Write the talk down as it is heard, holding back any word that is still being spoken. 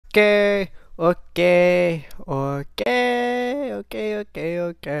Okay, okay, okay, okay, okay,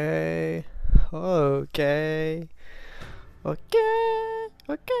 okay, okay,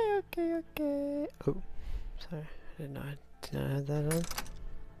 okay, okay, okay. Oh, sorry, did not have that on.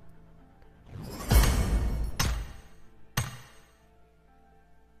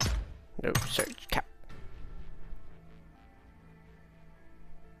 No, search cap.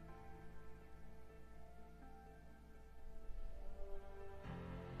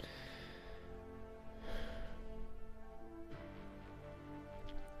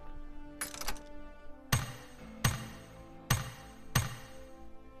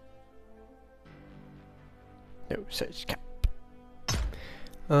 No, search cap.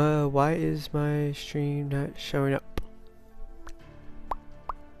 Why is my stream not showing up?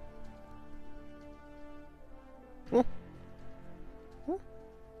 Hmm? Hmm?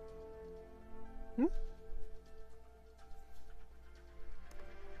 Hmm?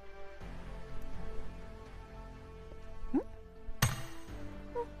 Hmm?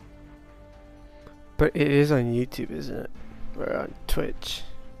 But it is on YouTube, isn't it? Or on Twitch.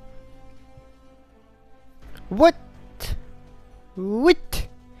 What? What?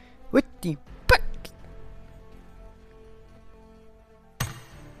 What the fuck?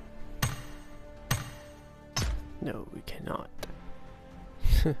 No, we cannot.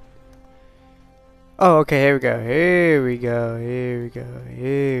 Oh, okay, here we go. Here we go. Here we go.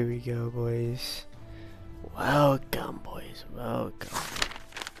 Here we go, boys. Welcome, boys. Welcome.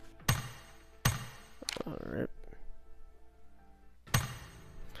 Alright.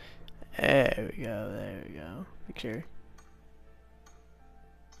 There we go. There we go. Make sure.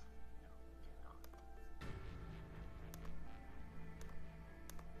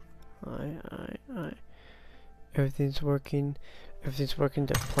 Aye. Everything's working. Everything's working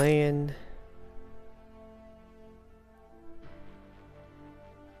to plan.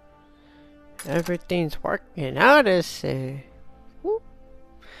 Everything's working out, I say. Woo.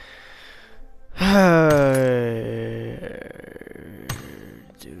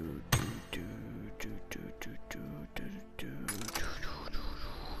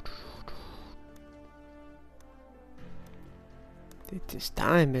 It is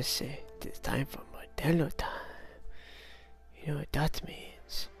time, I say. It is time for Modelo time. You know what that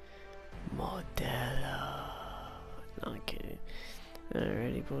means? Modelo. No, I'm kidding.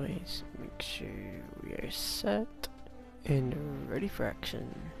 Alrighty, boys. Make sure we are set and ready for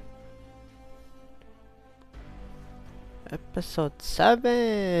action. Episode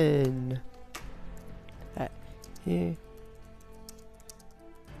 7! Yeah.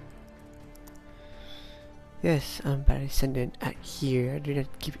 Yes, I'm Barry Sending at here. I do not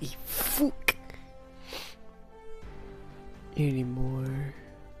give a fuck anymore.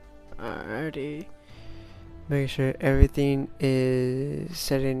 Alrighty. Make sure everything is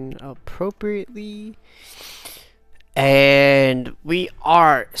setting appropriately. And we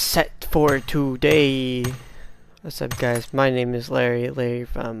are set for today. What's up, guys? My name is Larry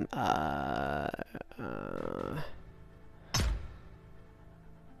from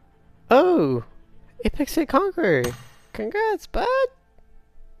oh, Apex hit Conquer. Congrats, bud.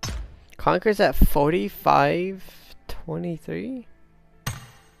 Conquer's at 45-23.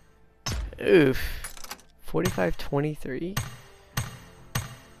 Oof. 45-23.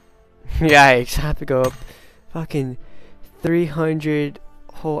 Yikes, I have to go up fucking 300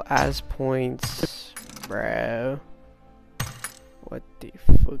 whole ass points, bro. What the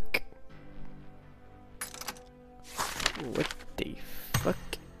fuck? What the fuck?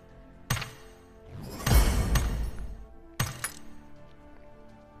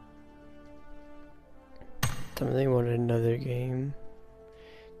 Somebody want another game.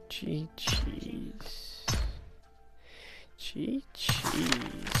 GG's.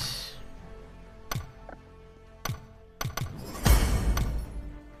 GG's.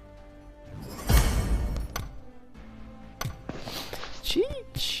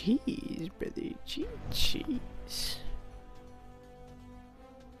 GG's, brother. GG's.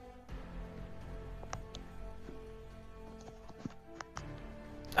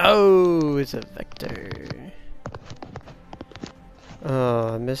 Oh, it's a vector.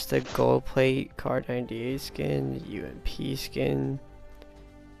 Oh, I missed the gold plate, card 98 skin, UMP skin.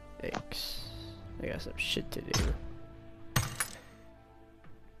 Thanks. I got some shit to do.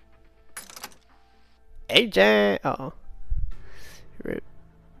 Agent! Oh. Rip.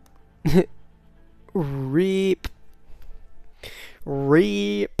 Reap.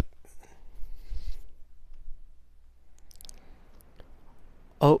 Reap.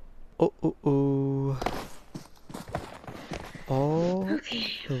 Oh. Oh.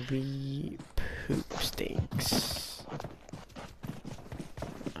 Holy poop stinks.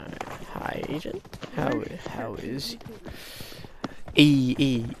 Hi, agent. How is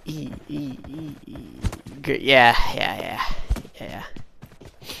good? Yeah.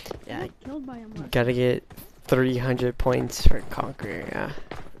 Killed by a Martian. Gotta get 300 points for Conqueror. Yeah,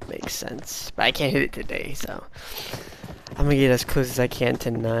 makes sense. But I can't hit it today, so I'm gonna get as close as I can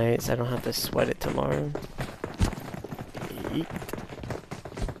tonight, so I don't have to sweat it tomorrow.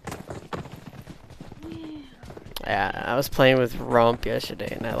 Yeah, I was playing with Rump yesterday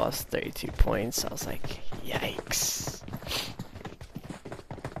and I lost 32 points. I was like, yikes.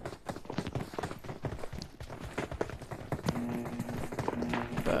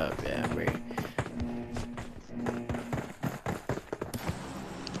 But yeah,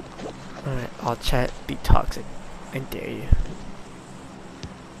 Alright, I'll chat, be toxic. I dare you.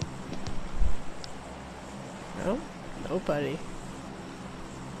 No? Nobody.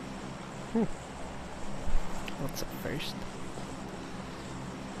 What's up first?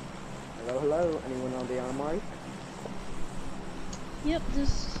 Hello, anyone on the armory? Yep, there's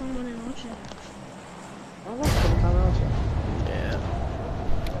someone in our chat. Oh, that's someone on our chat. Yeah.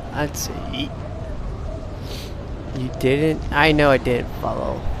 I'd say you didn't. I know I didn't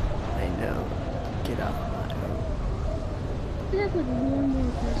follow. I know. Get up. We have like one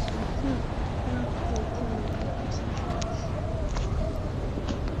more person.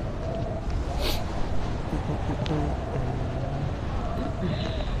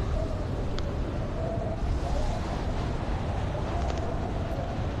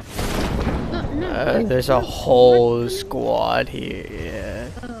 There's a whole squad here. Yeah.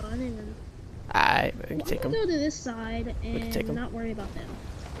 Oh, I didn't even. Alright, we can take them. Go to this side and take 'em. not worry about them.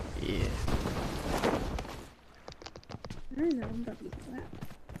 Yeah. I don't know, I'm about to be clapped.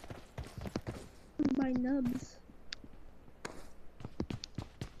 By nubs.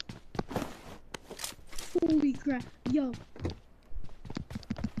 Holy crap, yo!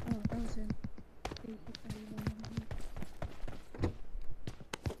 Oh, that was him.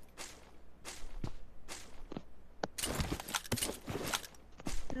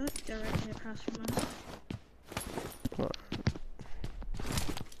 No, they're right there across from us. What?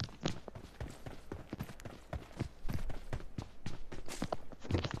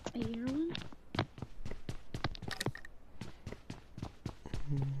 A heroine?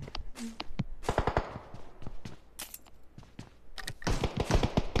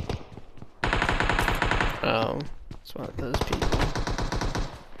 Oh, it's one of those people.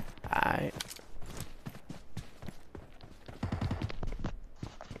 Alright.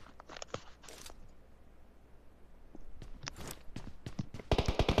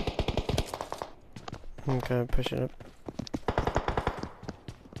 Okay, push it up.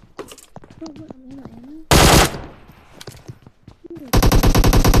 Oh, what? I'm out of ammo?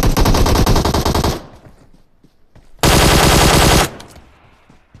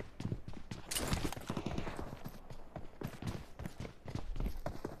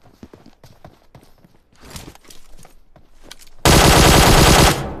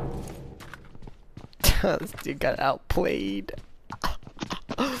 This dude got outplayed.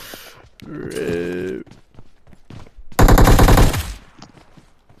 Rip.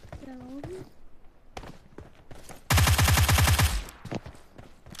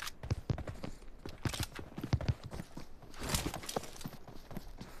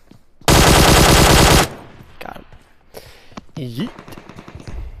 Got him. Yeet.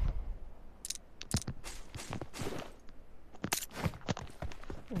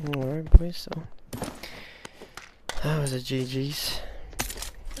 Alright, boys, so that was a GG's.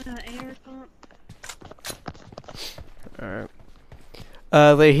 Air comp. Alright.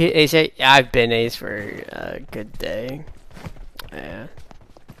 Wait, Ace, I've been Ace for a good day. Yeah.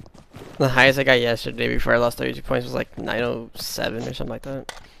 The highest I got yesterday before I lost 32 points was like 907 or something like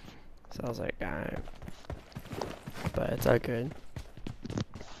that. So I was like, alright. But it's all good.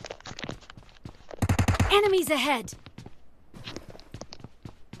 Enemies ahead!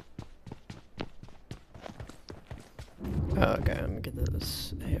 Oh, okay, let me get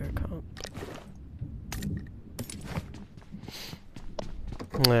this hair comp.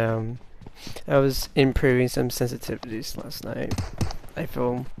 I was improving some sensitivities last night. I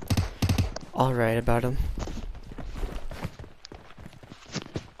feel alright about them.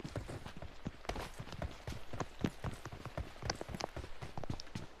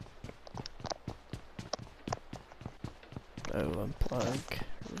 Oh, unplug.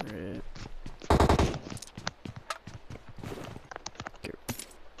 Rip.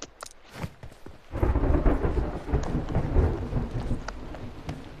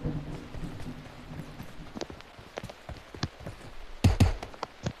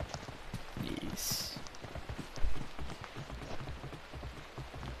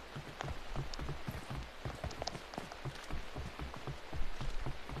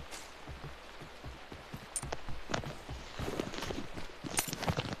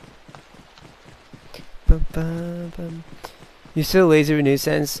 You still lazy with new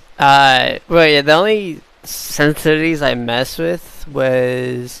sense? Well, yeah, the only sensitivities I messed with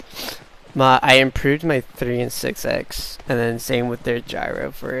was I improved my 3 and 6x, and then same with their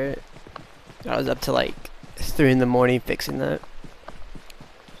gyro for it. I was up to like 3 in the morning fixing that.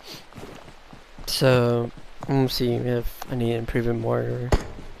 So, we'll see if I need to improve it more or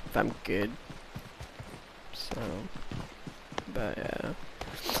if I'm good. So, but yeah.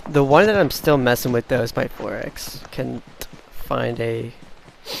 The one that I'm still messing with though is my 4x. Can find a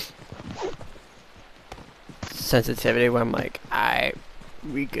sensitivity where I'm like,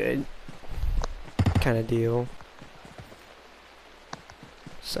 we good kind of deal.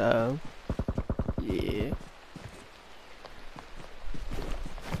 So, yeah.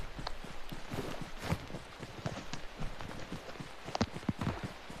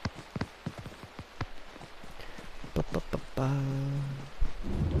 Ba-ba-ba-ba.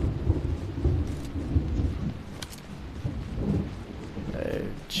 Oh,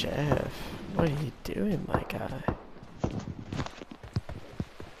 Jeff, what are you doing, my guy?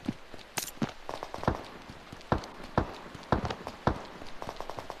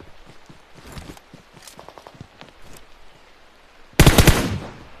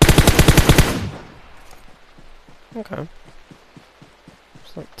 Okay.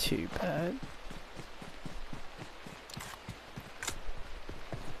 It's not too bad.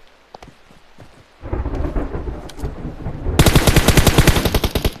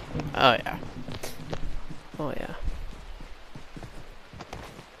 Oh yeah. Oh yeah.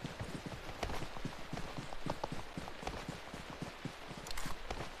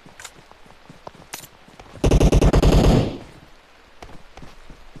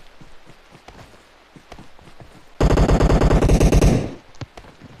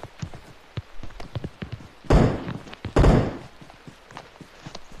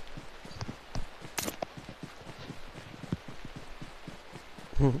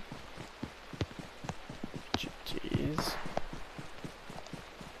 Jeez.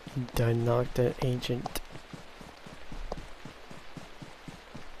 Done knocked the ancient.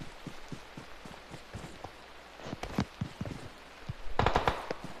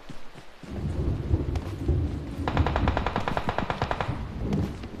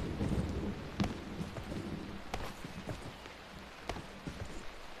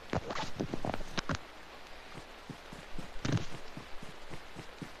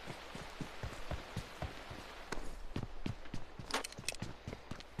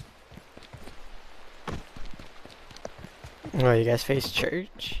 Oh, you guys face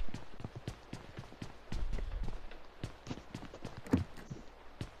church?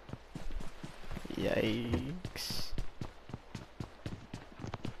 Yikes.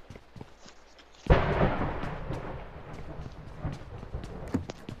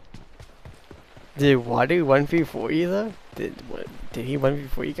 Did Wadu 1v4 you though? Did he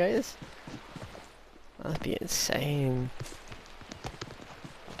 1v4 you guys? That'd be insane.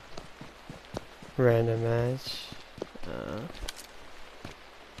 Random match.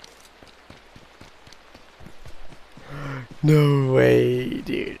 No way,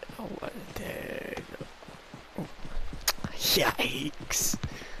 dude. Oh, what a dude. Yikes.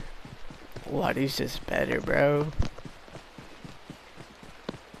 Wadu's just better, bro.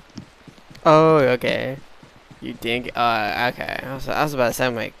 Oh, okay. You didn't get, okay. I was about to say,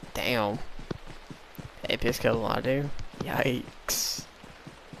 I'm like, damn. Apex killed Wadu. Yikes.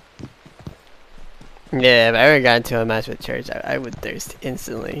 Yeah, if I ever got into a match with Church, I would thirst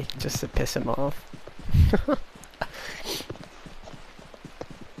instantly just to piss him off.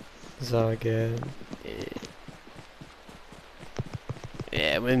 It's all good.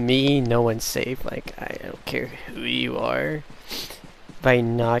 Yeah, with me, no one's safe. Like, I don't care who you are. If I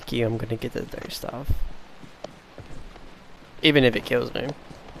knock you, I'm gonna get the thirst off. Even if it kills me.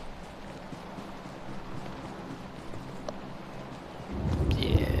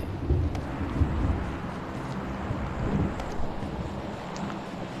 Yeah.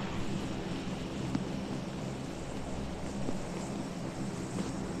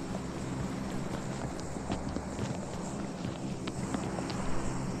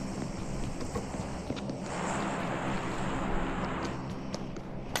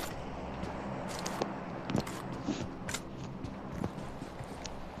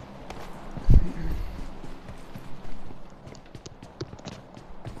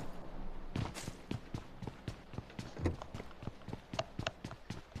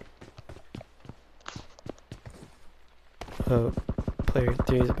 Oh, player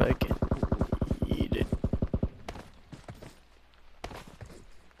 3 is about to get yeeted.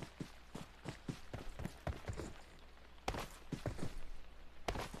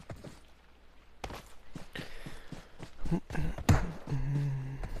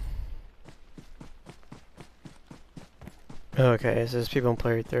 Okay, so there's people on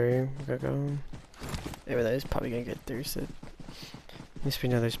player 3. We're gonna go. Maybe that is probably gonna get through, so. At least we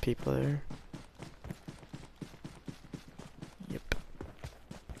know there's people there. Yep.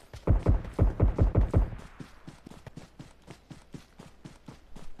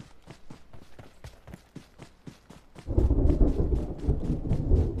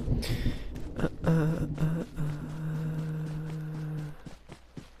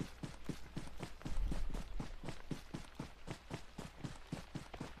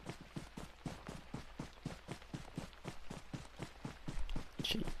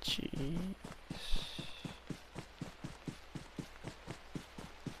 GG's.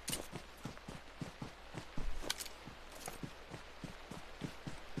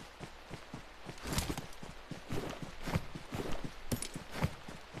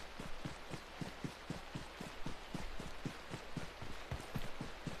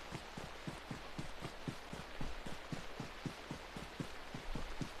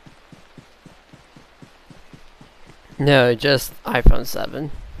 No, just iPhone 7.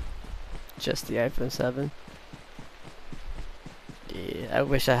 Just the iPhone 7. Yeah, I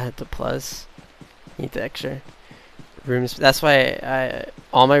wish I had the Plus. Need the extra rooms. That's why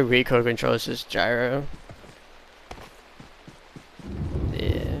all my recoil controls just gyro.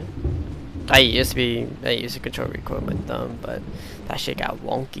 Yeah. I used to control recoil with my thumb, but that shit got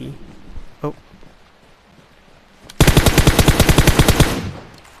wonky. Oh.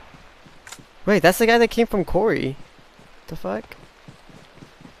 Wait, that's the guy that came from Corey. The fuck?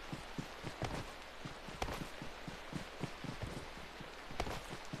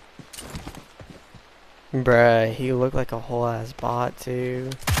 Bruh, he looked like a whole ass bot too.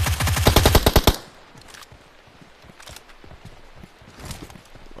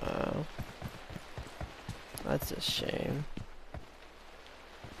 Wow. That's a shame.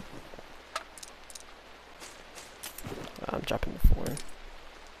 I'm dropping the 4.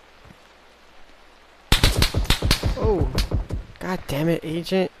 Oh! God damn it,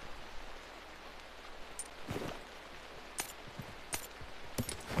 agent.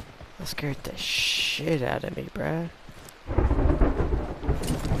 That scared the shit out of me, bruh.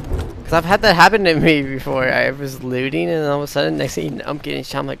 Cause I've had that happen to me before. I was looting and all of a sudden, next thing you know, I'm getting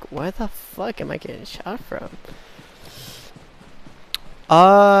shot. I'm like, where the fuck am I getting shot from?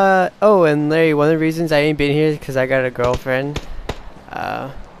 Oh, and Larry, one of the reasons I ain't been here is because I got a girlfriend.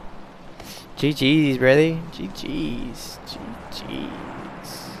 GG's, really? GG's.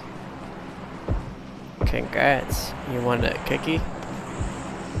 GG's. Congrats. You want a cookie?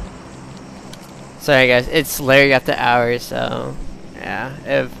 Sorry guys, it's Larry after hours, so yeah,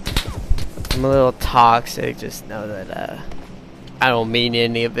 if I'm a little toxic, just know that I don't mean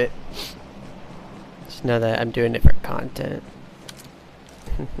any of it. Just know that I'm doing it for content.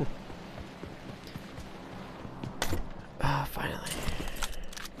 Ah, finally.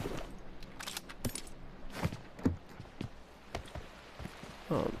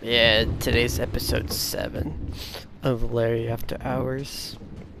 Yeah, today's episode 7 of Larry After Hours.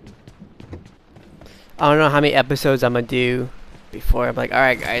 I don't know how many episodes I'm gonna do before I'm like,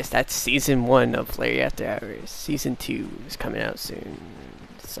 alright guys, that's season 1 of Larry After Hours. Season 2 is coming out soon.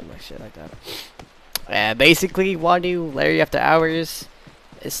 Some like shit like that. Yeah, basically what I do Larry After Hours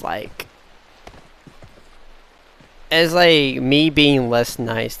is like, it's like me being less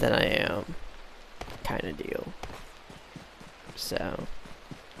nice than I am kind of deal. So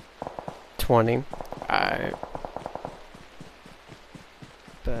 20. Alright.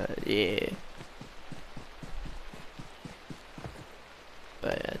 But yeah.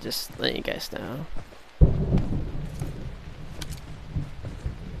 But yeah, just letting you guys know.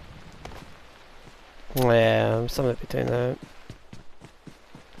 Yeah, I'm somewhere between that.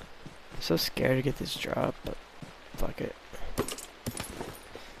 I'm so scared to get this drop, but fuck it.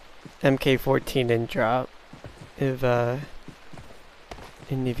 MK14 didn't drop. If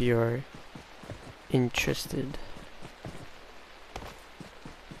any of you are interested.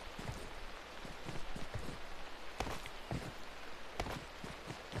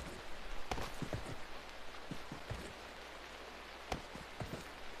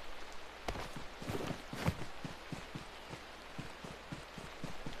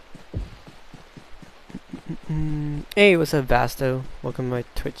 Hey, what's up, Vasto? Welcome to my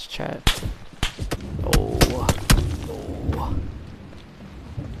Twitch chat. Oh. Oh.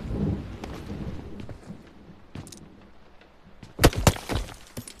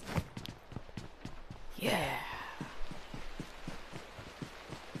 Yeah.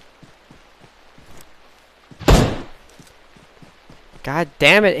 God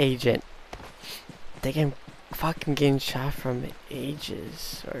damn it, agent. They can fucking getting shot from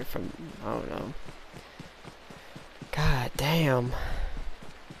ages. Or from, I don't know. God damn.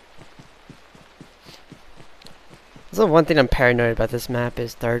 That's the one thing I'm paranoid about this map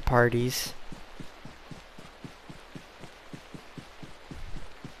is third parties.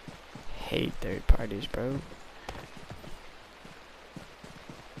 Hate third parties, bro.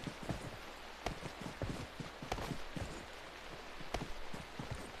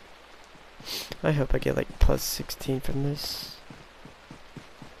 I hope I get like plus 16 from this.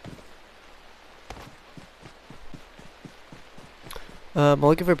 I'm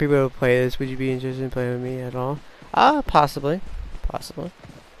looking for people to play this. Would you be interested in playing with me at all? Possibly. Possibly.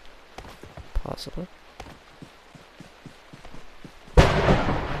 Possibly.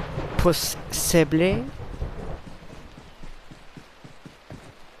 Possibly.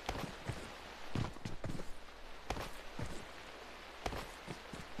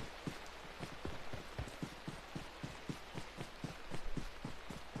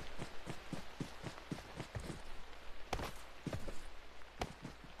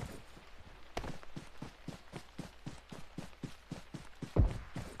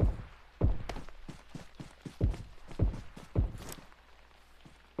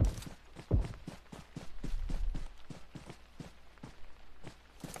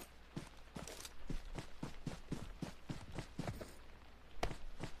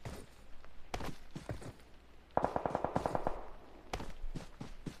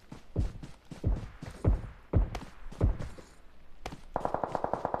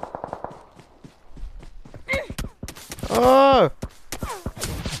 Oh!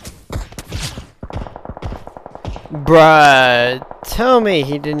 Bruh, tell me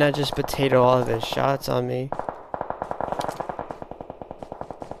he did not just potato all of his shots on me.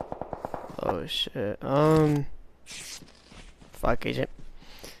 Oh shit. Fuck, agent.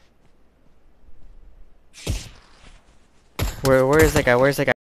 Where is that guy? Where's that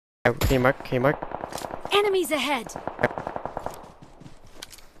guy? Can you mark? Can you mark? Enemies ahead.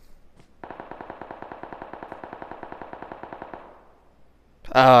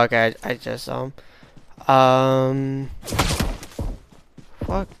 Oh, okay, I just saw him.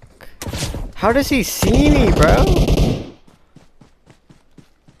 Fuck. How does he see me, bro?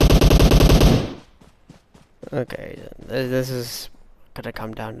 Okay, this is gonna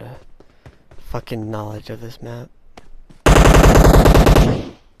come down to fucking knowledge of this map.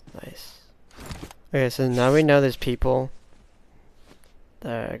 Nice. Okay, so now we know there's people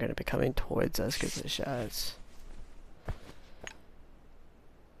that are gonna be coming towards us because of the shots.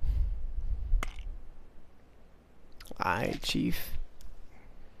 Alright, chief.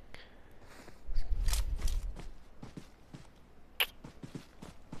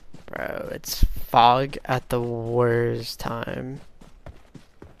 Bro, it's fog at the worst time.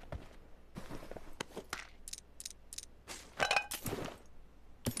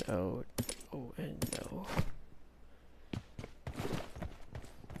 No, oh, and no.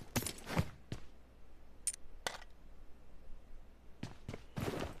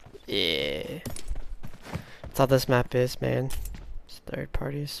 Yeah. That's all this map is, man. It's third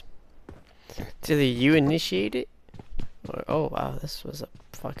parties. It's either you initiate it, or oh wow, this was a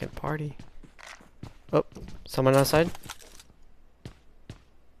fucking party. Oh, someone outside?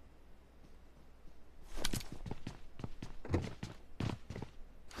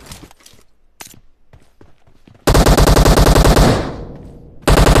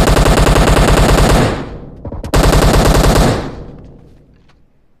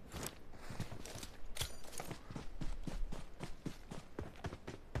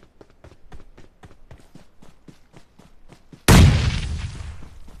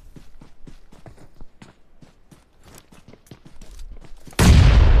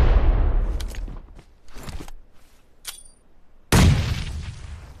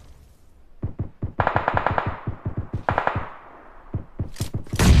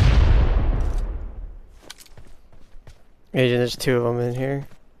 Agent, there's two of them in here.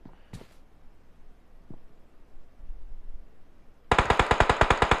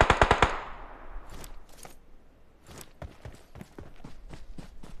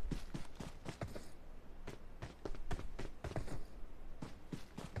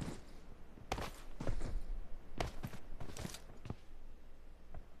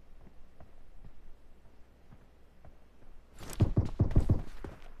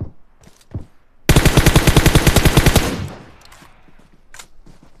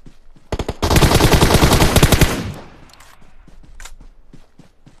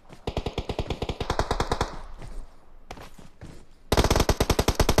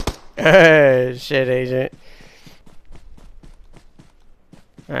 Shit, agent.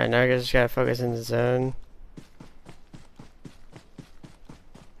 Alright, now I guess just gotta focus in the zone.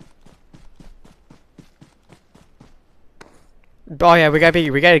 Oh yeah, we gotta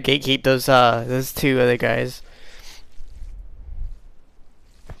gatekeep those two other guys.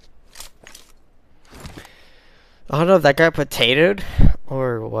 I don't know if that got potatoed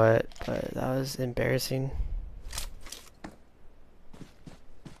or what, but that was embarrassing.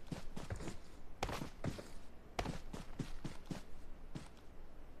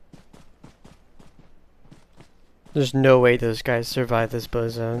 There's no way those guys survive this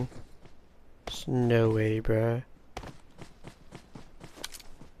buzz zone. There's no way, bruh.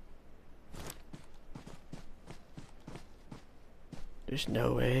 There's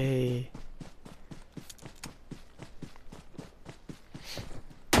no way.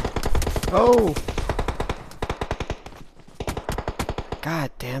 Oh!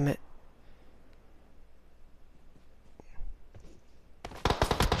 God damn it.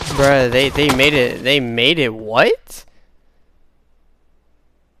 Bruh, they made it what?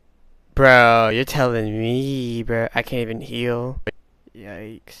 Bro, you're telling me, bro, I can't even heal.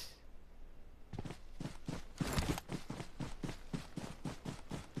 Yikes.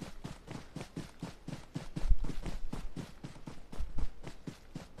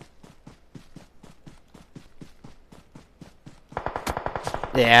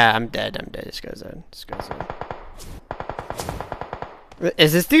 Yeah, I'm dead. Just goes on.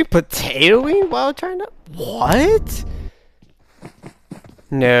 Is this dude potatoing while trying to? What?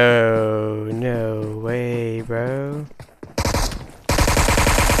 No way, bro.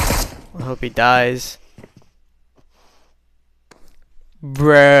 I hope he dies.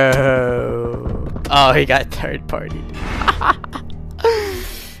 Bro. Oh, he got third party.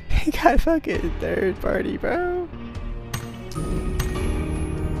 He got fucking third party, bro.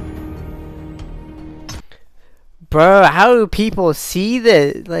 Bro, how do people see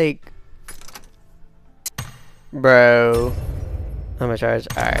this? Like, bro. How much charge?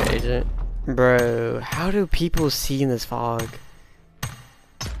 Alright, agent. Bro, how do people see in this fog?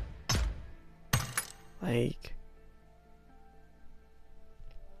 Like,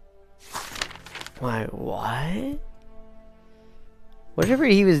 what? Whatever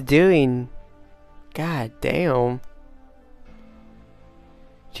he was doing. God damn.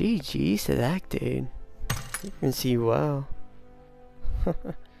 GG's to that dude. You can see well.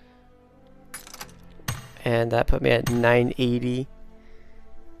 And that put me at 980.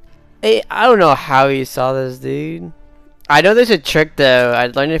 Hey, I don't know how you saw this, dude. I know there's a trick though. I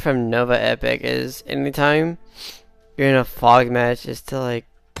learned it from Nova Epic. Is anytime you're in a fog match, is to like,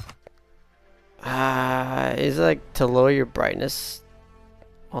 is it like to lower your brightness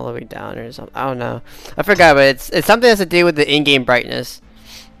all the way down or something? I don't know. I forgot, but it's something that has to do with the in-game brightness.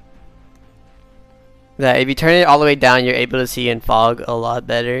 That if you turn it all the way down, you're able to see in fog a lot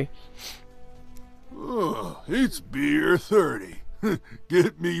better. It's beer 30.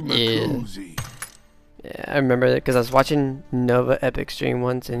 Get me my cozy. Yeah, I remember that because I was watching Nova Epic stream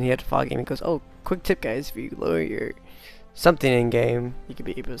once and he had a fog game. He goes, "Oh, quick tip, guys! If you lower your something in game, you could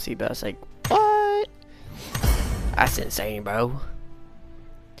be able to see." But I was like, "What? That's insane, bro."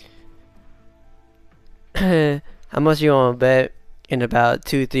 How much you want to bet? In about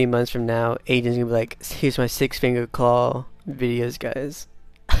 2-3 months from now, Agent's gonna be like, "Here's my 6-finger claw videos, guys."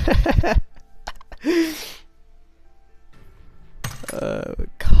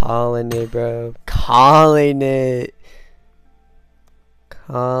 Calling it, bro. Calling it,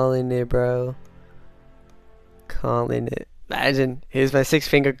 bro. Calling it. Imagine, here's my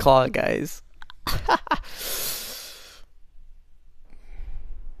 6-finger claw, guys.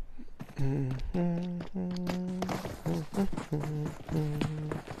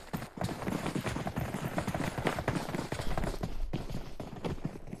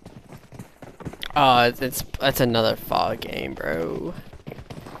 Oh, that's another fog game, bro.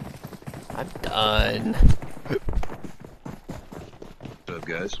 I'm done. What's up,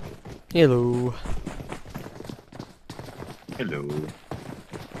 guys? Hello. Hello.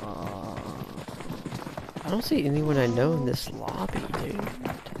 I don't see anyone I know in this lobby, dude.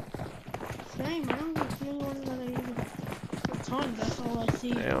 Same, I don't see anyone that I even a ton, that's all I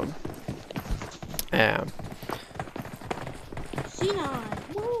see. Damn.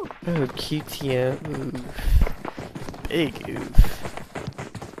 C9, woo! Oh, QTM. Oof. Big oof.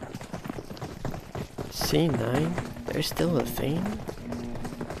 C9? There's still a thing?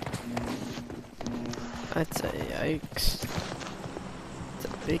 That's a yikes. It's a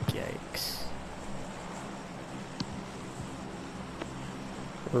big yikes.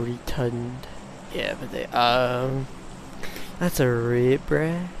 Retund. Yeah, but they, that's a rip,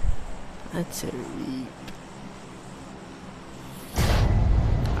 bruh. That's a rip.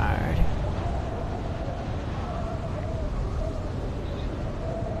 Alright.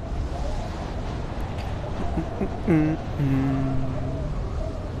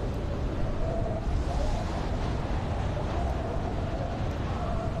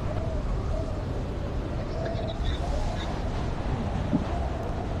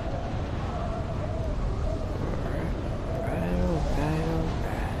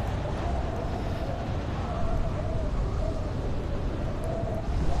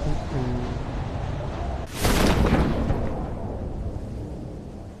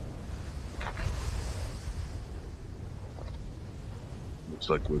 Looks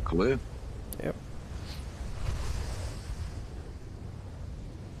like we're clear. Yep.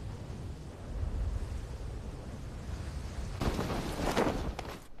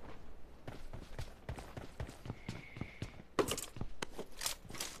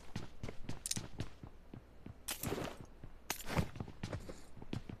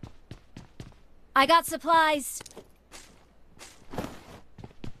 I got supplies.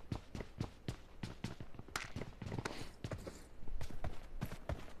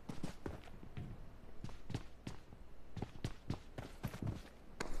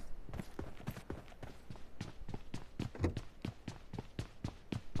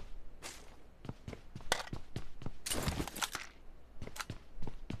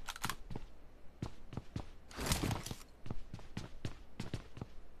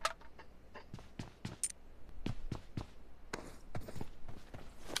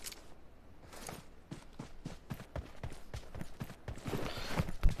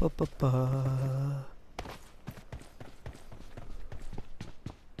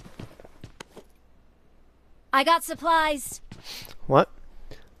 I got supplies. What?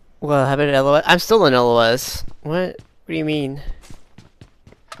 What happened at LOS? I'm still in LOS. What? What do you mean?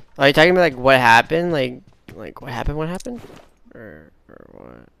 Are you talking about like what happened? Like what happened? What happened? Or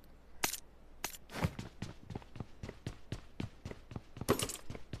what?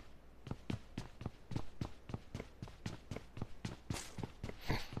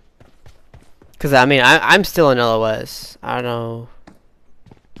 Cause I mean I'm still in LOS. I don't know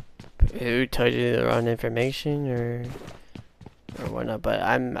who told you the wrong information or whatnot, but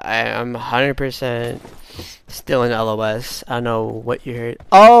I'm 100% still in LOS. I don't know what you heard.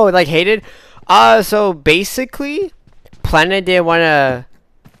 Oh, like hated? So basically, Planet didn't want to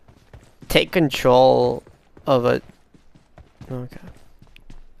take control of it. Okay.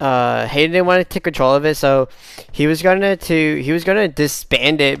 Hayden didn't want to take control of it, so he was gonna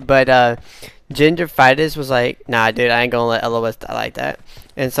disband it, but Gingivitis was like, nah, dude, I ain't gonna let LOS die like that.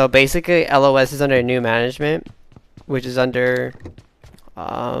 And so basically, LOS is under new management, which is under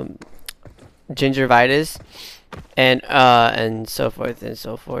Gingivitis, and so forth and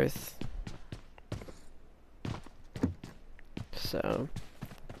so forth. So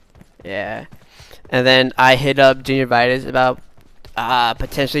yeah, and then I hit up Gingivitis about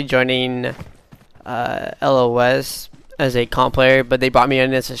potentially joining LOS as a comp player, but they brought me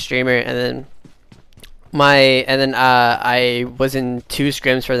in as a streamer, and then I was in 2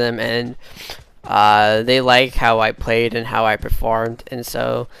 scrims for them, and they like how I played and how I performed, and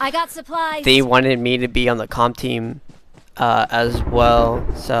so I got supplies. they wanted me to be on the comp team as well.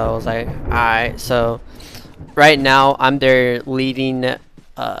 So I was like, alright. So right now I'm their leading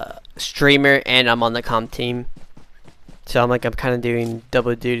streamer, and I'm on the comp team. So I'm kind of doing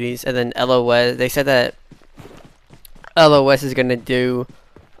double duties. And then LOS, they said that LOS is gonna do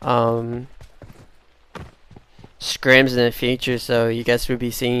scrims in the future, so you guys would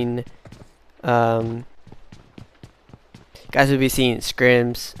be seeing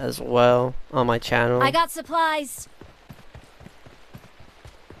scrims as well on my channel. I got supplies.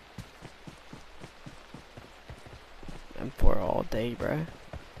 I'm for all day, bruh.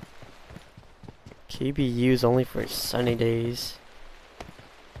 KBU's only for sunny days.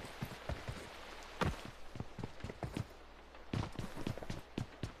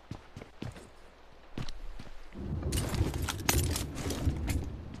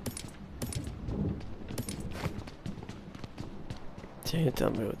 Can't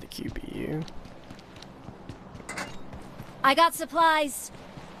tell me what the QBU. I got supplies.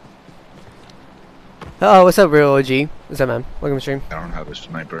 Oh, what's up, real OG? What's up, man? Welcome to stream. I don't have a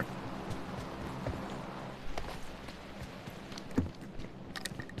sniper.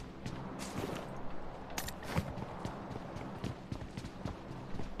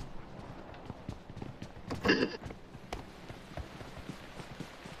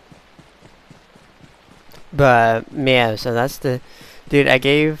 But yeah, so that's the dude. I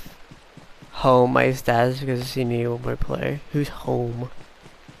gave Home my stats because he needed one more player. Who's Home?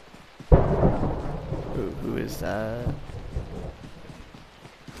 Who is that?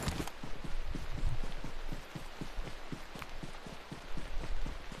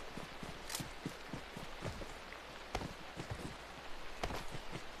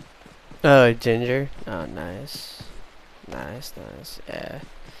 Oh, Ginger. Oh, nice. Nice, nice. Yeah.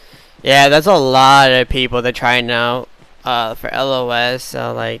 Yeah, that's a lot of people that trying out for LOS.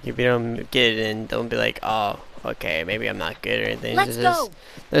 So, like, if you don't get it in, don't be like, oh, okay, maybe I'm not good or anything. Let's go.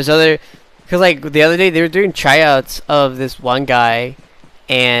 There's other. Because, like, the other day they were doing tryouts of this one guy,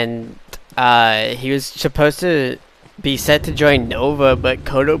 and he was supposed to be set to join Nova, but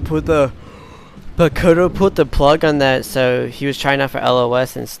Kodo put the plug on that, so he was trying out for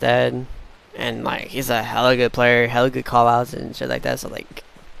LOS instead. And like he's a hella good player, hella good call outs and shit like that, so like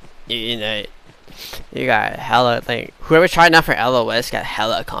you know you got hella like whoever's trying out for LOS got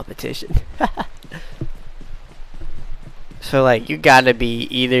hella competition. So like you gotta be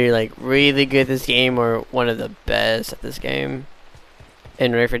either like really good at this game or one of the best at this game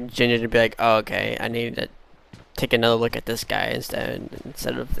in order for Ginger to be like, oh okay, I need to take another look at this guy instead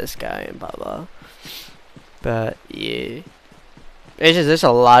of this guy and blah blah. But yeah, it's just there's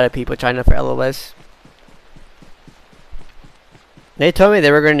a lot of people trying out for LOS. They told me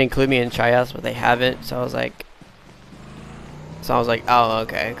they were going to include me in tryouts, but they haven't. So I was like, oh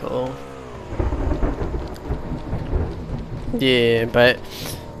okay, cool. Yeah, but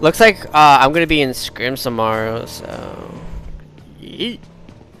looks like I'm gonna be in scrims tomorrow, so yeet.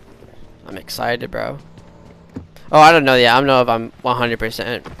 I'm excited, bro. Oh, I don't know. Yeah, I don't know if I'm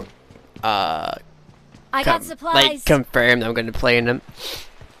 100% I got supplies. like confirmed I'm gonna play in them.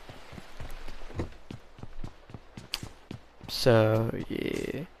 So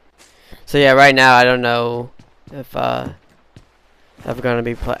yeah. So yeah, right now I don't know if I'm gonna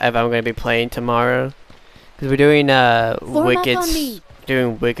be playing tomorrow because we're doing Wickets.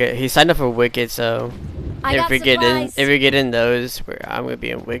 Doing Wicket. He signed up for Wicket, so if we get in those, I'm gonna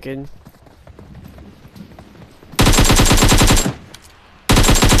be in Wicked.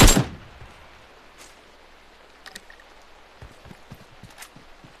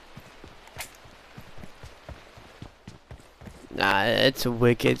 Nah, it's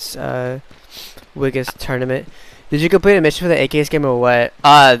Wicket's Wicket's tournament. Did you complete a mission for the AKS game or what?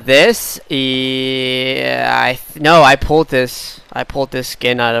 This? Yeah, no, I pulled this. I pulled this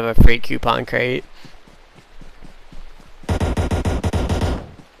skin out of a free coupon crate.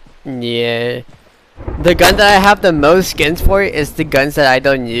 Yeah. The gun that I have the most skins for is the guns that I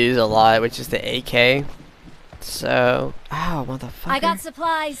don't use a lot, which is the AK. So, ow, motherfucker. I got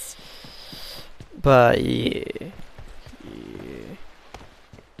supplies. But yeah.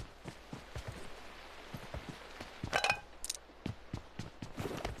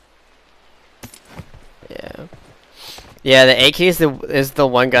 Yeah, the AK is the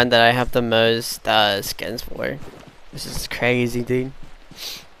one gun that I have the most skins for. This is crazy, dude.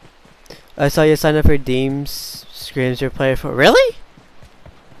 I saw you sign up for Deems Screams you're playing for. Really?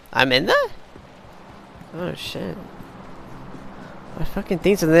 I'm in that? Oh shit. What fucking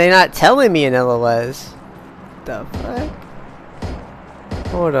things are they not telling me in LOS? The fuck?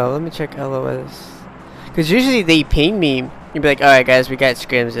 Hold on, let me check LOS. Cause usually they ping me. You'd be like, alright guys, we got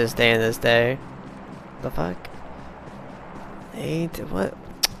scrims this day and this day. The fuck? What?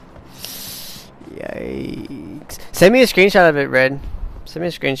 Yikes. Send me a screenshot of it, Red. Send me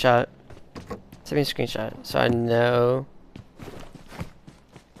a screenshot. Send me a screenshot so I know.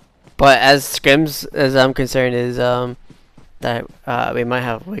 But as scrims, as I'm concerned, is that we might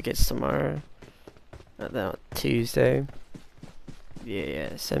have wickets tomorrow. No, Tuesday.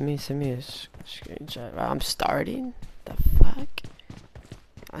 Yeah. Send me a screenshot. Wow, I'm starting. The fuck?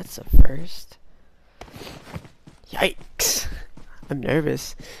 That's the first. Yikes. I'm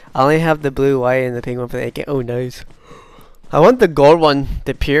nervous. I only have the blue, white, and the pink one for the AK. Oh, nice. I want the gold one.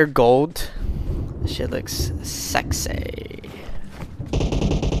 The pure gold. This shit looks sexy.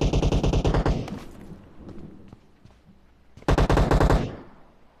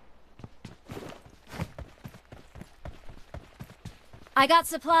 I got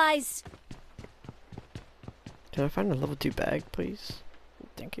supplies. Can I find a level 2 bag, please?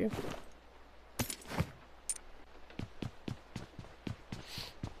 Thank you.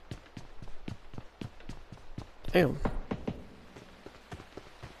 Damn.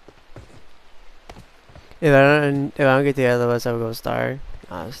 If I don't get the other ones, I'll go star.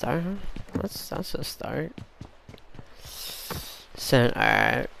 Star, huh? That's a start. Send.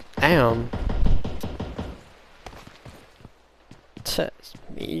 Alright. Damn.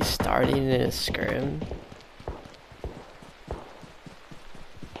 Me starting in a scrim.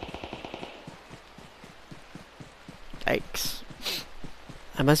 Yikes.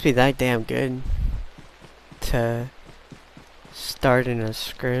 I must be that damn good to start in a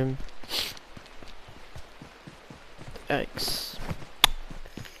scrim. Yikes.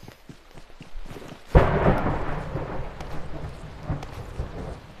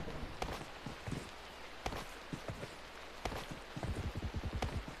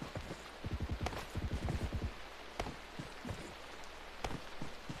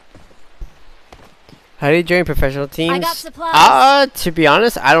 How do you join professional teams? I got supplies. To be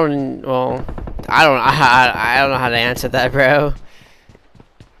honest, I don't. Well, I don't know how to answer that, bro.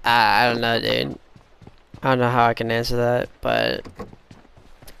 I don't know, dude. I don't know how I can answer that, but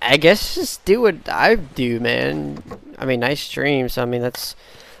I guess just do what I do, man. I mean, nice stream. So I mean, that's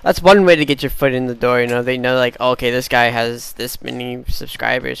one way to get your foot in the door. You know, they know like, oh, okay, this guy has this many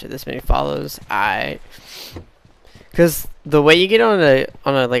subscribers or this many follows. Because the way you get on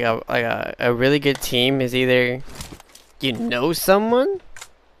a really good team is either you know someone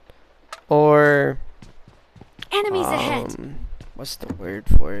or Enemies ahead. what's the word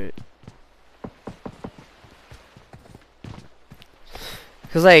for it?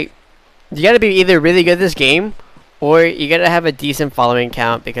 Because like you gotta be either really good at this game or you gotta have a decent following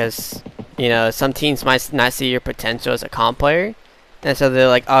count, because you know some teams might not see your potential as a comp player. And so they're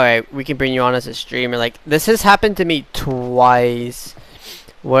like, alright, we can bring you on as a streamer. Like, this has happened to me twice,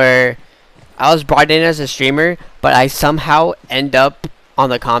 where I was brought in as a streamer, but I somehow end up on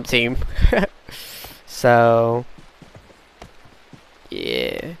the comp team. So,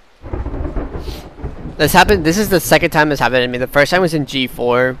 yeah. This is the second time this happened to me. The first time was in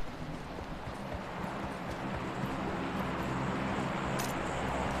G4.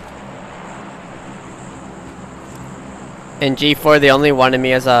 In G4, they only wanted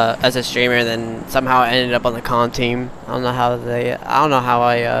me as a streamer, and then somehow I ended up on the comp team. I don't know how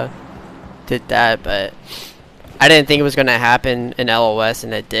I did that, but I didn't think it was gonna happen in LOS,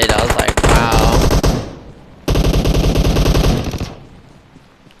 and it did. I was like, wow.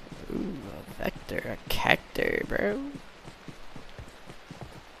 Ooh, a vector, a cactor, bro.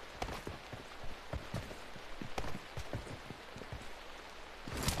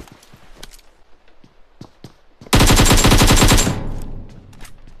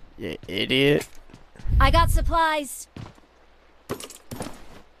 You idiot. I got supplies.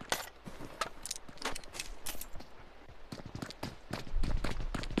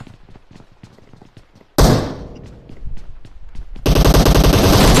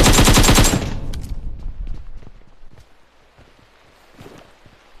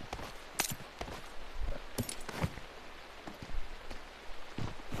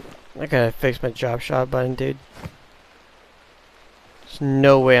 I gotta fix my drop shot button, dude. There's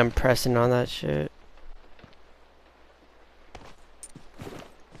no way I'm pressing on that shit.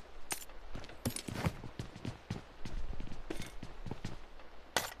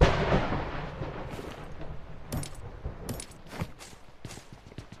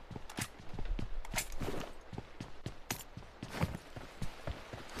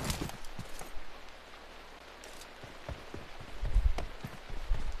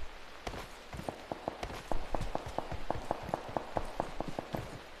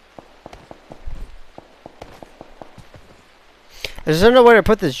 There's no way to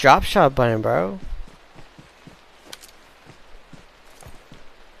put this drop shot button, bro.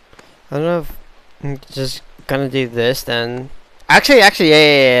 I don't know if I'm just gonna do this then. Actually,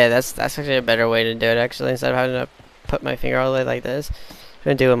 yeah. That's actually a better way to do it. Actually, instead of having to put my finger all the way like this, I'm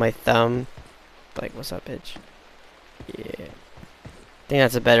gonna do it with my thumb. Like, what's up, bitch? Yeah. I think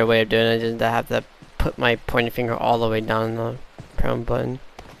that's a better way of doing it, just to have to put my pointing finger all the way down the prone button.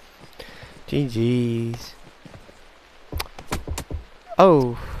 GG's.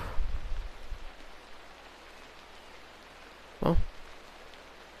 Oh. Well,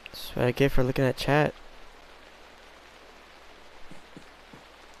 that's what I get for looking at chat.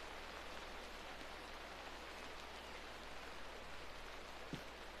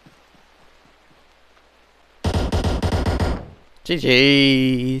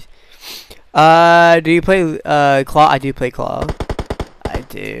 GG's. Do you play Claw? I do play Claw. I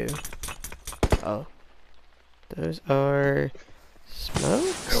do. Oh. Those are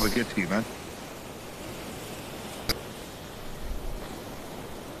smokes? That would get to you, man.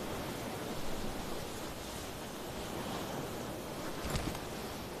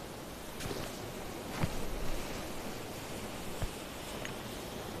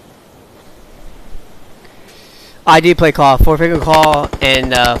 I do play Claw, 4-finger Claw,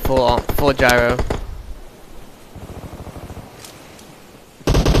 and full gyro.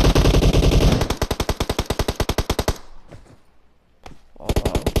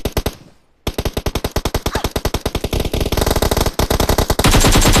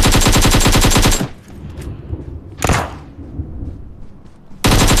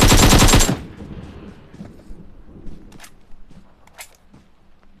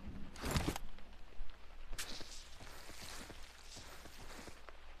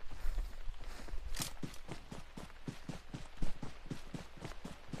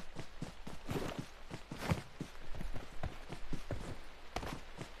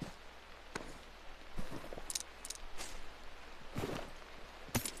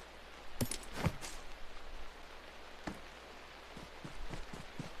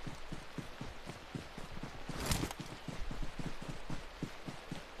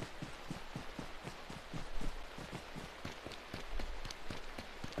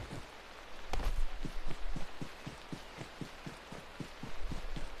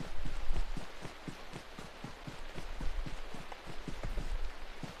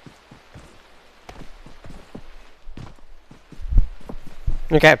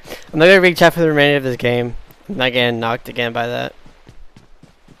 Okay, I'm not gonna reach out for the remainder of this game. I'm not getting knocked again by that.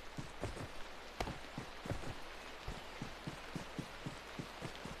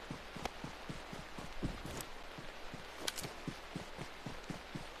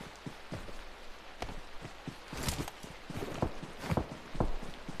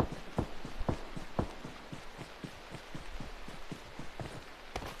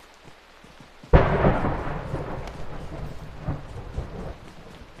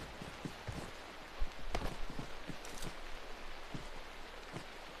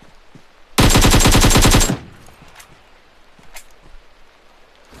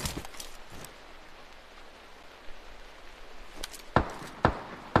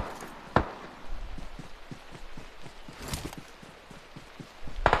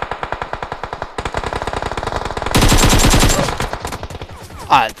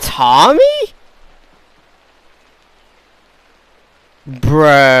 Tommy?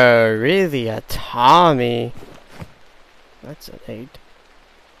 Bro, really a Tommy? That's an 8.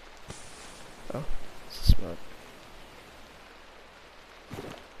 Oh, it's a smoke.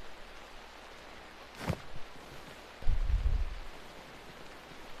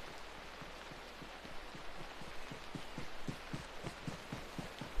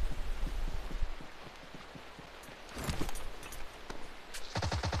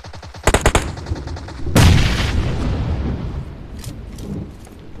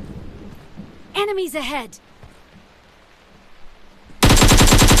 Enemies ahead.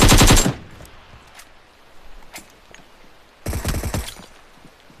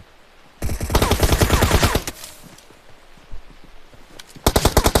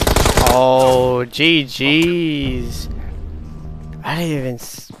 Oh, GG's. I didn't even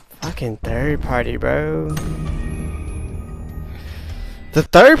fucking third party, bro. The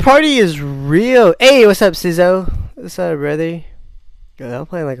third party is real. Hey, what's up, Sizzo? What's up, brother? Yo, I'm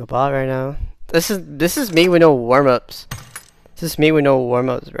playing like a bot right now. This is me with no warm-ups. This is me with no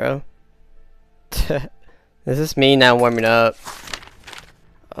warm-ups, bro. This is me not warming up.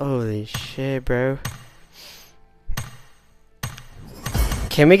 Holy shit, bro.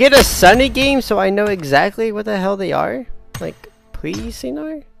 Can we get a Sunny game so I know exactly what the hell they are? Like, please,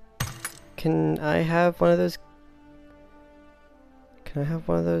 Sinar? Can I have one of those? Can I have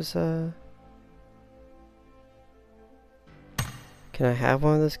one of those, Can I have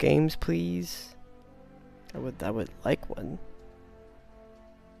one of those games, please? I would like one.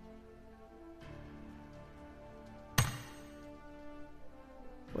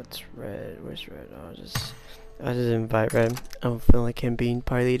 What's red? Where's red? I'll just invite red. I don't feel like him being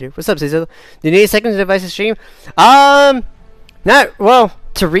party leader. What's up, Cecil? Do you need a second device to stream? Not well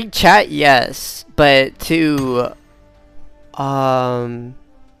to read chat, yes, but to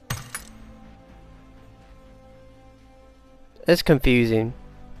it's confusing.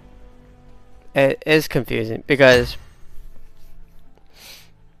 It is confusing because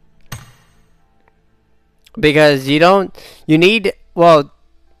you need, well,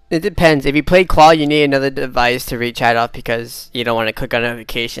 it depends. If you play Claw, you need another device to read chat off because you don't want to click on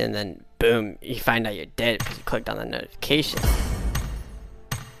notification and then boom, you find out you're dead because you clicked on the notification.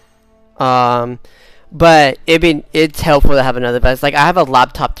 But it's helpful to have another device. Like, I have a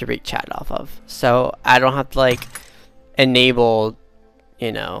laptop to read chat off of, so I don't have to like enable,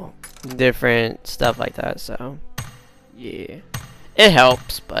 you know, different stuff like that. So yeah, it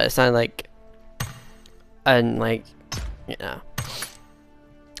helps, but it's not like, and like, you know.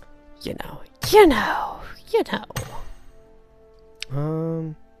 I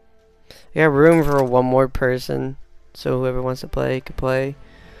got room for one more person, so whoever wants to play could play.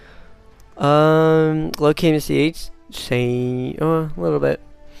 Locating CH, say, a little bit.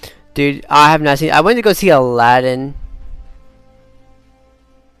 Dude, I have not seen. I went to go see Aladdin.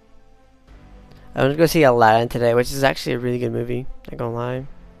 I went to go see Aladdin today, which is actually a really good movie. Not gonna lie.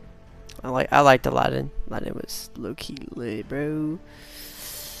 I liked Aladdin. Aladdin was low key lit, bro.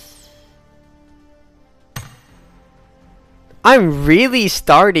 I'm really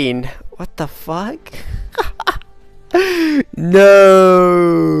starting. What the fuck?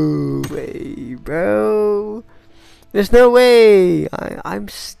 No way, bro. There's no way. I'm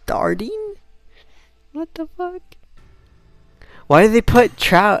starting? What the fuck? Why did they put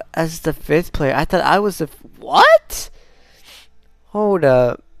Trout as the 5th player? I thought I was the... What? Hold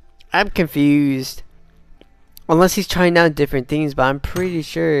up. I'm confused. Unless he's trying out different things, but I'm pretty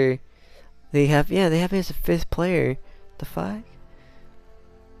sure they have... Yeah, they have me as a 5th player. The fuck?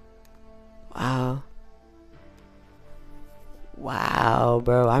 Wow. Wow,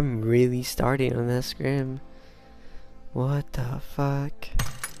 bro. I'm really starting on that scrim. What the fuck?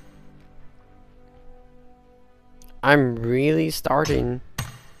 I'm really starting.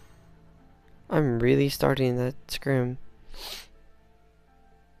 I'm really starting that scrim.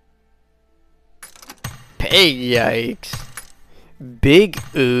 Hey, yikes. Big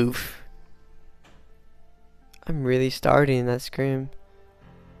oof. I'm really starting that scrim.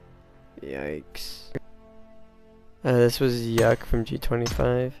 Yikes. This was Yuck from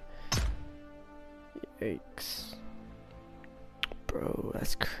G25. Yikes. Bro,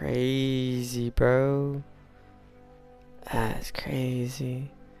 that's crazy, bro. That's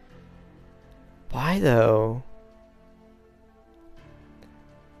crazy. Why though?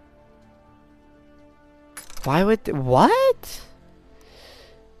 Why would what?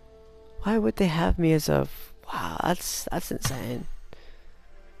 Why would they have me as a wow, that's insane.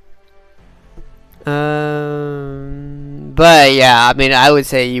 But yeah, I mean, I would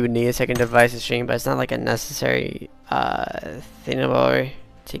say you would need a second device to stream, but it's not like a necessary thing about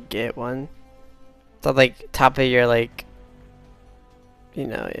to get one. So like top of your like, you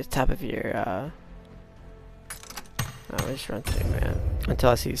know, it's top of your I'll just run through, man, until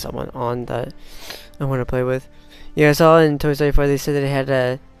I see someone on that I want to play with. Yeah, I saw in Toy Story 4 they said that it had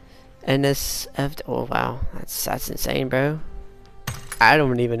a NSF. Oh wow, that's insane, bro. I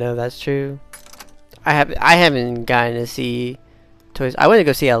don't even know if that's true. I haven't gotten to see Toys. I went to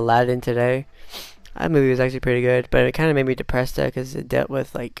go see Aladdin today. That movie was actually pretty good, but it kind of made me depressed because it dealt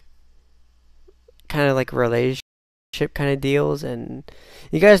with like kind of like relationship kind of deals, and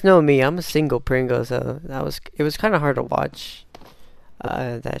you guys know me, I'm a single Pringle, so it was kind of hard to watch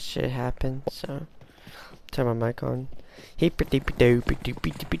that shit happen. So turn my mic on.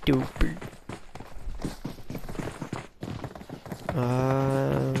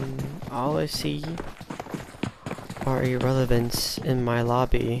 All I see are irrelevance in my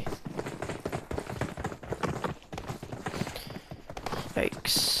lobby.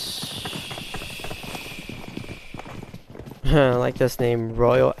 Yikes. I like this name,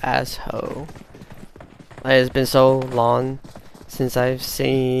 Royal Asshole. It has been so long since I've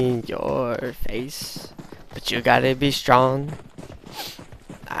seen your face, but you gotta be strong.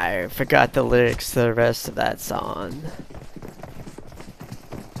 I forgot the lyrics to the rest of that song.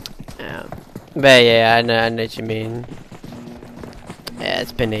 Yeah. But yeah, I know what you mean. Yeah,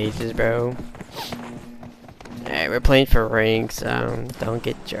 it's been ages, bro. Alright, we're playing for ranks, so don't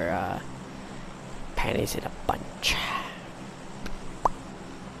get your panties in a bunch.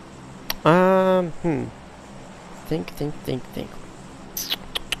 Think.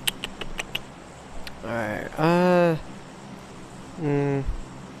 Alright,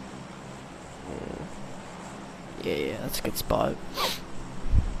 yeah, that's a good spot.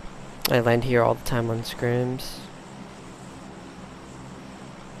 I land here all the time on scrims.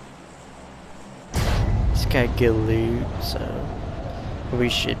 This guy get loot, so we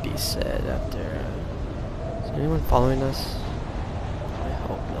should be set after. Is anyone following us? I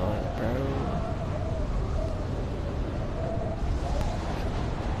hope not, bro.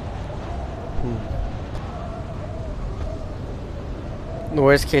 In the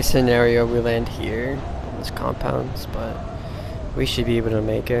worst case scenario, we land here on this compounds, but we should be able to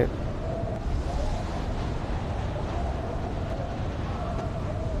make it.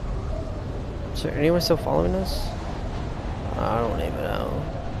 Is there anyone still following us? I don't even know.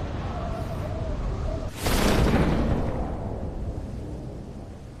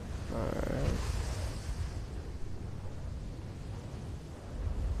 Alright.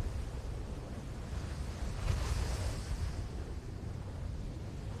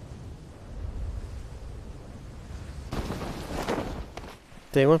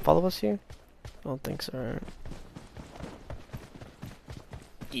 Did anyone follow us here? I don't think so. Right?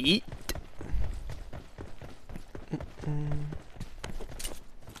 Eat.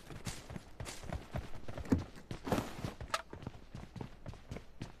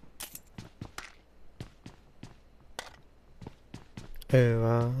 Oh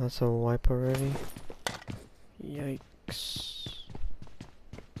wow, that's a wipe already. Yikes.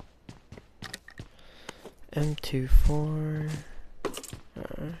 M24.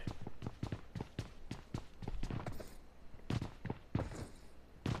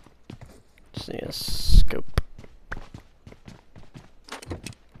 Just need a scope.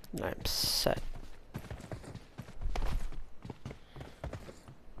 And I'm set.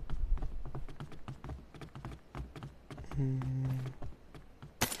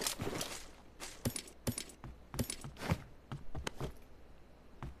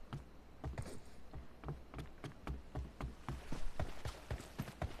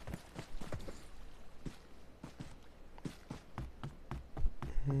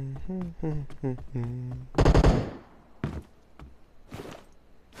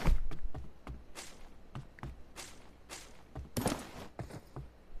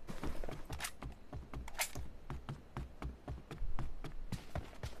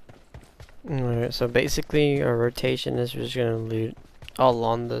 Alright, so basically our rotation is we're just gonna loot all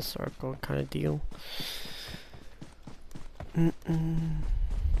along the circle kind of deal.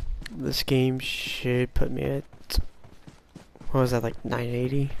 This game should put me at, what was that, like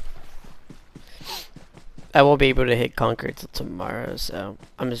 980? I won't be able to hit Conquer till tomorrow, so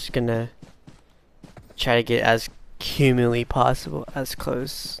I'm just gonna try to get as cumulatively possible as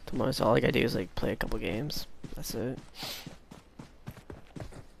close tomorrow. So all I gotta do is like play a couple games. That's it.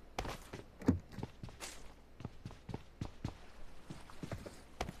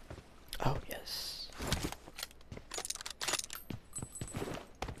 Oh yes.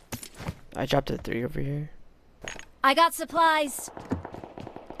 I dropped a 3 over here. I got supplies.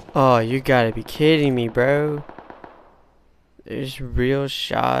 Oh, you gotta be kidding me, bro. There's real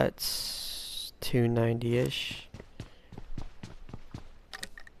shots. 290-ish.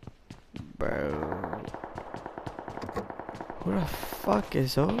 Bro. Who the fuck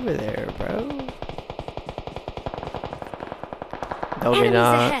is over there, bro? No, me Enemies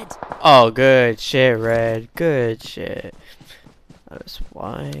not. ahead. Oh, good shit, Red. Good shit. That's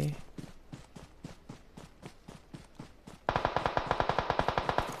why.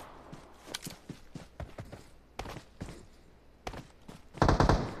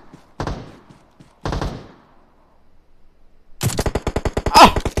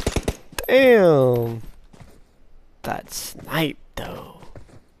 Oh! Damn. That snipe, though.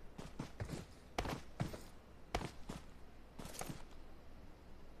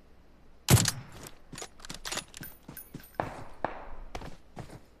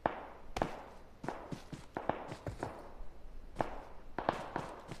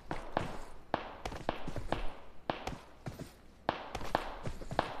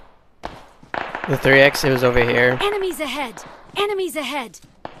 The 3x, it was over here. Enemies ahead. Enemies ahead.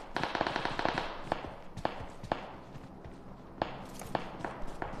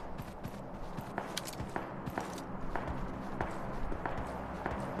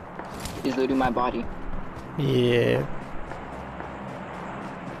 He's looting my body. Yeah.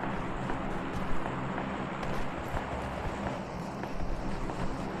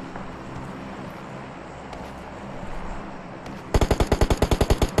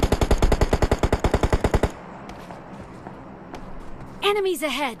 Enemies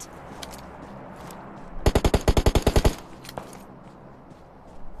ahead.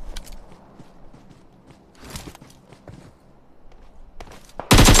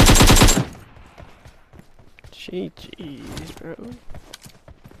 GG's, bro.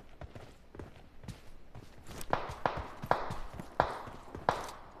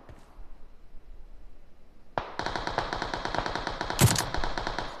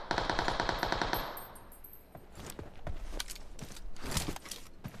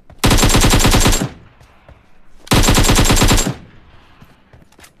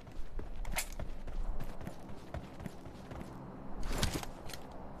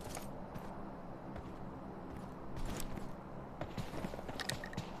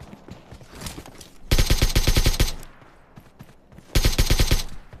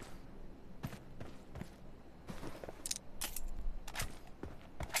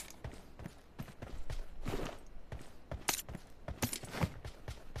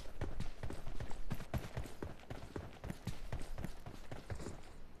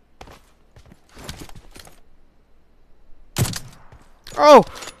 Oh!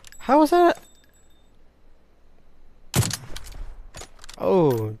 How was that?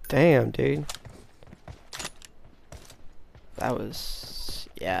 Oh, damn, dude. That was...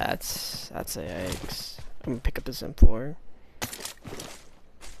 Yeah, that's a yikes. I'm gonna pick up this M4.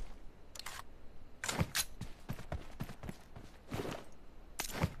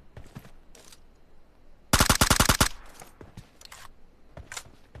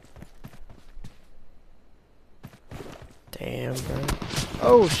 Damn, bro.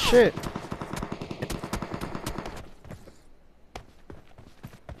 Oh, shit.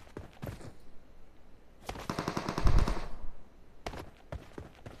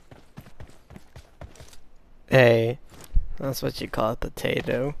 Hey, that's what you call a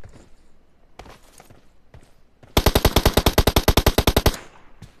potato.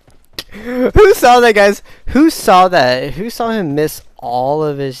 Who saw that, guys? Who saw that? Who saw him miss all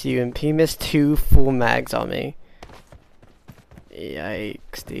of his UMP? He missed 2 full mags on me.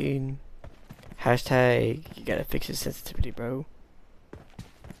 Yikes, dude. Hashtag, you gotta fix your sensitivity, bro.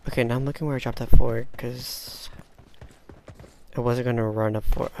 Okay, now I'm looking where I dropped that 4, because I wasn't gonna run a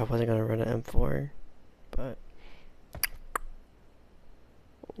 4. I wasn't gonna run an M4, but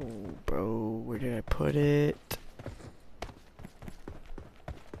oh, bro, where did I put it?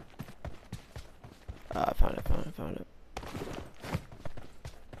 I found it.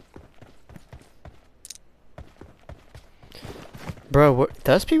 Bro,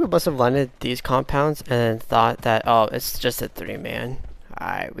 those people must have landed these compounds and thought that, oh, it's just a 3-man.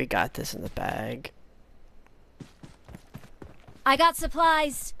 Alright, we got this in the bag. I got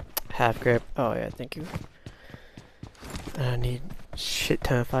supplies. Half grip. Oh yeah, thank you. I don't need shit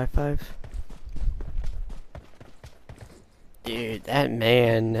ton of 5.5. Dude, that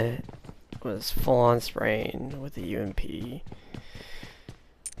man was full on spraying with the UMP.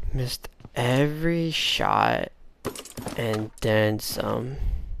 Missed every shot and then some.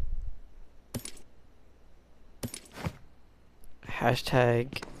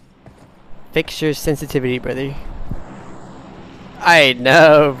 Hashtag fix your sensitivity, brother. I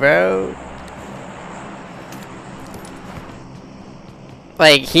know, bro.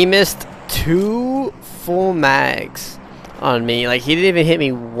 Like, he missed 2 full mags on me. Like, he didn't even hit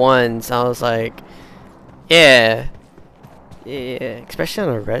me once. I was like, yeah. Yeah, especially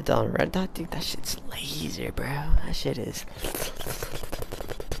on a red dot. Red dot, dude, that shit's laser, bro. That shit is.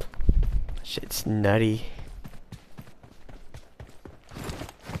 That shit's nutty.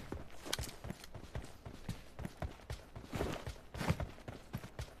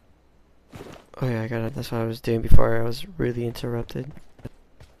 Oh yeah, I got it. That's what I was doing before I was really interrupted.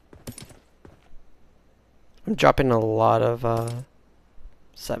 I'm dropping a lot of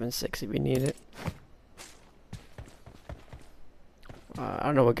 7.6 if we need it. I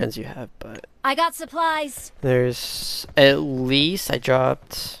don't know what guns you have, but I got supplies. there's at least I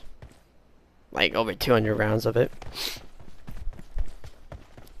dropped like over 200 rounds of it.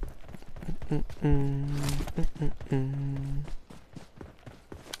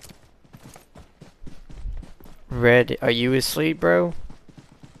 Red, are you asleep, bro?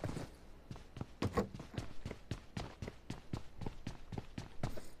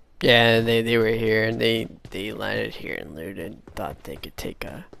 Yeah, they were here and they landed here and looted. Thought they could take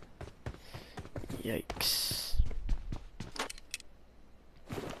a. Yikes.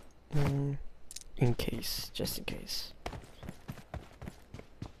 In case, just in case.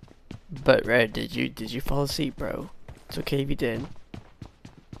 But Red, did you fall asleep, bro? It's okay if you did.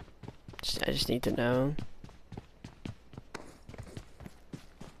 I just need to know.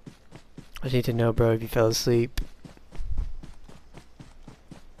 I need to know, bro, if you fell asleep.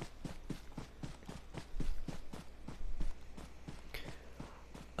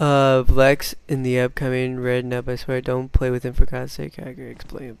 Flex in the upcoming Red Nub, I swear, don't play with him for God's sake. I agree,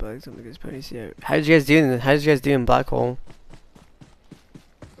 explain bugs. I'm gonna punish you. How did you guys do in Black Hole?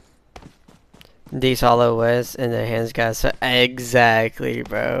 These Hollow West and their hands got so exactly,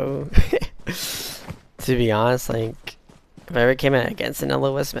 bro. To be honest, like, if I ever came out against an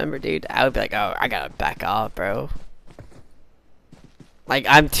LOS member, dude, I would be like, oh, I gotta back off, bro. Like,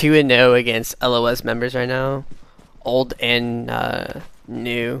 I'm 2-0 against LOS members right now, old and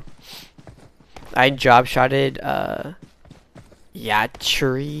new. I drop shotted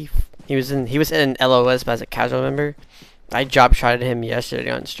Yachuri. He was in LOS, but as a casual member. I drop shotted him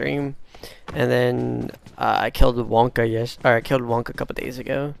yesterday on stream, and then I killed Wonka I killed Wonka a couple days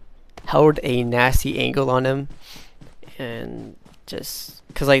ago. Held a nasty angle on him, and just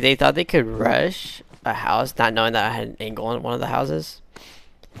cause like they thought they could rush a house, not knowing that I had an angle on one of the houses,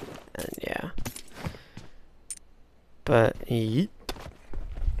 and yeah. But yeet.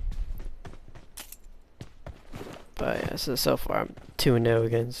 But yeah, so far I'm 2-0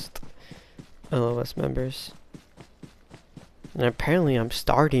 against LOS members. And apparently I'm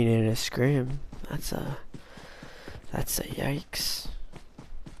starting in a scrim. That's a yikes.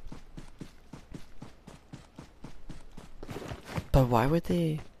 But why would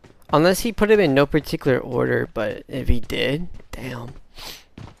they? Unless he put him in no particular order, but if he did, damn.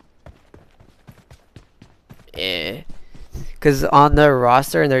 Yeah. Cause on their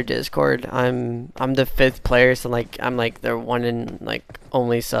roster and their Discord, I'm the 5th player, so like I'm like their one and like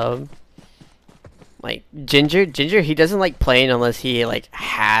only sub. Like Ginger, he doesn't like playing unless he like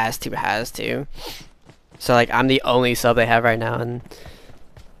has to. So like I'm the only sub they have right now, and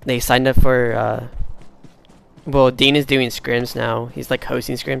they signed up for well, Dean is doing scrims now. He's like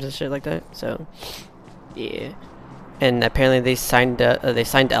hosting scrims and shit like that. So yeah. And apparently they signed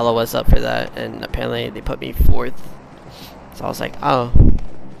LOS up for that, and apparently they put me 4th. So I was like, oh,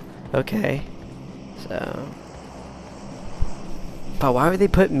 okay. So, but why would they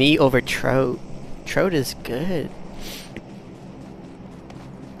put me over Trout? Trout is good.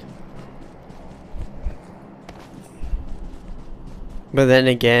 But then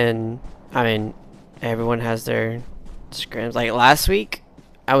again, I mean, everyone has their scrims. Like last week,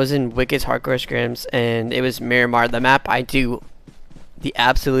 I was in Wicked's hardcore scrims, and it was Miramar, the map I do the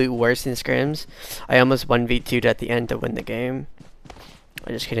absolute worst in scrims. I almost 1v2'd at the end to win the game.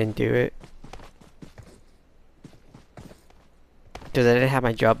 I just couldn't do it. Because I didn't have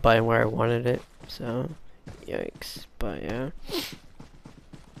my drop button where I wanted it. So, yikes. But yeah.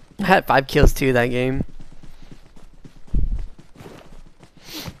 I had 5 kills too that game.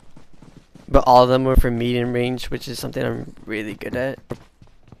 But all of them were from medium range, which is something I'm really good at.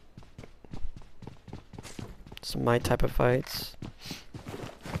 It's my type of fights.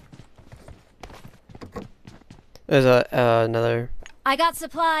 There's another I got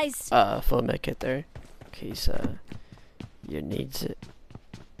supplies. full med kit there, in case you needs it.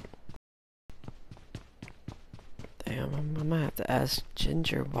 Damn, I'm gonna have to ask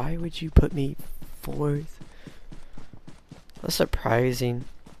Ginger, why would you put me 4th? That's surprising.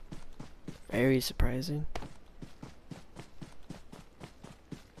 Very surprising.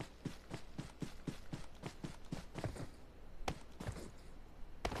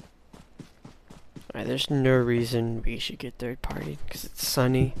 Alright, there's no reason we should get 3rd party because it's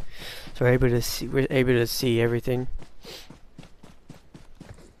sunny, so we're able to see everything.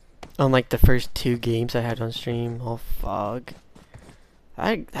 Unlike the first 2 games I had on stream, all fog.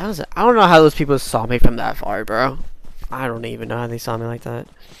 I don't know how those people saw me from that far, bro. I don't even know how they saw me like that.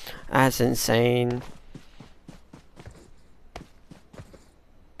 That's insane.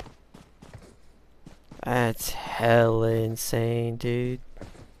 That's hella insane, dude.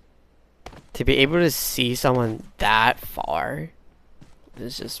 To be able to see someone that far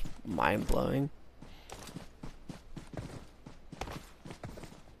is just mind-blowing.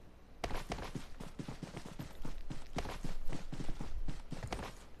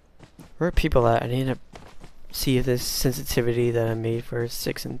 Where are people at? I need to see if this sensitivity that I made for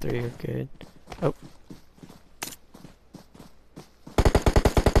 6 and 3 are good. Oh.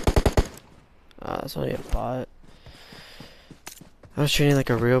 That's only a bot. I was treating like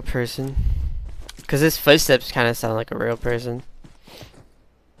a real person. Cause his footsteps kind of sound like a real person.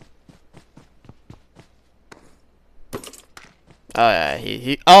 Oh yeah,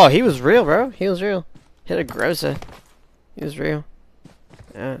 he was real, bro. He was real. Hit a Groza. He was real.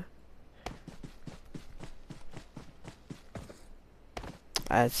 Yeah.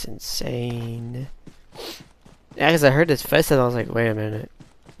 That's insane. Yeah, cause I heard his footsteps. I was like, wait a minute.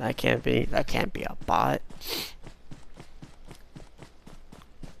 That can't be a bot.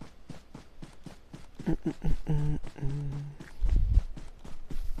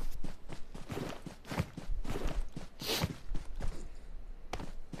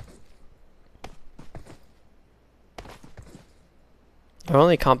 Our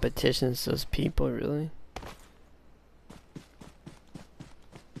only competition is those people, really.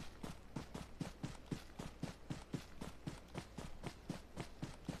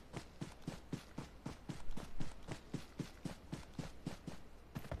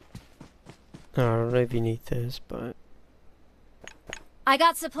 I don't know if you need this, but I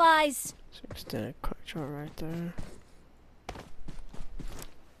got supplies. extended quick draw right there.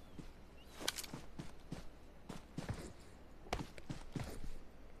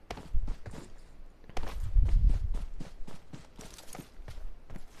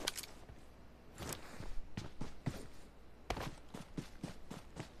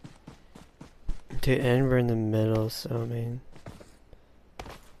 Dude, and we're in the middle, so I mean,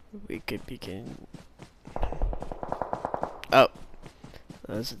 we could begin. Oh,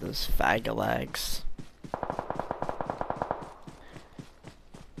 those are those fagalags.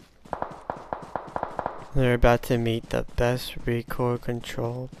 They're about to meet the best recoil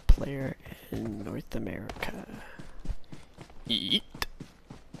control player in North America. Yeet.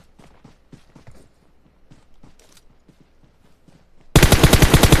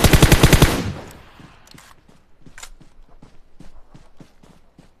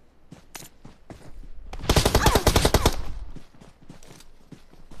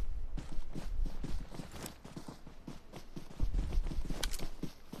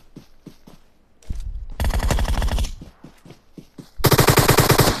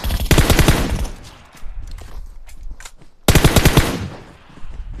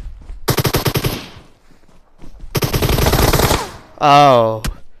 Oh,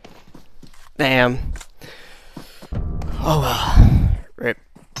 damn. Oh well. Rip.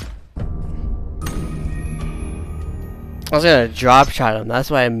 I was gonna drop shot him.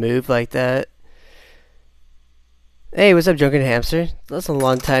 That's why I moved like that. Hey, what's up, Drunken Hamster? That's a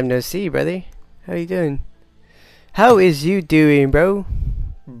long time no see, brother. How you doing? How is you doing, bro?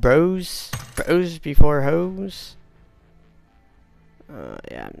 Bros before hoes.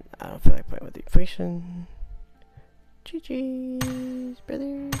 Yeah, I don't feel like playing with the equation. GG's,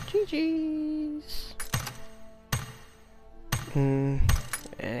 brother. GG's.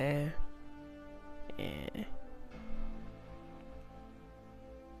 Yeah. Yeah.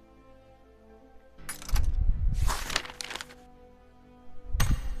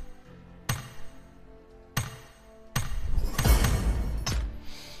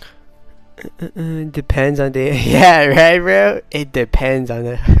 Depends on the yeah, right, bro. It depends on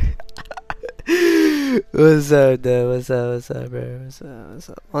the. What's up, though? What's up, bro? What's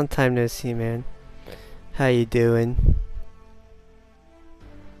up? Long time no see, man. How you doing?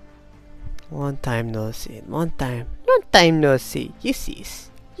 Long time no see. Long time no see. You sees.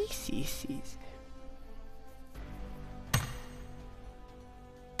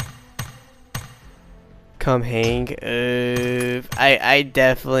 Come hang. I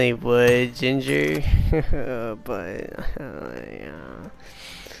definitely would, Ginger. But yeah.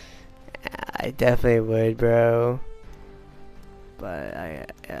 I definitely would, bro.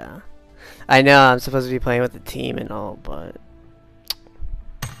 But yeah. I know I'm supposed to be playing with the team and all, but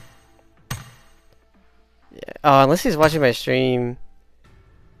yeah. Oh, unless he's watching my stream.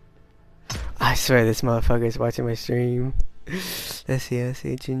 I swear this motherfucker is watching my stream. Let's see.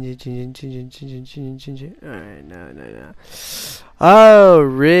 Ginger. Alright, no. Oh,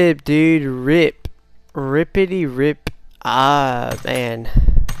 rip, dude, rip. Rippity rip. Ah, man.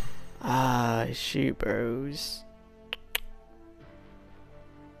 Ah, shoot, bros.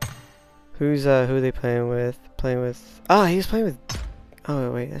 Who are they playing with? Oh, he was playing with.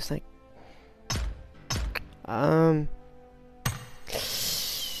 Oh wait, that's like.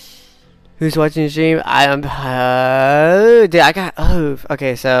 Who's watching the stream? Dude, I got. Oh,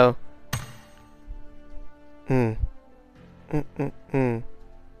 okay, so.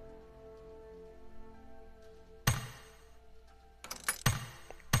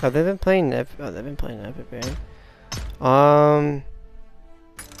 Oh, they've been playing Epic. Oh, they've been playing Epic, man.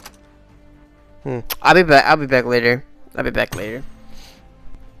 I'll be back later.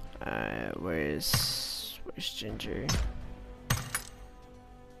 Where's Ginger?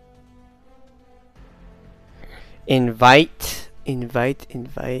 Invite.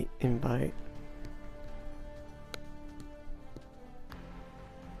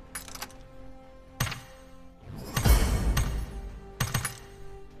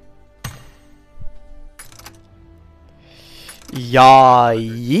 Yeah,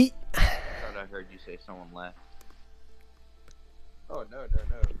 yeet. I thought I heard you say someone left. Oh, no.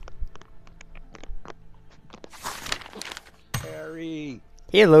 Harry!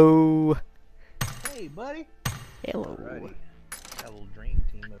 Hello. Hey, buddy! Hello. Alrighty. Got a little dream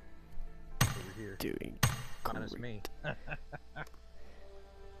team over here. Doing Minus me.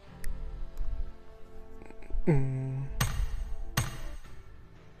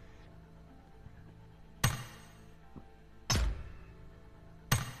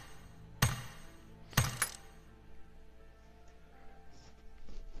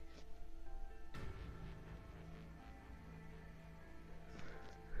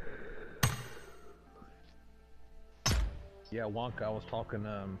 Yeah, Wonka, I was talking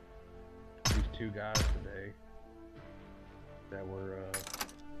these two guys today that were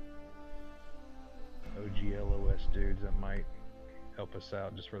OGLOS dudes that might help us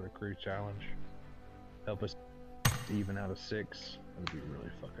out just for the crew challenge. Help us even out of 6. That'd be really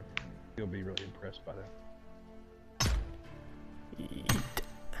fucking. You'll be really impressed by that. Yeet.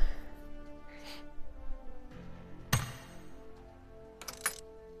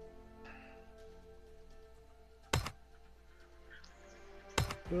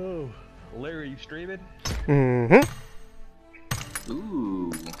 Oh, Larry, you streaming?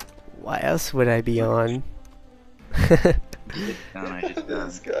 Ooh. Why else would I be on? This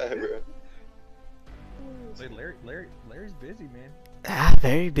guy, bro. Say, Larry's busy, man.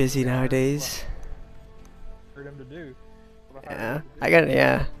 Very busy nowadays. Heard him to do. Yeah, I got it.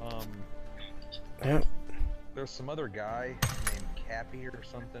 Yeah. Yep. There's some other guy named Cappy or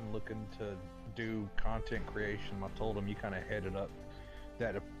something looking to do content creation. I told him you kind of headed up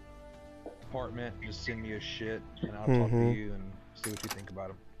that department. Just send me his shit, and I'll talk to you and see what you think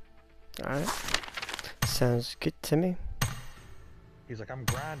about him. All right. Sounds good to me. He's like, I'm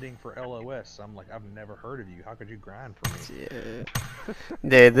grinding for LOS. I'm like, I've never heard of you. How could you grind for me?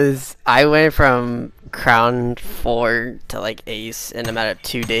 Yeah. Dude, I went from Crown 4 to like Ace in a matter of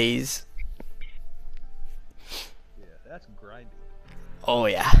 2 days. Yeah, that's grinding. Oh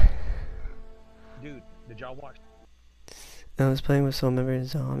yeah. Dude, did y'all watch? I was playing with Soul Member and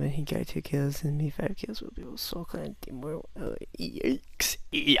Zom, and he got 2 kills and me 5 kills. We'll be able to Soul Clan teamwork. Yikes!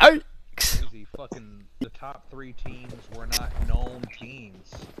 Crazy. Fucking the top 3 teams were not known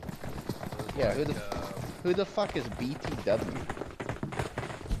teams. Yeah, like, who the fuck is BTW?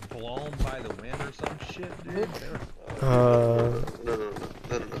 Blown by the wind or some shit, dude. No.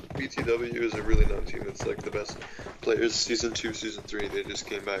 BTW is a really known team. It's like the best players. Season 2, Season 3, they just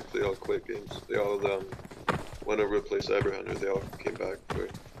came back. They all quit games. They all went over to play Cyber Hunter. They all came back for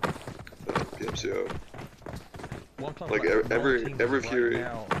PMCO. Well, like every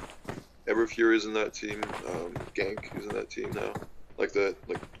Everfury's in that team. Gank is in that team now. Like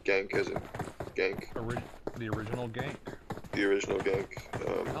Gank as in Gank. The original gank. The original Gank. I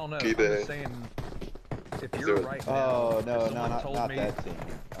don't know. I'm D-Bay. just saying, if Is you're there- right now, Oh if no, someone not told me, that team.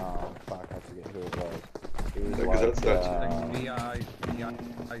 Oh fuck, I forget who it was. It was Yeah, 'cause like, that's that like VI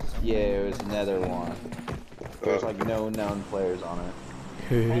something. yeah, it was another one. There's like no known players on it.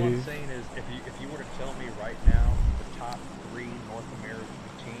 All I'm saying is, if you were to tell me right now the top 3 North American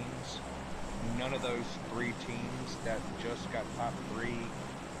teams, none of those 3 teams that just got top 3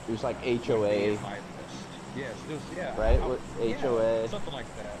 It was like would be HOA, in my list. Yes, it was, yeah. right? I- What, yeah, HOA, something like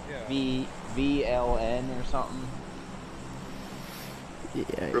that. Yeah. VLN or something.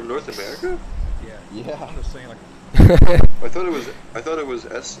 Yeah. From North America? Yeah. Yeah. I'm just saying, like, I thought it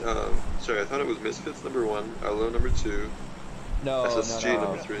was Misfits number 1, Elo number 2. No, SSG no,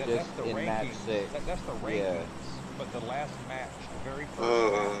 number no. 3. that's Just the in rankings. match 6. That's the rankings. Yeah. But the last match, the very first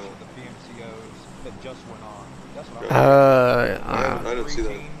Oh. match of the PMCOs that just went on. That's what Okay. I'm I don't see that.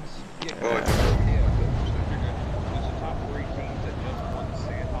 Teams, yeah. Oh, I yeah. There's the top 3 teams that just won the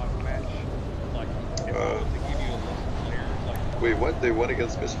Sandhawk match. Like, if I was to give you a list of players, like, Wait, what? They won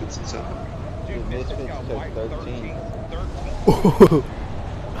against Misfits and Sandhawk? dude, Dude, Misfits Misfits got took wiped 13. 13.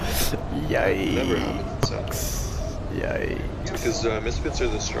 Never Yikes. happened in Sandhawk. Yikes. Because Misfits are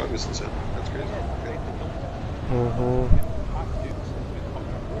the strongest in Sandhawk. That's crazy. Mm-hmm.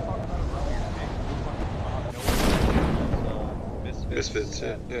 Misfits,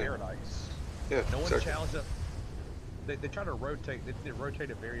 yeah. Paradise. Yeah, No one exactly. challenged it. They try to rotate. They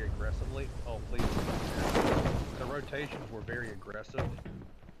rotated very aggressively. Oh please. The rotations were very aggressive.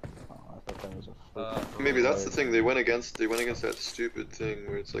 Oh, I thought that was a Maybe that's the thing. They went against that stupid thing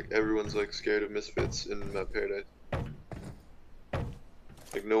where it's like everyone's like scared of Misfits in Paradise.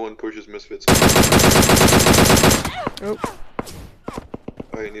 Like no one pushes Misfits. Oh.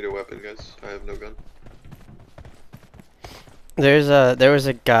 I need a weapon, guys. I have no gun. There was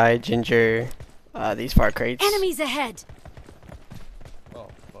a guy, Ginger, these far crates. Enemies ahead. Oh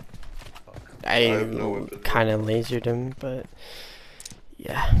fuck. I have no weapon. kind of lasered him, but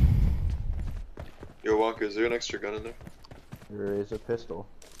yeah. Yo, Wonka, is there an extra gun in there? There is a pistol.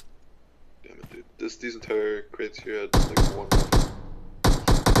 Damn it, dude. These entire crates here had like one weapon.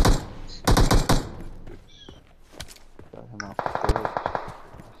 Got him off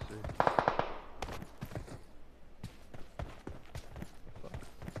the stage.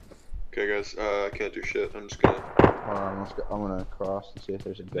 Okay, guys. I can't do shit. I'm just gonna. Hold on, let's go. I'm gonna cross and see if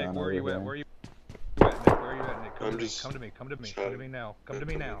there's a Nick, gun where over are you there. at? Where are you at, Nick? Where are you at, Nick? Come I'm to me. just Come to me. Come to me. trying- Come to me now. Come to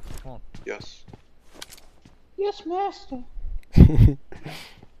me come now. Come on. Yes. Yes, master. I'm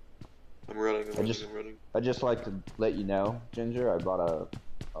running. I'm running. I just like to let you know, Ginger, I bought a.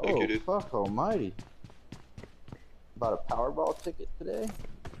 Thank Oh you, dude. fuck almighty! Bought a Powerball ticket today.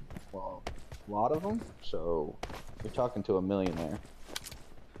 Well, a lot of them. So you're talking to a millionaire.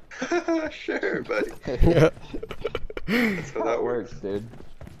 Sure, buddy. Yeah. That's how that works. dude.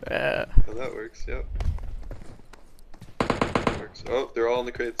 Yeah. How that works. Yep. Works. Oh, they're all in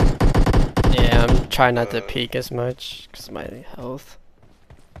the crates. Yeah, I'm trying not to Uh, peek as much because of my health.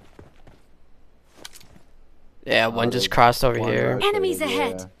 Yeah, one just there's crossed over one here. right Enemies there,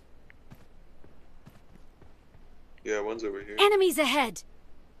 ahead. Yeah, one's over here. Enemies ahead.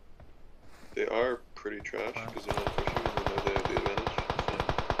 They are pretty trash because they're not pushing and they know they have the advantage.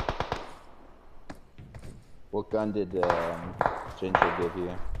 So. What gun did Ginger give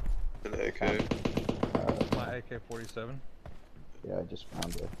you? An AK. My AK-47. Yeah, I just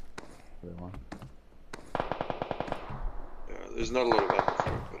found the other one. Yeah, there's not a lot of ammo for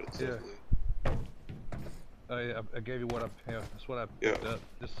it, but it's Yeah. definitely. I gave you what I. Yeah, that's what I Yeah. picked up.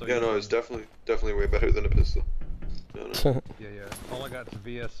 Just so Yeah, you no, know. it's definitely way better than a pistol. No, no. Yeah, yeah. All I got is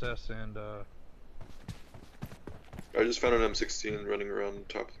VSS and I just found an M16 running around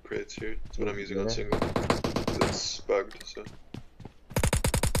top of the crates here. That's what I'm using on Yeah. single. It's bugged, so.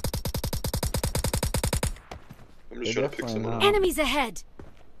 I'm just They're trying to pick definitely someone not. up. Enemies ahead.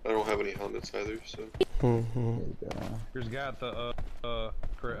 I don't have any helmets either, so. Mm-hmm. There you go. here's a guy at the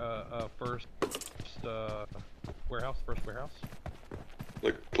first warehouse. First warehouse.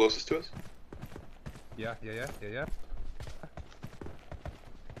 Like, closest to us? Yeah.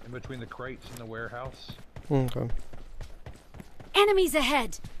 In between the crates and the warehouse, Okay. Enemies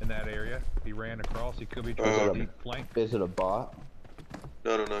ahead. in that area, he ran across. He could be Oh, trying to okay. deep flank. Is it a bot?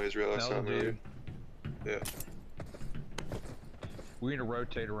 No, he's real. I That saw was a him earlier. dude. Yeah. We need to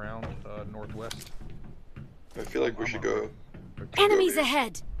rotate around northwest. I feel like we should go Enemies here.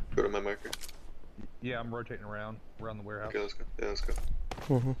 ahead. Go to my marker. Yeah, I'm rotating around the warehouse. Okay, let's go. Yeah, let's go.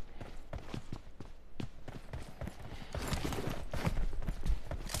 Mm-hmm.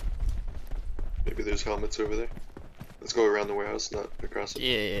 Maybe there's helmets over there. Let's go around the warehouse, not across it.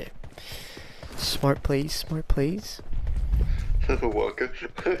 Yeah. Smart plays, smart plays. Walker.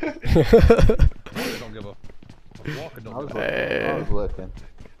 Walker don't give a. Walker don't give a. I was looking.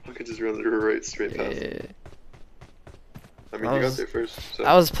 Walker just run right straight past. Yeah. I mean, you got there first. So.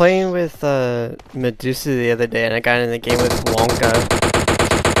 I was playing with Medusa the other day, and I got in the game with Wonka.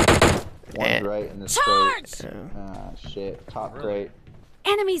 One's right in the Charge! crate. Ah, shit. Top Really? crate.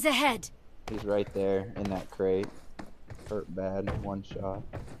 Enemies ahead. He's right there in that crate. Hurt bad. One shot.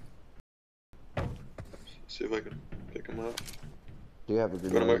 See if I can pick him up. Do you have a to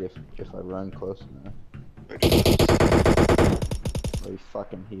grenade if I run close enough? I just Oh, he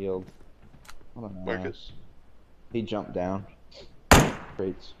fucking healed. I don't know. Marcus. He jumped down.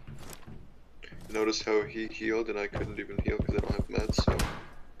 Crates. notice how he healed and I couldn't even heal because I don't have meds. So.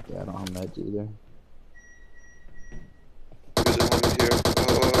 Yeah, I don't have meds either. There's a one here.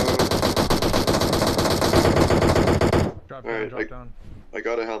 Drop Alright, down, drop down. I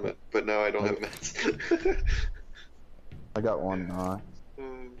got a helmet, but now I don't have meds. I got one knock.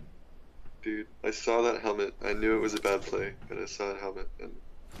 Dude, I saw that helmet. I knew it was a bad play, but I saw that helmet and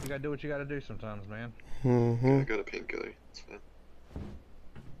You gotta do what you gotta do sometimes, man. I got a painkiller. It's fine.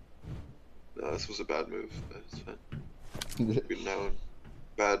 No, this was a bad move, but it's fine. Good now.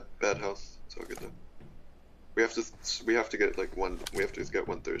 Bad health. It's all good though. We have to get like one. We have to get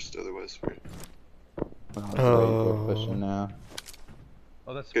one thirst, otherwise we're. They're pushing now.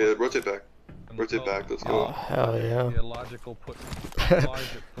 Oh, that's Okay, rotate back. Rotate back. Let's Oh, go. hell yeah. The illogical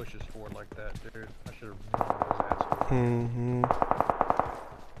logic pushes forward like that, dude. I should have remembered those assholes.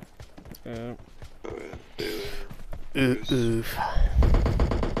 Yeah. Oh yeah. Oof.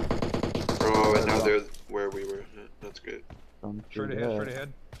 Oh, and now they're where we were. Yeah, that's great. Straight ahead, straight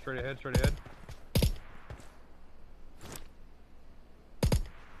ahead, straight ahead, straight ahead.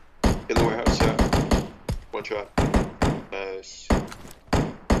 In the warehouse, yeah. One shot. Nice.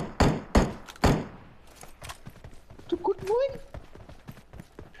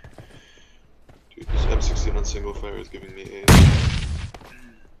 Dude, this M16 on single fire is giving me AIDS.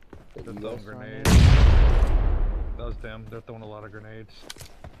 They're throwing grenades. That was them. They're throwing a lot of grenades.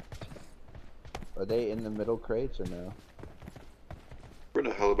 Are they in the middle crates or no? We're in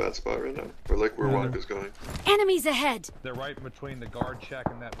a hella bad spot right now. We're like where Wonka's going. Enemies ahead. They're right in between the guard shack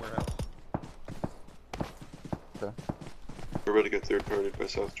and that warehouse. Okay. We're about to get third partied by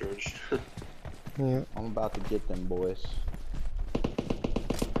South George. Yeah. I'm about to get them boys.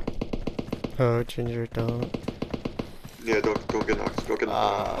 Oh, Ginger, don't. Yeah, don't get knocked. Don't get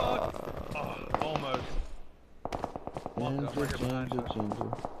knocked. Oh, almost. Walker, I'm right here behind you.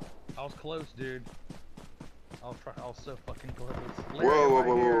 I was close, dude. I was so fucking close. Larry, Whoa, I'm whoa, right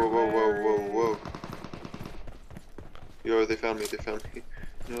whoa, here. whoa, whoa, whoa, Larry. whoa, whoa. Yo, they found me. They found me.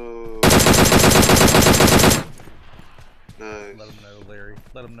 No. Nice. Let him know, Larry.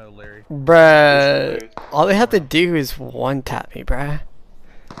 Let him know, Larry. Bruh. All they have to do is one tap me, bruh.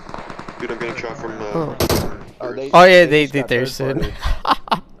 Dude, I'm getting shot from. Oh. Oh, Yeah, they just got thirsted. third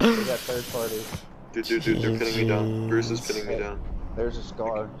party. They got third party. Dude, they're pinning me down. Bruce is pinning me down. There's a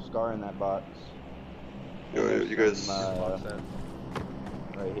scar in that box. Yo, you guys, Watch that.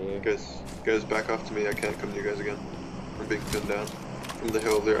 Right here. guys, back off to me. I can't come to you guys again. I'm being pinned down from the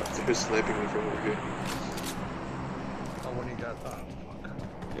hill. They're sniping me from over here. Oh, what do you got? Oh, fuck.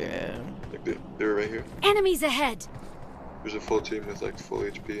 Yeah. Like they're right here. Enemies ahead. There's a full team with like full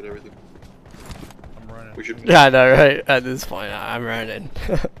HP and everything. I'm running. We should. Yeah, I know, right? At this point, I'm running.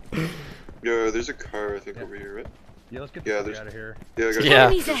 Yo, there's a car I think over here, right? Yeah, let's get Yeah, the fuck there's- out of here. Yeah, I got Yeah.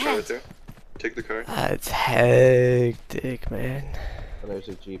 there's a car Enemies right there. Take the car. It's hectic, man. Oh, there's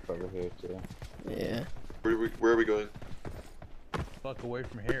a jeep over here too. Yeah. Where are we going? Fuck away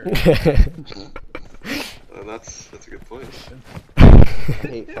from here. That's a good point. I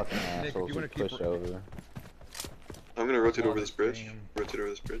hate fucking Nick, if assholes you who wanna keep push over. I'm gonna rotate Oh, over this bridge. damn. Rotate over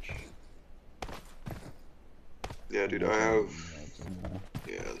this bridge. Yeah, dude, I have.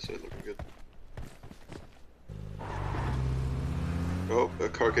 Yeah, this ain't looking good. Oh, a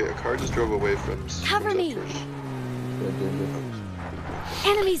car just drove away from. Cover from me. South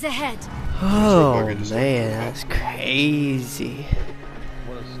Enemies ahead. Oh, man, that's crazy.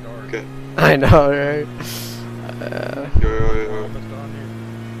 What a start. Okay. I know, right? Yo. Almost on here.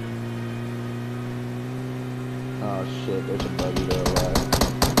 Oh shit, there's a buggy there alive.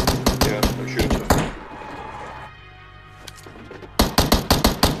 Yeah, I'm shooting them.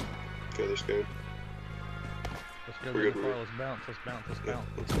 Okay, they're scared. Let's go We're to the good, car. we're Let's bounce. Let's bounce. Let's Yeah, bounce.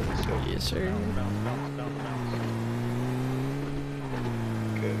 let's go. Let's go. Yes, sir. Bounce.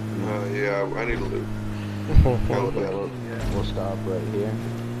 Okay. Yeah, I need a loot. We'll stop right here.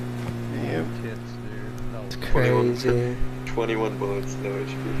 Yep. Tits, dude. No. It's crazy. 21 bullets, no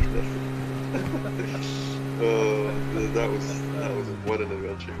HP. That was what an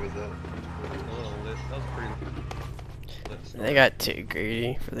adventure was that? A little lit. That was pretty lit start. They got too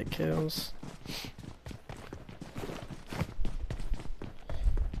greedy for the kills.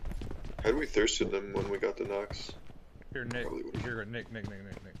 Had we thirsted them when we got the knocks? Here, Nick. Probably would've. Here, Nick.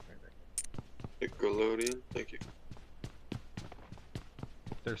 Nickelodeon, thank you.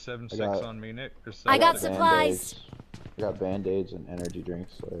 There's 7-6 got- on me, Nick. There's I got 7-6. supplies. I got band-aids and energy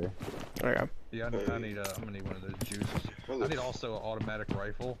drinks, Larry. Okay. Yeah, I need. I'm gonna need one of those juices. How I the need also an automatic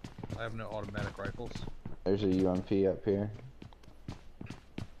rifle. I have no automatic rifles. There's a UMP up here.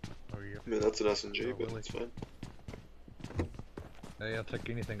 Oh yeah. I mean, that's an SMG, Oh, but really? it's fine. Hey, I'll take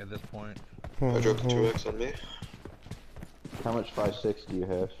anything at this point. I dropped a 2x on me. How much 5.6 do you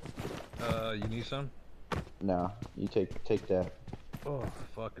have? You need some? No, you take that, Oh,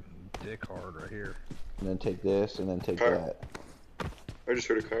 fucking dick hard right here. and then take this, and then take Car. that. I just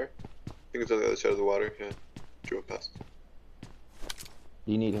heard a car. I think it's on the other side of the water. Yeah, drove past.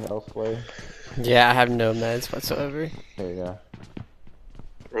 Do you need health, Larry? Yeah, I have no meds whatsoever. There you go. I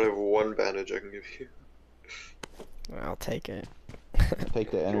only have one bandage I can give you. I'll take it. Take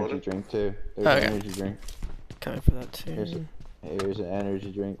the want energy it? drink too. There's Okay. an energy drink. Coming for that too. Here's an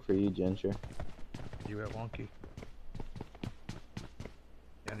energy drink for you, Ginger. You at Wonky?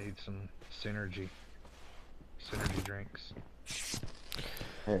 I need some synergy. Synergy drinks.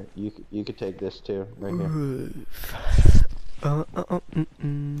 Here, you could take this too, right here. Roof.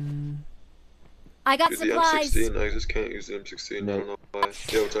 I got Dude, the supplies. M16, I just can't use the M16. I don't know why.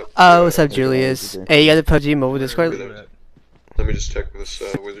 Yo, what's up? Oh, what's up, There's Julius? an energy drink. Hey, you got the PUBG mobile Discord? Really? Let me just check this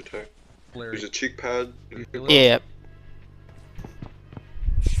wizard tag. Larry, There's a cheek pad. Yeah.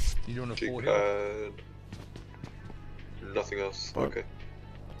 you doing a Cheek full heal? pad. Nothing else. Oh. Okay.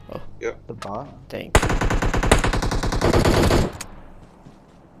 The bot? Dang.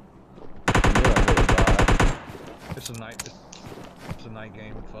 I knew I hit a bot. It's a night. It's a night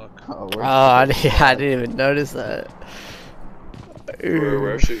game. Fuck. Oh, Oh, I didn't even notice that.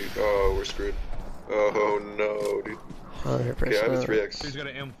 We're actually. Oh, we're screwed. Oh no, dude. 100%. Okay, I have a Dude's 3x. got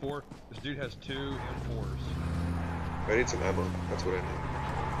an M4. This dude has 2 M4s. I need some ammo. That's what I need.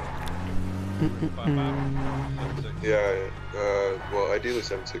 5.5. 7.6. Yeah, well, ideally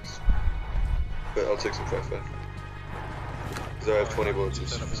 7.6. But I'll take some 5.5. Because I have 20 bullets of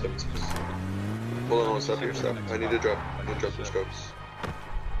 7.6. Hold on, stop here, stop. I need to drop some scopes.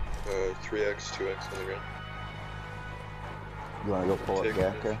 3x, 2x on the ground. You wanna go pull up Take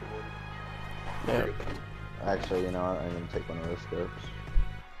Gakka? one. Yeah. Actually, you know what? I'm gonna take one of those scopes.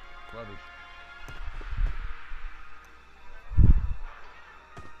 Rubbish.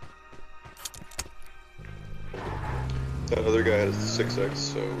 That other guy has 6x,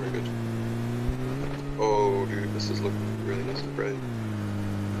 so we're good. Oh, dude, this is looking really nice and bright.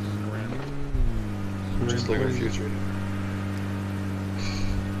 Just like our future.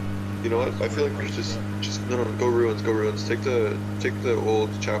 You know what? I feel like we should just no, go ruins. Take the old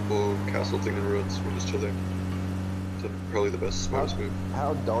chapel castle thing in ruins. We'll just chill there. It's probably the best smartest move.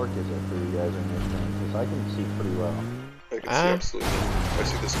 How dark is it for you guys in this thing? Because I can see pretty well. I can see absolutely. I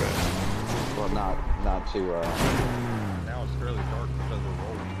see this guy. Well, not too. Now it's fairly dark because we're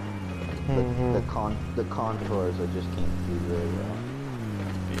rolling. The contours I just can't see very well.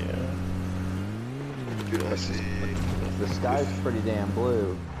 Yeah. Dude, I see. The sky's pretty damn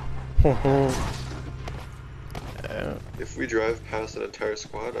blue. If we drive past an entire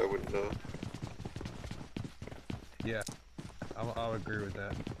squad, I wouldn't know. Yeah, I'll agree with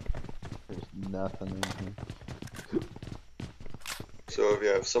that. There's nothing in here. So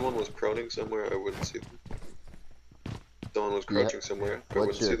if someone was proning somewhere, I wouldn't see them. If someone was crouching somewhere, I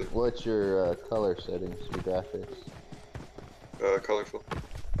wouldn't see them. What's your color settings for graphics? Colorful.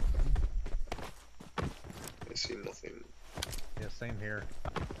 I see nothing. Yeah, same here. I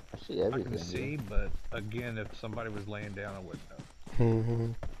see I everything. can see, but again, if somebody was laying down, I wouldn't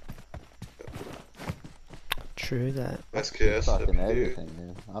know. True that. SKS. Fucking FPD. everything,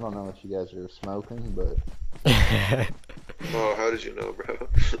 man. I don't know what you guys are smoking, but Oh, how did you know, bro?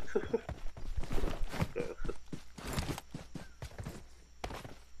 No.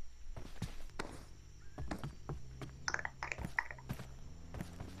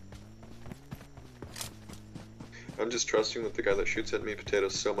 I'm just trusting that the guy that shoots at me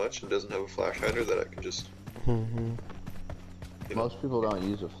potatoes so much and doesn't have a flash hider that I can just. You know. most people don't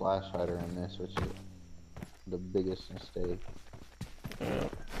use a flash hider in this, which is the biggest mistake.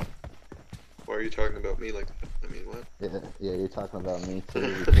 Why are you talking about me like that? I mean, what? Yeah, you're talking about me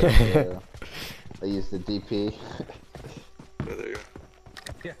too. Because, I use the DP. Oh, there you go.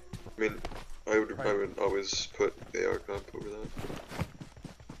 Yeah. mean, I would always put AR comp over that.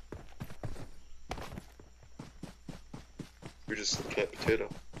 You're just can't potato.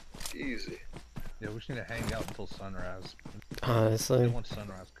 Easy. Yeah, we just need to hang out until sunrise. Honestly. Once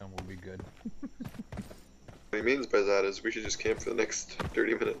sunrise comes, we'll be good. What he means by that is we should just camp for the next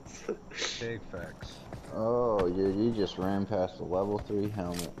 30 minutes. Big facts. Oh, you just ran past a level 3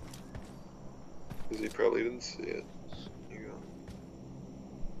 helmet. Because he probably didn't see it. There you go.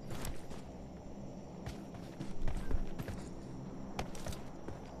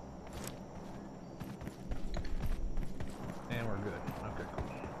 And we're good. Okay, cool.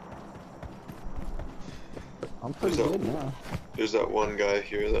 I'm pretty There's good that- now. There's that one guy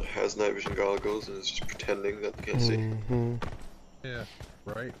here that has night vision goggles and is just pretending that they can't see. Mm-hmm. Yeah,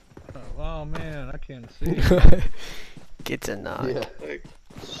 right? Oh man, I can't see. Get to knock. Yeah. Like,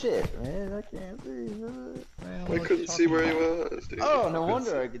 Shit, man, I can't see. Man, I what couldn't you see talking where he about? was, dude. Oh, no Couldn't wonder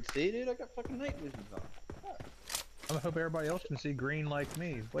see. I could see, dude. I got fucking night vision on. I hope everybody else can see green like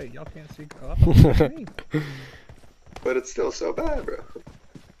me. Wait, y'all can't see? Oh, I thought you could see me. But it's still so bad, bro.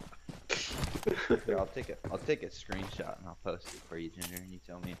 Here, I'll take a screenshot and I'll post it for you, Ginger, and you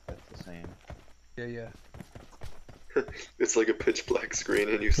tell me if that's the same. Yeah, yeah. It's like a pitch black screen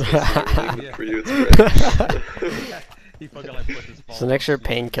and you still see everything, but Yeah. for you it's red. He fucking like puts his phone It's an on extra sleep.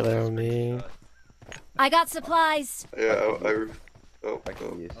 painkiller on me. I got supplies. Yeah, I oh,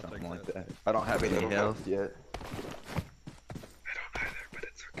 can use I'll something take like that. that. I don't have I any don't health yet. I don't either, but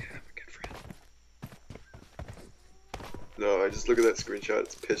it's okay, I'm a good friend. No, I just look at that screenshot,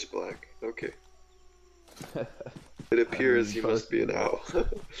 it's pitch black. Okay. It appears you must be an owl.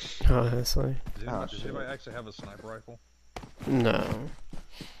 Honestly. Does Oh, anybody, does shit. anybody actually have a sniper rifle? No.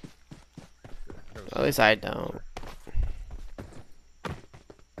 At least I don't.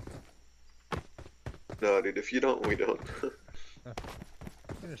 No, dude, if you don't, we don't. Yeah,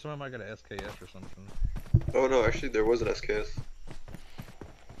 somebody might get an SKS or something. Oh no, actually there was an SKS.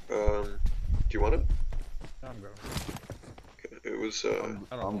 Do you want it? I'm going. Okay, it was, I don't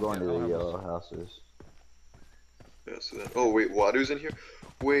I'm know. going to I don't the have a- yellow houses. yeah, so that, oh wait, Wadu's in here?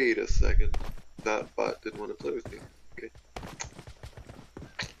 Wait a second. That bot didn't want to play with me. Okay.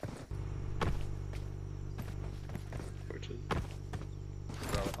 Fortune.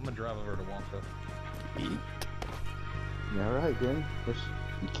 I'm gonna drive over to Wonka. Yeah, right, then.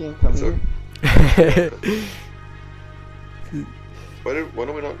 You can't come So- here. Why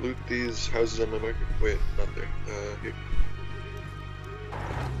don't we not loot these houses on my market? Wait, not there. Here.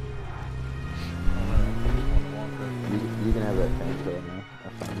 You can have that painkiller now. I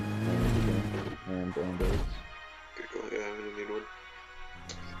found it. And band-aids. Okay, cool. Yeah, I'm gonna need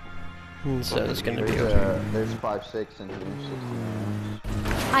one. So it's gonna be There's, okay. there's 5.6 and 360 rounds.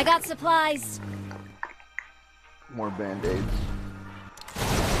 I got supplies. More band-aids.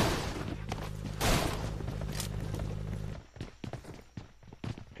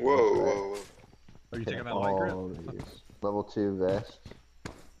 Whoa, whoa, whoa. Are you taking that All light grip? these. Level 2 vest.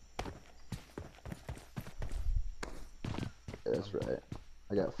 That's right.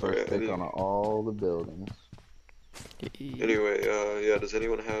 I got first Alright, pick on all the buildings. Anyway, yeah, does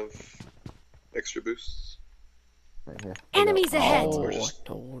anyone have extra boosts? Right here. Enemies ahead. Oh, Or just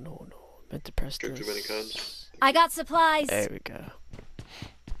no. Meant to press Strength this. of any kind? I got supplies. There we go.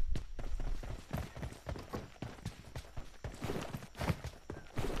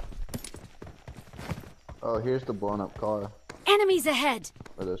 Oh, here's the blown up car Enemies ahead.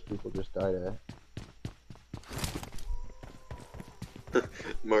 where those people just died at.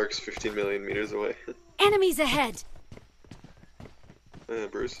 Mark's 15 million meters away. Enemies ahead.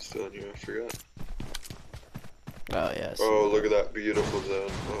 Bruce is still in here, I forgot. Oh yes. Oh, look at that beautiful zone.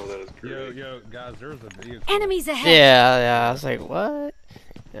 Oh, that is Yo, great. guys, there's a vehicle. Enemies ahead. Yeah. I was like, what?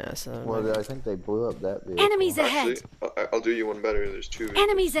 Yeah. So. Well, I think they blew up that vehicle. Enemies ahead. Actually, I'll do you one better. There's two.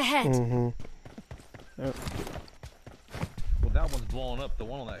 Enemies ahead. Mm-hmm. Well, that one's blown up. The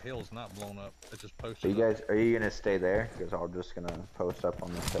one on that hill is not blown up. It's just Are posted. you up. guys, are you gonna stay there? Because I'm just gonna post up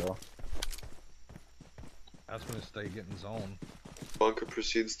on this hill. I was gonna stay getting zone. Bonka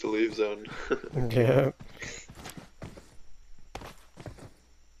proceeds to leave zone. Yeah.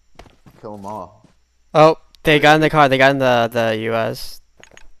 Kill them all. Oh, they got in the car. They got in the U.S.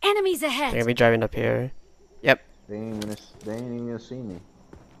 Enemies They're gonna ahead. be driving up here. They ain't even gonna see me.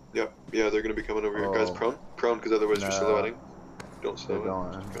 Yep, yeah, they're gonna be coming over here. Guys, Oh. prone? Prone, because otherwise you're No. silhouetting. Don't They're silhouette.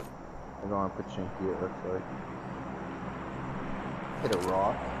 going. Just prone. They're going Pachinki, it looks like. Hit a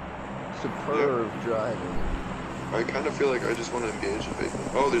rock. Superb driving. I kind of feel like I just want to engage if they...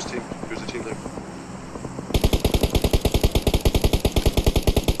 Oh, there's a team there.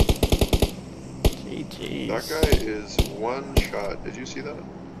 GG's. That guy is one shot. Did you see that?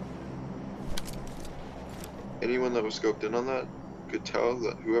 anyone that was scoped in on that could tell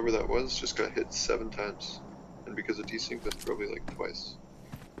that whoever that was just got hit 7 times. And because of desync, that's probably like twice.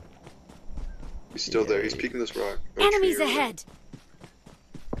 He's still there. He's peeking this rock. or Enemies tree or whatever. ahead.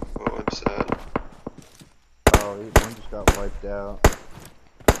 Oh, I'm sad. Oh, one just got wiped out.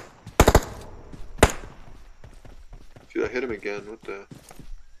 Dude, I hit him again. What the?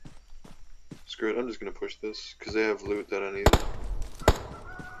 Screw it. I'm just gonna push this because they have loot that I need.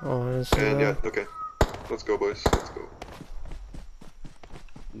 Honestly, And yeah, okay. Let's go, boys. Let's go.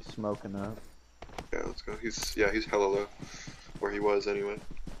 He's smoking up. Yeah, let's go. He's hella low, where he was anyway.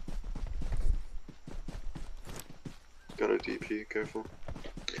 Got a DP. Careful.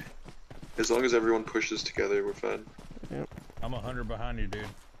 As long as everyone pushes together, we're fine. I'm 100 behind you, dude.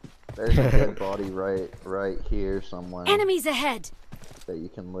 There's a dead body right here somewhere Enemies ahead. that you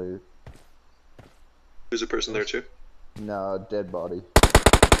can loot. There's a person there too. No, dead body.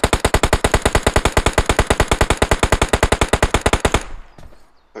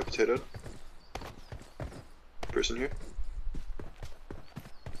 High potato. Person here.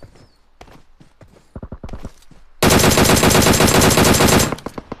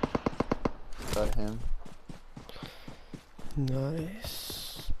 Got him.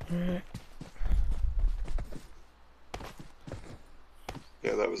 nice. Alright.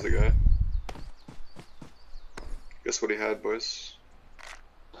 Yeah, that was the guy. Guess what he had, boys?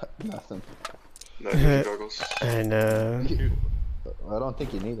 Nothing. Night vision goggles. I know. I don't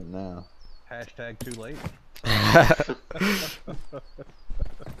think you need him now. Hashtag too late.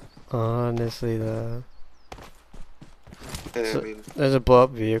 Honestly, though. Hey, So- I mean, There's a blow up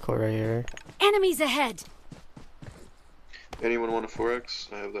vehicle right here. Enemies ahead. anyone want a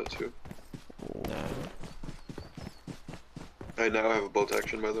 4X? I have that too. No. I now have a bolt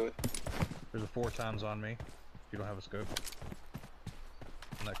action, by the way. There's a 4 times on me. If you don't have a scope.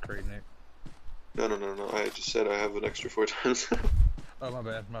 On that crate, Nick. No. I just said I have an extra 4 times. Oh, my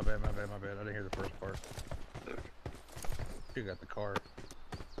bad. I didn't hear the first part. You got the car.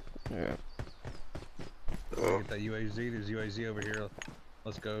 Yeah. Oh, Get that UAZ. There's UAZ over here.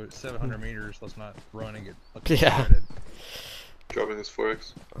 Let's go 700 meters. Let's not run and get Yeah. shredded. dropping this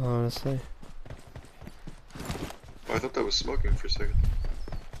 4X. Honestly. Oh, I thought that was smoking for a second.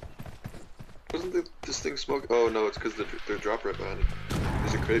 Wasn't this thing smoke? Oh no, it's because they're drop right behind it.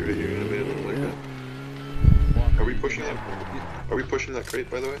 There's a crate right here, and it made it look like that. Are we pushing that? Are we pushing that crate,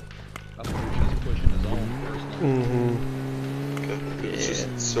 by the way? I think we're just pushing his own personally. Mm-hmm. Okay. It's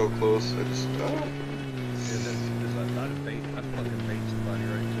just so close. I just. Yeah, that's not a bait. I'd fucking bait somebody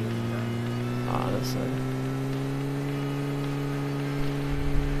right to it. Honestly.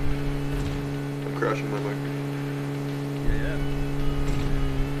 I'm crashing my mic. Yeah.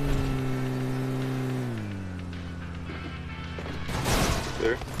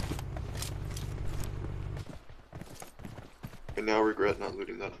 There. I now regret not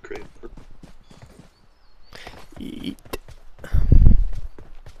looting that crate. Yeet.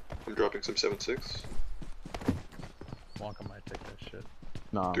 I'm dropping some 7.6. Wonka might take that shit.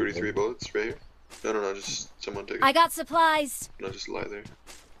 No. I'm 33 good. bullets right here. No, just someone take it. I got supplies. No, just lie there.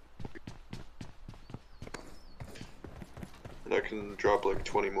 And I can drop like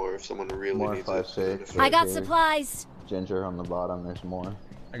 20 more if someone really More needs 5.6. it. I got here. supplies. Ginger on the bottom. There's more.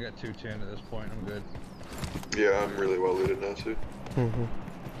 I got 210 at this point. I'm good. Yeah, I'm really well looted now too. Mm-hmm.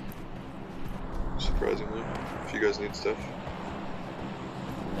 Surprisingly. If you guys need stuff.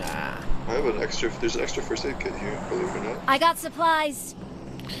 Nah. I have an extra, there's an extra first aid kit here, believe it or not. I got supplies.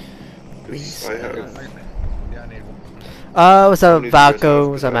 'Cause I have, Yeah, I need one. What's up, How many do you guys Valko? have?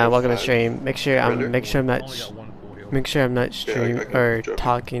 What's up, I man? have Welcome to 5. stream. Make sure Render? I'm Only got one full heal. make sure I'm not Yeah, I stream can or drop it.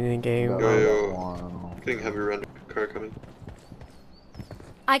 talking in game. Got Yo. one. getting heavy render car coming.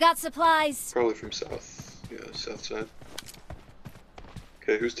 I got supplies. Probably from south. Yeah, south side.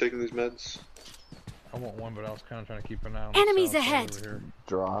 Okay, who's taking these meds? I want one, but I was kind of trying to keep an eye on Enemies the south side ahead. over here.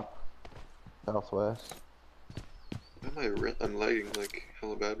 Drop. Southwest. I'm lagging like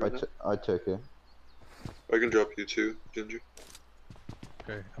hella bad right now. I took it. I can drop you too, Ginger.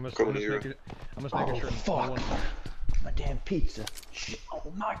 Okay, I'm just Coming to you. making sure no fuck. one. My damn pizza. Shit.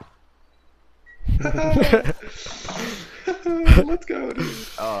 Oh my. Let's go, dude.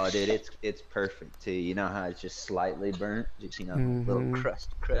 Oh, dude, it's perfect too. You know how it's just slightly burnt, just little Mhm. crust.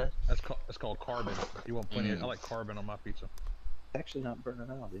 That's called carbon. You want plenty. I like carbon on my pizza. It's actually not burning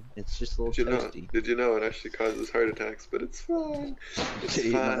out, dude. It's just a little Did you know? toasty. Did you know it actually causes heart attacks? But it's fine. It's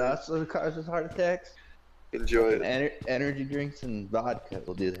You know, fine. that's what causes heart attacks. Enjoy it. Energy drinks and vodka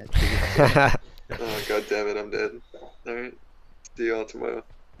will do that too. Oh god damn it, I'm dead. Alright. See y'all tomorrow.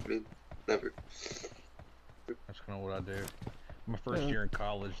 I mean, never. That's kind of what I do. My first year in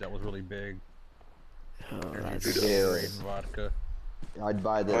college, that was really big. Oh, There's that's your Gatorade and vodka. I'd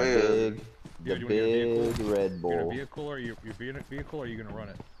buy the I, the you want your big vehicle? Red You in a Bull. vehicle or you in a vehicle or are you gonna run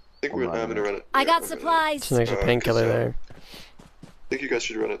it? I think I'm I'm gonna run it. I Yeah, got I'm gonna run it. supplies. it's an extra painkiller 'cause, there. I think you guys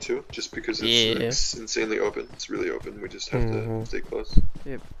should run it too, just because Yeah. it's insanely open. It's really open. We just have to stay close.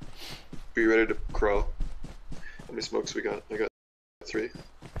 Yep. Be ready to crawl. How many smokes we got? I got 3.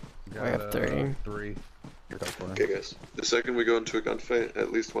 I have 3. 3. Okay, guys. The second we go into a gunfight,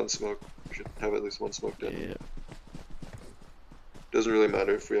 at least one smoke. We should have at least one smoke done. Yeah. Doesn't really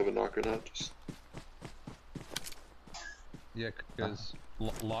matter if we have a knock or not. Just Yeah, because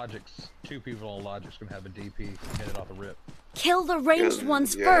Logic's 2 people on Logic's gonna have a DP and hit it off the rip. Kill the ranged and,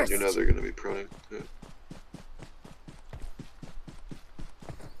 ones yeah, first. you know they're gonna be proning. Yeah.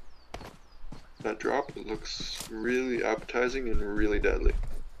 That drop looks really appetizing and really deadly.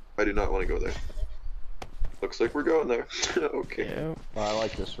 I do not want to go there. Looks like we're going there. Okay. Yeah. Well, I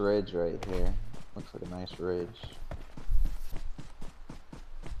like this ridge right here. Looks like a nice ridge.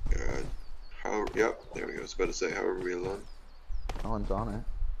 God. Yep, there we go. I was about to say, how are we alone? No one's on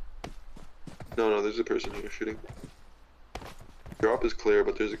it. No, there's a person here shooting. Drop is clear,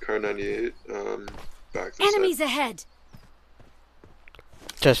 but there's a car 98 back this Enemies side. ahead.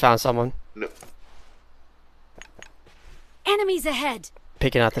 Just found someone. No. Enemies ahead.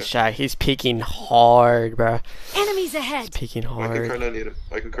 Picking out the shot. He's peeking hard, bro. Enemies He's ahead. peeking I can car hard. 98 him.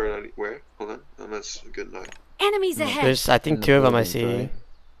 I can car 90. Where? Hold on. That's a good knock. Enemies ahead. There's, I think, In the 2 of them I buildings, see. right?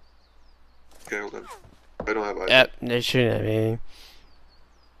 Okay, hold on. I don't have eyes. Yep, they're shooting at me.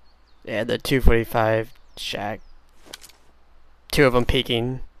 Yeah, the 245 shack. 2 of them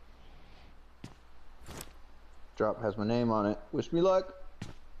peeking. Drop has my name on it. Wish me luck.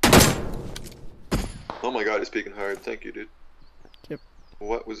 Oh my god, he's peeking hard. Thank you, dude. Yep.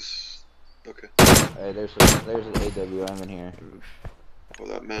 What was... Okay. Hey, there's an AWM in here Oh,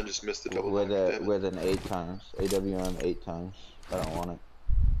 that man just missed the double with knock. a Damn it. with an 8 times AWM 8 times. I don't want it.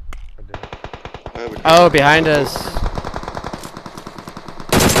 I did it. I have a Oh, behind us.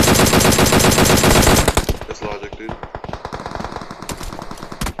 That's logic, dude.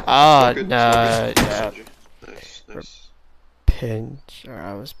 Oh, Smoke it, no. smoke it. Yeah. Nice, nice. Pinch. Or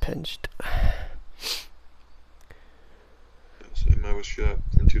I was pinched. Same, I was shot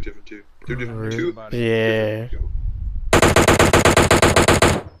from 2 different 2. 2 different 2? Yeah.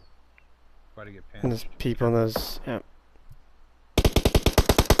 About to get And pinned. there's people in those. Yep.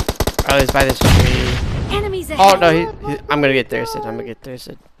 Oh, he's by this tree. Enemies ahead. Oh, no. I'm gonna get there, Sid. I'm gonna get there,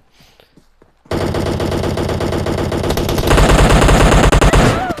 Sid.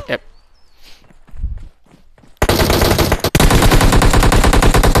 Yep.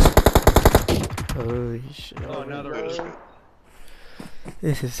 Holy shit. Oh, another Right, one. just go.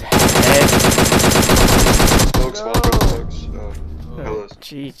 This is heavy. Smokes, smokes. Oh, hella,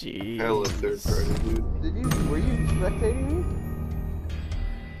 GG. hella third party, dude. Were you spectating me?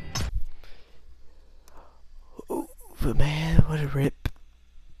 Oh, but man, what a rip.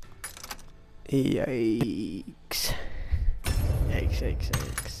 Yikes.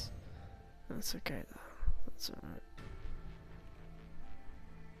 Yikes. That's okay though. That's alright.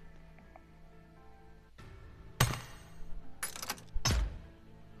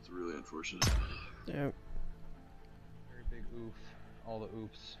 That's really unfortunate. Yep. Very big oof. All the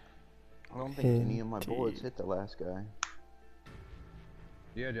oofs. I don't think any of my bullets Indeed. hit the last guy.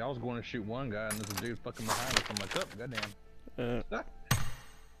 Yeah, dude, I was going to shoot one guy and there's a dude fucking behind us. I'm like, oh, goddamn.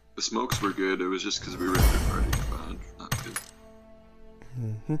 The smokes were good, it was just because we were in third party. But not good.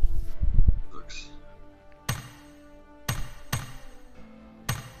 Mm-hmm. Looks.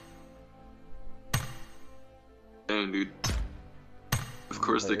 Dang, dude. Of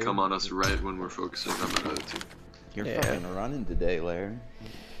course they come on us right when we're focusing on that other team. You're Yeah. fucking running today, Larry.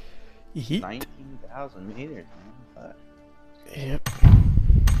 Yeet. 19,000 meters, man. Fuck. Yep.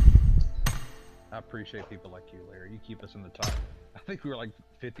 I appreciate people like you, Larry. You keep us in the top. I think we were like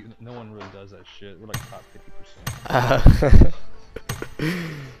 50. No one really does that shit. We're like top 50%.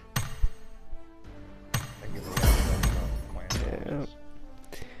 Thank you for that. Yeah.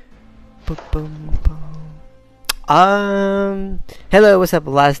 Hello, what's up?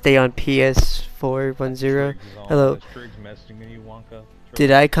 Last day on PS410. Hello. Triggs messaging you, Wonka.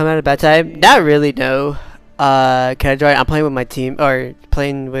 Did I come at a bad time? Not really, no. Can I join? I'm playing with my team, or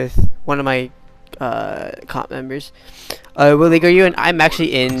playing with one of my comp members. What league are you in? I'm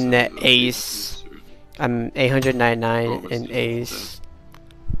actually in Ace. I'm 899 in Ace.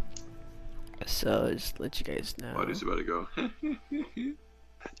 So just let you guys know. Body's about to go. I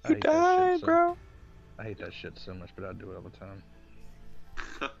hate that shit, bro. I hate that shit so much, but I do it all the time.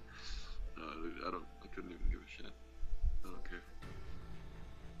 Dude, I couldn't even give a shit. I don't care.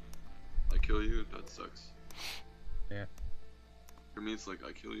 I kill you, that sucks. Yeah. For me, it's like,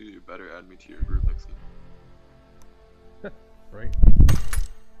 I kill you, you better add me to your group next time. Right?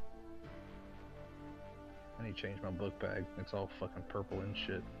 I need to change my book bag. It's all fucking purple and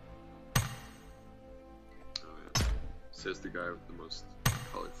shit. Oh yeah. Says the guy with the most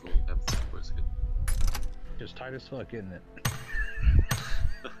colorful M4 skin. Just tight as fuck, isn't it?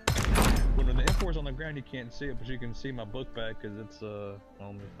 When the M4's on the ground, you can't see it, but you can see my book bag because it's well,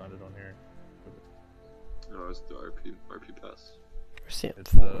 let me find it on here. No, it's the RP pass. It's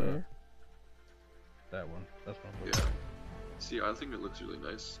that one. That's my book. Yeah. See, I think it looks really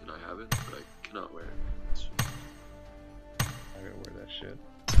nice, and I have it, but I cannot wear it. It's just... I gotta wear that shit.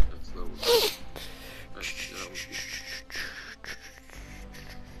 That's the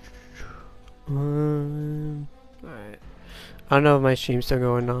one. Alright. I don't know if my stream's still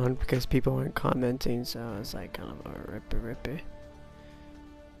going on because people weren't commenting, so it's like kind of a rippy.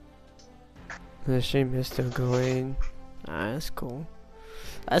 The stream is still going. Ah, that's cool.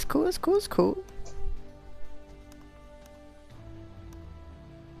 That's cool.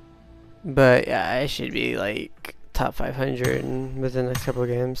 But yeah, I should be like top 500 within the next couple of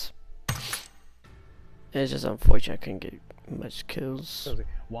games. It's just unfortunate I couldn't get much kills.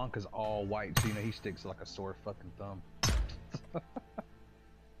 Wonka's all white, so you know he sticks like a sore fucking thumb.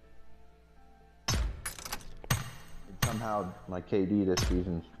 Somehow my KD this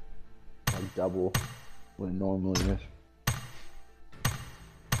season's like double what it normally is.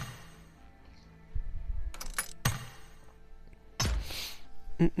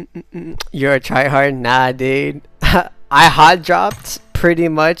 You're a tryhard? Nah, dude. I hot dropped pretty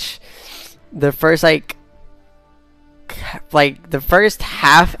much the first like the first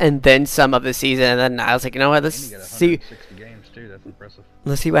half and then some of the season, and then I was like, you know what? Let's see. Games too. That's impressive.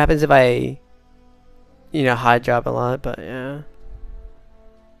 Let's see what happens if I, you know, hot drop a lot. But yeah.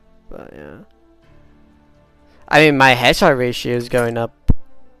 I mean, my headshot ratio is going up.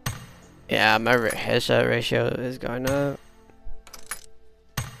 Yeah, my headshot ratio is going up.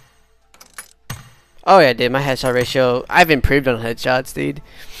 Oh yeah, dude, my headshot ratio, I've improved on headshots, dude.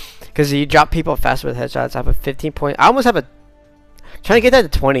 Because you drop people faster with headshots. I have a 15 point, I almost have a, trying to get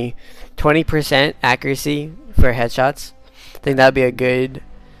that to 20% accuracy for headshots. I think that would be a good,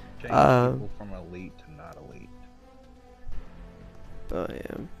 people from elite to not elite. Oh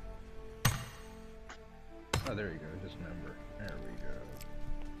yeah. Oh, there you go, just member. There we go.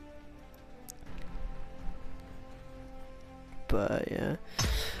 But yeah.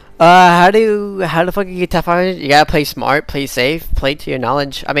 How the fuck you get top 500? You gotta play smart, play safe, play to your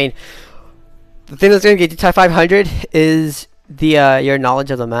knowledge. I mean, the thing that's gonna get you top 500 is the your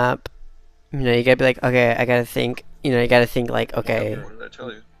knowledge of the map. You know, you gotta be like, okay, I gotta think. You know, you gotta think like, okay. What did I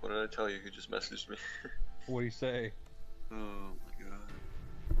tell you? What did I tell you? Who just messaged me? What do you say? Oh my god.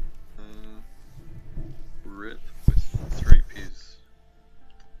 Rip with 3 Ps.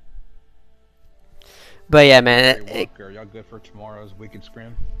 But yeah, man. Hey, Walker, are y'all good for tomorrow's Wicked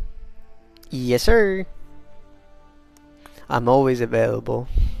Scrim? Yes, sir. I'm always available,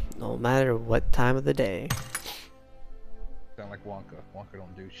 no matter what time of the day. Sound like Wonka. Wonka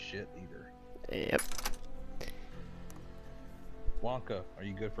don't do shit either. Yep. Wonka, are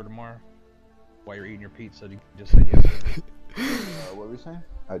you good for tomorrow? While you're eating your pizza, you just say yes. What were we saying?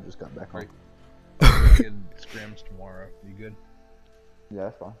 I just got back home. Good scrims tomorrow. You good? Yeah,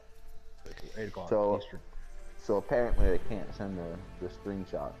 that's fine. 8 o'clock Eastern. So apparently they can't send the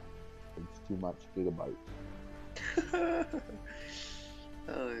screenshot. It's too much gigabyte. Oh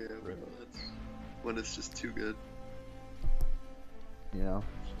yeah, bro. That's when it's just too good. You know,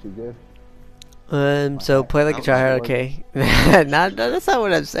 it's too good. So play like a tryhard, okay? That's not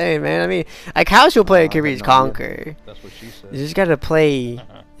what I'm saying, man. I mean, a casual player can reach Conquer. That's what she said. You just gotta play. You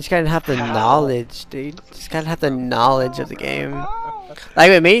just gotta have the knowledge, dude. Just gotta have the knowledge of the game. Like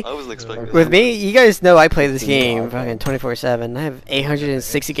with me, you guys know I play this game fucking 24/7. I have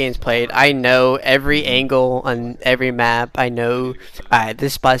 860 games played. I know every angle on every map. I know,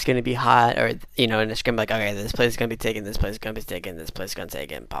 this spot's gonna be hot, or you know, in the scrim, like, okay, this place is gonna be taken, this place is gonna be taken, this place is gonna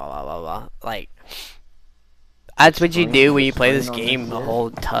take it, blah blah blah blah. Like, that's what you do when you play this game a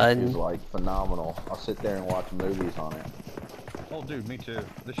whole ton. It's like phenomenal. I'll sit there and watch movies on it. Oh, dude, me too.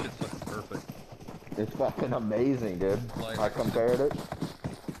 This shit's fucking perfect. It's fucking amazing, dude. Like, I compared it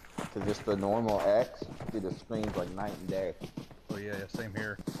to just the normal X. Dude, the screen's like night and day. Oh yeah, same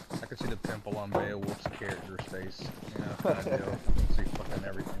here. I can see the pimple on Beowulf's character's face. You know, kind of deal. I can see fucking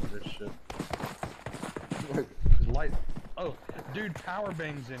everything with this shit. Light. Oh, dude, power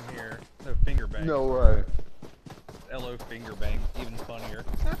bangs in here. No, finger bangs. No way. LO finger bang, even funnier.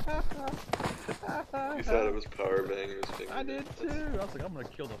 You thought it was power bang, it was finger I did too. I was like, I'm gonna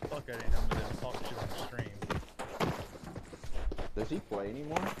kill the fuck out of him and then talk shit on the stream. Does he play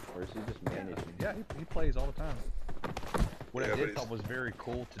anymore, or is he just managing? Yeah, he plays all the time. What Yeah, I but did thought was very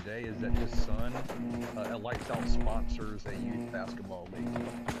cool today is that his son, at Lights Out, sponsors a youth basketball league.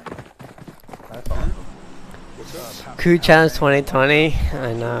 That's awesome. What's up? Crew Challenge 2020.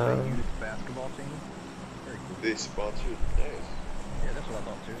 I know. Youth basketball team. Very cool. They sponsored. Nice. Yeah, that's what I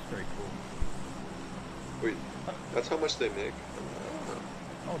thought too. It's very cool. Wait, that's how much they make?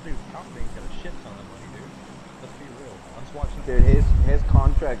 Oh, dude, Cockbang's got a shit ton of money, dude. Let's be real. I'm just watching. Dude, his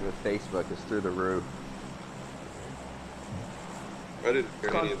contract with Facebook is through the roof. I didn't hear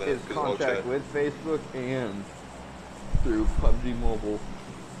any of that. His 'Cause all contract chat. with Facebook and through PUBG Mobile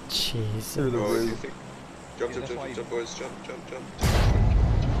Jesus. through the Oh, you roof. think? Jump, Yeah, jump, that's why jump, you- jump, boys, jump.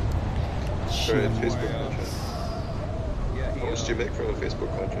 Sorry, Jeez. Facebook contract. Yeah, How much do you make from a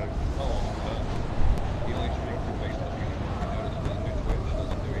Facebook contract? He only streams through Facebook. You notice doesn't do Twitch,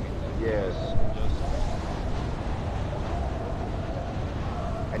 doesn't do anything. Yes.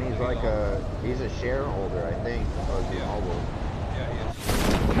 And he's like he's a shareholder, I think, of PUBG Yeah. Mobile. Yeah,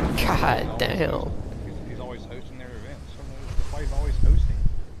 he is. God damn. He's always hosting their events. That's why he's always hosting.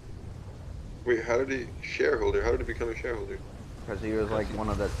 Wait, how did he shareholder? How did he become a shareholder? Because he was like one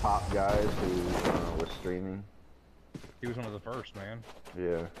of the top guys who was streaming. He was one of the first, man.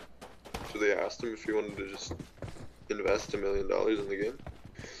 Yeah. So they asked him if he wanted to just invest $1 million in the game.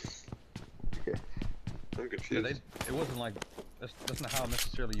 Okay. I'm Yeah, confused. it wasn't like that's not how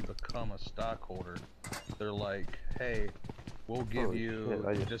necessarily you become a stockholder. They're like, hey, we'll give Holy you shit,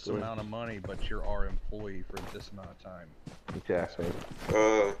 I just this joined. amount of money, but you're our employee for this amount of time. Exactly.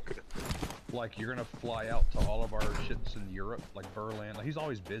 Okay. Like you're gonna fly out to all of our shits in Europe, like Berlin. Like he's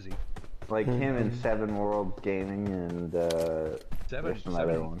always busy. Like him and Seven World Gaming and there's some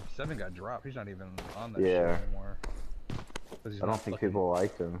other one. Seven got dropped. He's not even on that Yeah. shit anymore. 'Cause he's I not don't think fucking- people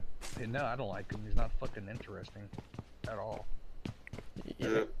liked him. No, I don't like him. He's not fucking interesting at all.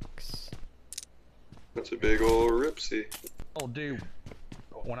 Yeah. That's a big ol' ripsy. Oh, dude.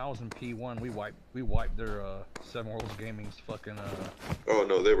 When I was in P1, we wiped their Seven Worlds Gaming's fucking Oh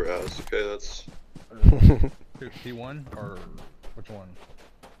no, they were ass. Okay, that's P1 or which one?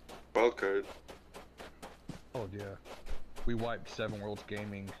 wildcard. Oh yeah. We wiped Seven Worlds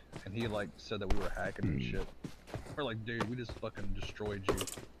Gaming, and he like said that we were hacking and shit. We're like, dude, we just fucking destroyed you.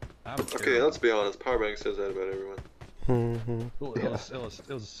 Okay, let's be honest. Powerbank says that about everyone. Well, it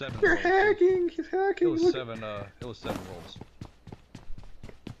was seven. You're Worlds. hacking. He's hacking. It was look. seven. It was Seven Worlds.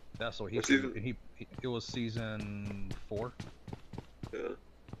 That's what he. What said. season? It was season 4. Yeah.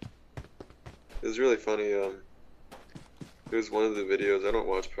 It was really funny. It was one of the videos. I don't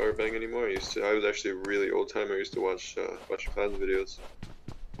watch Powerbang anymore. I was actually a really old timer. I used to watch Clans videos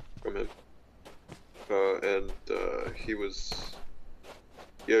from him. He was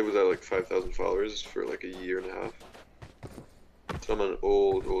at like 5,000 followers for like a year and a half. So I'm an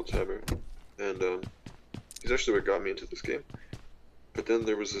old timer, and he's actually what got me into this game. But then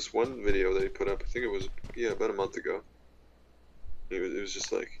there was this one video that he put up. I think it was about a month ago. It was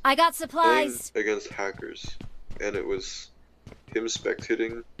just like I got supplies. playing against hackers, and it was him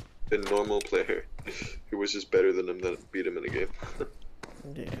spectating a normal player who was just better than him that beat him in a game.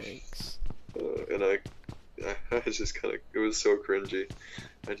 Yikes. And I just kind of, it was so cringy.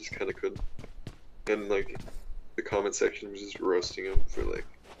 I just kind of couldn't. And like, the comment section was just roasting him for like,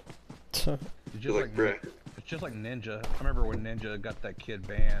 It's just like, bruh. It's just like Ninja. I remember when Ninja got that kid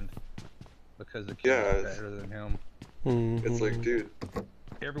banned because the kid was better than him. It's like, dude.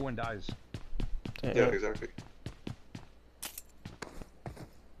 Everyone dies. Yeah, exactly.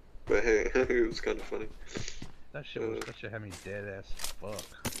 But hey, it was kind of funny. That shit had me dead as fuck.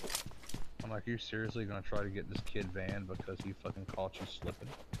 I'm like, you seriously gonna try to get this kid banned because he fucking caught you slipping?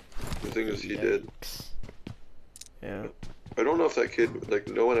 The thing is, he did. Yeah. I don't know if that kid, like,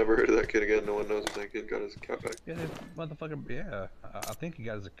 no one ever heard of that kid again. No one knows if that kid got his account back. Yeah, motherfucker. Yeah, I think he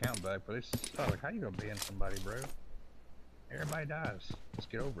got his account back, but it's like, how you gonna ban somebody, bro? Everybody dies. Let's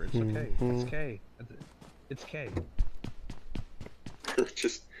get over it. It's okay. It's K. It's K.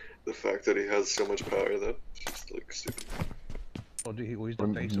 Just the fact that he has so much power, though, it's just like stupid. Oh, dude, he's the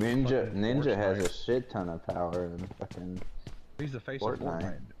face of Ninja has Fortnite. a shit ton of power and fucking. He's the face Fortnite. of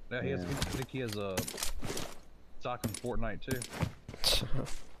Fortnite. Yeah, I think he has a stock in Fortnite too.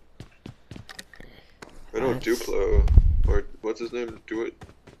 I know Duplo, or what's his name? Duiplo,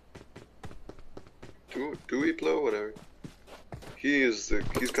 whatever. He's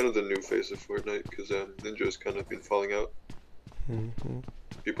kind of the new face of Fortnite because Ninja's kind of been falling out.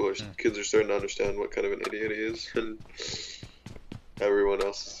 Kids are starting to understand what kind of an idiot he is, and everyone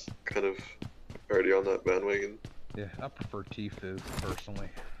else is kind of already on that bandwagon. Yeah, I prefer Tfue personally.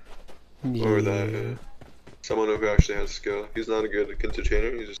 Or that, someone who actually has skill. He's not a good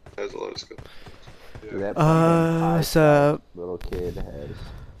entertainer, he just has a lot of skill. Dude, that fucking so little kid has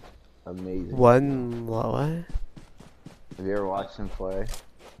amazing. what? Have you ever watched him play?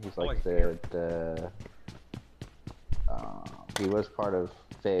 He's like he was part of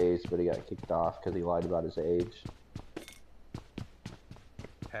FaZe, but he got kicked off because he lied about his age.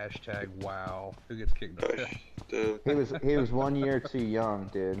 Hashtag wow. Who gets kicked off? He was 1 year too young,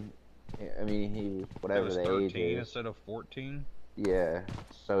 dude. I mean, he whatever was the 13 age is. instead of 14. Yeah.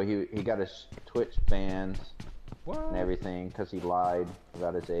 So he got his Twitch banned What? and everything because he lied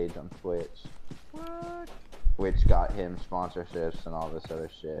about his age on Twitch. What? Which got him sponsorships and all this other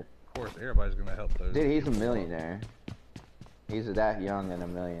shit. Of course, everybody's gonna help those. Dude, he's a people. millionaire. He's that young and a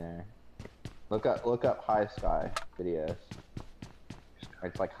millionaire. Look up High Sky videos.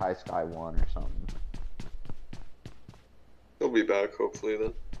 It's like High Sky 1 or something. He'll be back hopefully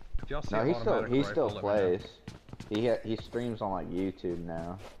then. If y'all see No, an he automatic still rifle, let me know. plays. He streams on like YouTube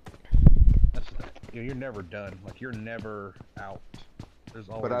now. That's, you're never done. Like you're never out. There's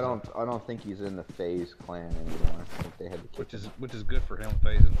always. But I don't think he's in the FaZe clan anymore. I think they had to kick which is good for him.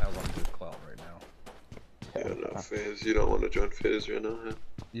 FaZe and has a good clout right now. Yeah, no, FaZe. You don't want to join FaZe right now, huh?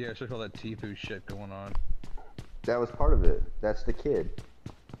 Yeah, especially all that Tfue shit going on. That was part of it. That's the kid.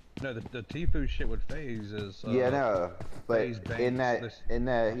 No, the Tfue shit with FaZe is. Yeah, no, but FaZe in banks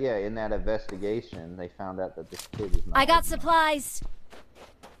that investigation, they found out that this kid is not. I got supplies.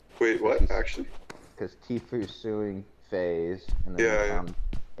 Wait, what? Actually? Because Tfue's suing FaZe, and then they found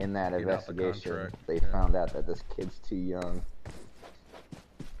in that investigation they found out that this kid's too young.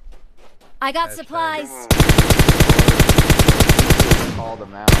 I got supplies. Called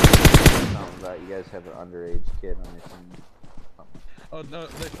them out. Something about you guys have an underage kid on your team. Oh no!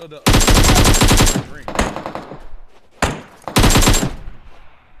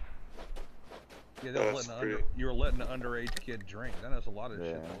 Yeah, you were letting an underage kid drink. That is a lot of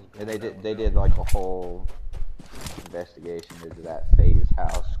shit. And they did like a whole investigation into that FaZe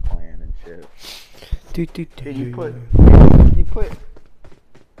house clan and shit. Dude, you put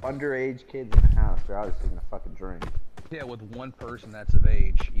underage kids in the house, they're obviously gonna fucking drink. Yeah, with one person that's of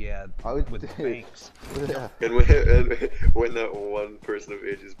age. Yeah, with Banks. Yeah. And when that one person of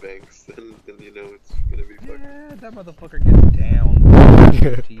age is Banks, then you know it's gonna be fucking. Yeah, that motherfucker gets down.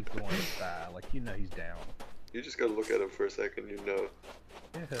 Teeth going inside, like you know he's down. You just gotta look at him for a second, you know.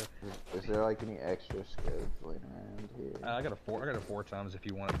 Yeah. Is there like any extra scopes laying around here? I got a 4 times if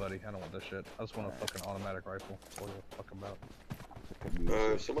you want it, buddy. I don't want this shit. I just want a fucking automatic rifle. What the fuck about?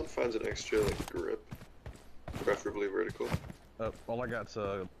 If someone finds an extra like grip, preferably vertical. All I got's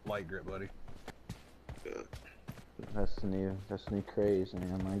a light grip, buddy. Yeah. That's the new craze,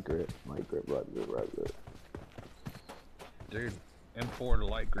 man. Light grip. Dude, M4 to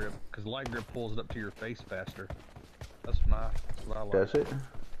light grip, because light grip pulls it up to your face faster. That's what I like. Does it?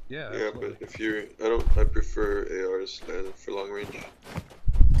 Yeah. Yeah, but if you're, I prefer ARs for long range.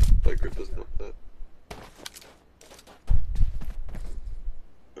 Light grip doesn't help that.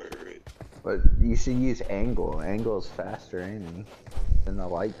 Alright. But you should use angle. Angle is faster aiming than the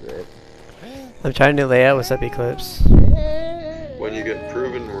light grip. I'm trying to lay out what's up Eclipse. When you get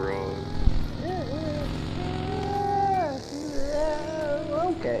proven wrong.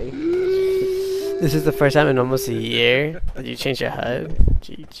 Okay. This is the first time in almost a year that you changed your HUD.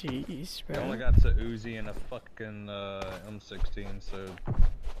 GG's, bro. I only got to Uzi and a fucking M16, so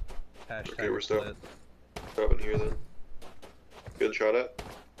hashtag Okay, we're split. stopping here then. Good shot at.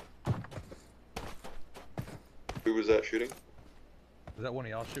 Who was that shooting? Is that one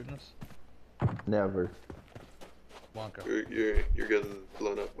of y'all shooting us? Never. Blanco. You're getting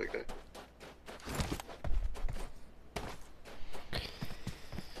blown up like that.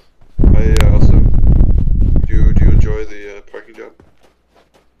 Also, do you enjoy the parking job?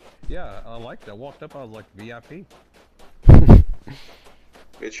 Yeah, I liked it. I walked up, I was like, VIP.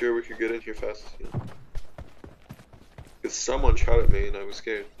 Made sure we could get in here fast, you know. Cause someone shot at me and I was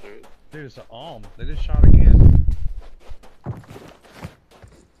scared, alright? Dude, it's an ALM. They just shot again.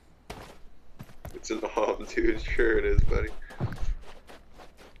 It's an ALM, dude. Sure it is, buddy.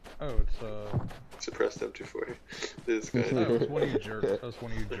 Oh, it's Suppressed M24. This guy. Oh, it's one of you jerks. That was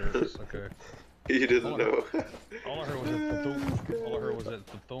one of you jerks. Okay. You didn't know. All I heard was a thump. All I heard was a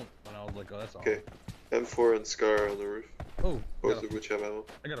thump, and I was like, oh, that's all. Okay. M4 and Scar on the roof. Oh. Both of which have ammo.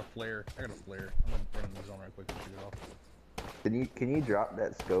 I got a flare. I'm gonna run in the zone right quick and shoot it off. Can you drop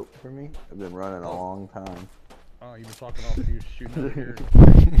that scope for me? I've been running a long time. Oh, you been talking off you shooting over here.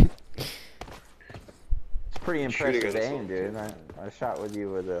 It's pretty Shooting impressive at us aim, all, dude. I shot with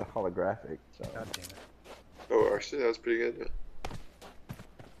you with a holographic, so. God damn it. Oh, actually, that was pretty good. Yeah.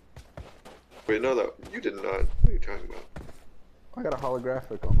 Wait, no, that you did not. What are you talking about? I got a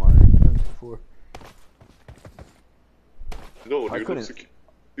holographic on my M4. No, I dude, couldn't-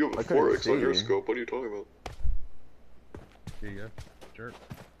 you have I a couldn't 4x on see your you. scope. What are you talking about? Here you go. Jerk.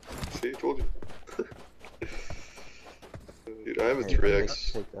 See, I told you. Dude, I have a Here,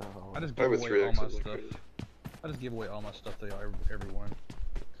 3x. take that I just I have give a away all 3x my on my stuff. credit. I just give away all my stuff to everyone.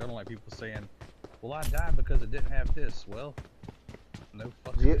 'Cause I don't like people saying, well, I died because it didn't have this. Well, no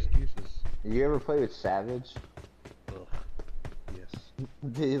fucking You- excuses. You ever play with Savage? Ugh. Yes.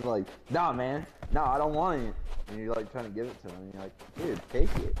 He's like, nah, man. No, I don't want it. And you're like trying to give it to him. And you're like, dude, take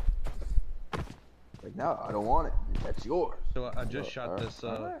it. Like, no, I don't want it. That's yours. So I just Oh, shot alright, this.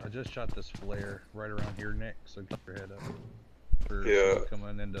 alright. I just shot this flare right around here, Nick. So keep your head up. For Yeah.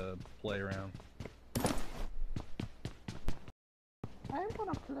 someone coming into play around. I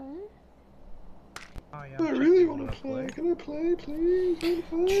wanna play. Oh yeah. I really want to play. Can I play, please? I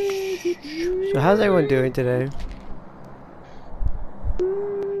wanna play. So how's everyone doing today?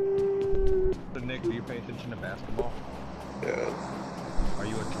 So Nick, do you pay attention to basketball? Yeah. Are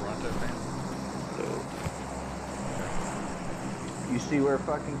you a Toronto fan? No. You see where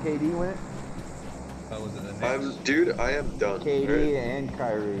fucking KD went? Oh, was it the Knicks? Dude, I am done. KD right? and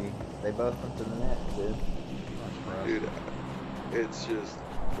Kyrie. They both went to the Nets, dude. Not surprised. Dude, it's just, I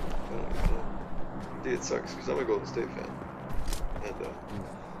don't know. Dude, it sucks because I'm a Golden State fan. And,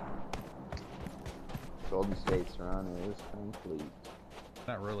 Golden State's run is complete.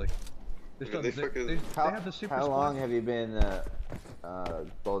 Not really. They, I mean, they fucking- have the super How squad. long have you been a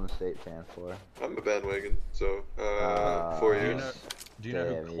Golden State fan for? I'm a bandwagon, so, 4 Do you years. know? Do you know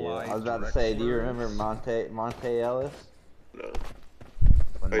Damn who you. Clyde I was about to Drexler say, do you remember is? Monte Ellis? No.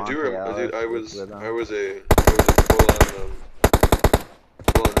 When I Monte do remember, dude, Ellis I was with them? a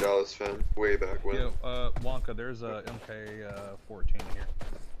full-on Dallas fan way back when. Yo, Wonka, there's a MK14 here.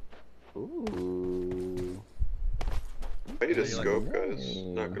 Ooh. I need a They like- scope, guys.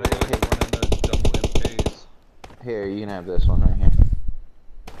 Not They gonna lie. like running the double MKs. Here, you can have this one right here.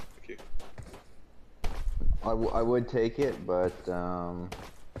 Thank you. I would take it, but oh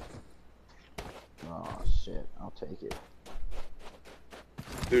shit, I'll take it.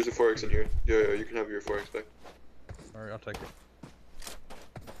 There's a 4x in here. Yeah, you can have your 4x back. Alright, I'll take it.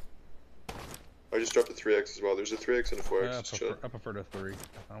 I just dropped a 3x as well. There's a 3x and a 4x. Just chill. I prefer the 3.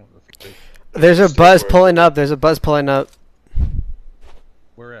 I want the 3. There's a Stay buzz for it. pulling up. There's a buzz pulling up.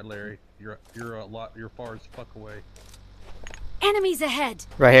 Where at, Larry? You're far as fuck away. Enemies ahead.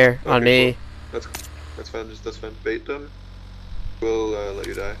 Right here on Okay, me. cool. That's fine. That's fine. Bait them. We'll let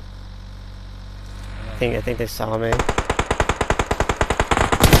you die. I think they saw me.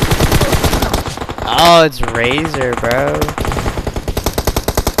 Oh, it's Razor, bro.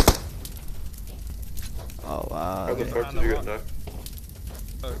 Oh wow. How the Okay. fuck did you get knocked?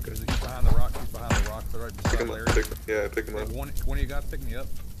 Oh, because he's behind the rock. He's behind the rock. They're right Pick beside him Larry. up. Pick him Hey, up. one of you guys pick me up.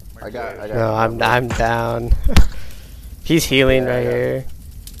 I got. No, I'm down. He's healing right here.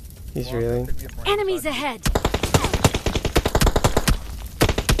 He's Wonka, healing. pick me up right Enemies beside you. ahead.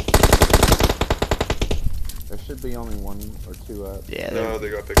 There should be only one or two up. Yeah, No, they're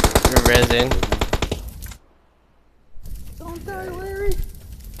they got picked up. resin. Don't die, Larry.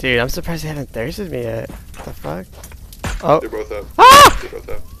 Dude, I'm surprised they haven't thirsted me yet. What the fuck? Oh. They're both up. Ah! They're both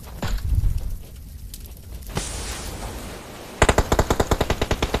up.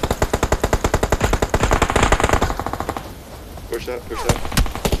 Push that.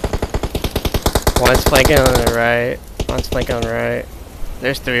 One's flanking on the right. One's flanking on the right.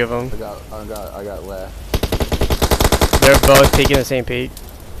 There's 3 of them. I got left. They're both peeking the same peak.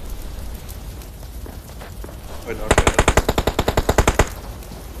 I knocked that.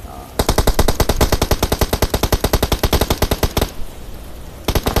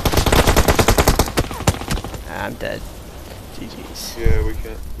 I'm dead. GG's. Yeah, we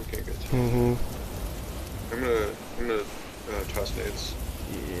can't get to it. Mm-hmm. I'm gonna toss nades.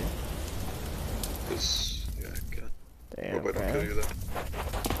 Yeah. Cause yeah, I can't. Damn, Hope I don't kill you bro.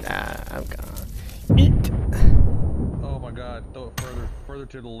 though. Nah, I'm gone. Eat. Oh my god, throw it further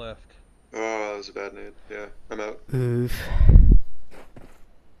to the left. Oh, that was a bad nade. Yeah, I'm out. Oof.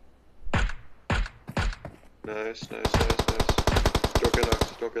 Nice.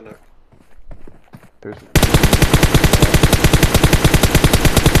 Don't get knocked. There's.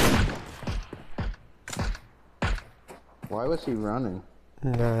 Why was he running?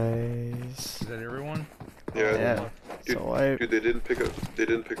 Nice. Is that everyone? Yeah. Yeah. Dude, So I. dude, they didn't pick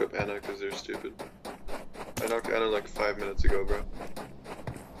up Anna because they're stupid. I knocked Anna like 5 minutes ago, bro.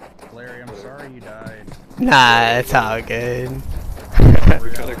 Larry, I'm sorry you died. Nah, it's all good. We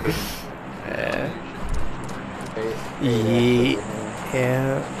kinda couldn't. Yeah.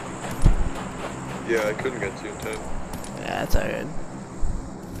 Yeah, I couldn't get to you in time. Yeah, it's all good.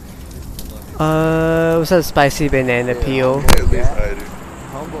 What's up, spicy banana peel? At least I do.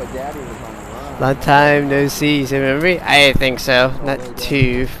 Homeboy Daddy was on the run. Long time no see. You remember me? I think so. Not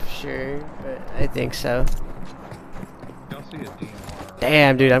too sure, but I think so. Y'all see a DMR.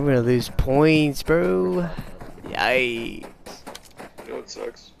 Damn, dude, I'm gonna lose points, bro. Yikes. You know what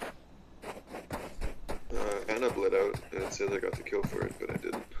sucks? Anna bled out, and it says I got the kill for it, but I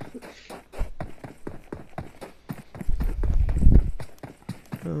didn't.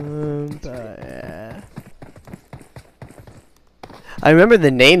 But yeah. I remember the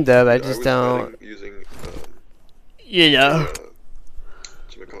name though, but I just don't. Using, You know.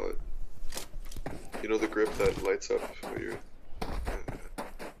 whatchamacallit? You know the grip that lights up when you're.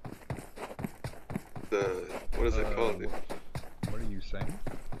 What is it called? Dude? What are you saying?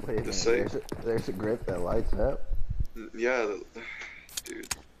 Wait a The minute, site. there's a grip that lights up. Yeah,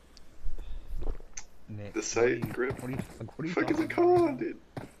 dude. Nick, The site grip. What are you Fuck is talking it called, dude?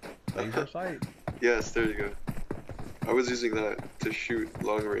 Laser sight. Yes, there you go. I was using that to shoot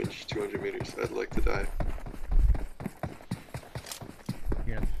long range 200 meters. I'd like to die.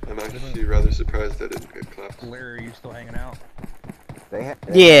 Yeah. I'm actually rather surprised I didn't get clapped. Larry, are you still hanging out? Yeah.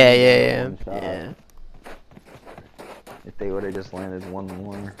 If they would have just landed one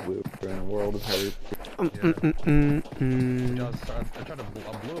more, we were in a world of hurt. I tried to I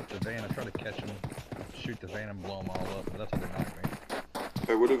blew up the van. I tried to catch him, shoot the van, and blow them all up. But that's how they knocked me.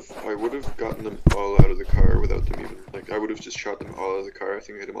 I would have gotten them all out of the car without them even, like, I would have just shot them all out of the car. I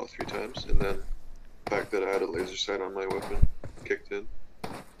think I hit them all 3 times, and then the fact that I had a laser sight on my weapon kicked in,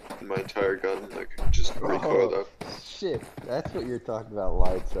 and my entire gun, like, just recoiled up. Shit, that's what you're talking about,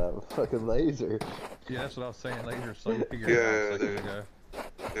 lights up. Fucking laser. Yeah, that's what I was saying. Laser, so you figured Yeah, it out a second ago.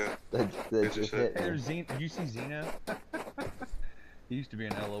 Yeah. That just hit Hey, me. there's Zeno. Did you see Zeno? He used to be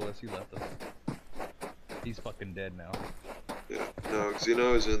in LOS. He left us. He's fucking dead now. Yeah. No,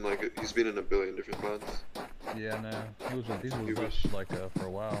 Xeno is in, like, he's been in a billion different mods. Yeah, no. He was with us, like, for a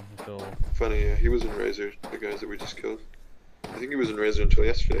while, until... Funny, yeah, he was in Razor, the guys that we just killed. I think he was in Razor until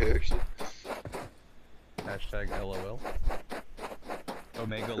yesterday, actually. Hashtag LOL.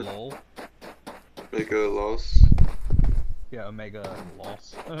 Omega LOL. Omega loss. Yeah, Omega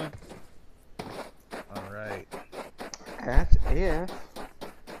loss. Alright. That's it.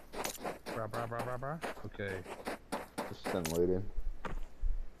 Brah. Okay. Just unloaded.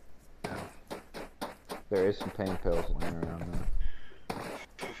 There is some pain pills laying around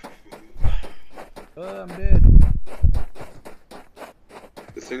now. I'm dead.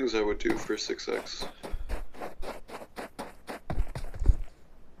 The things I would do for 6x.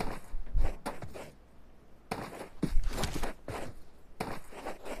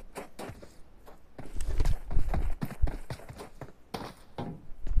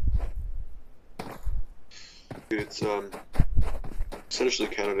 It's essentially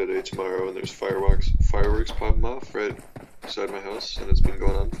Canada Day tomorrow, and there's fireworks popping off right beside my house, and it's been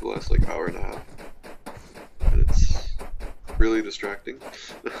going on for the last like hour and a half, and it's really distracting.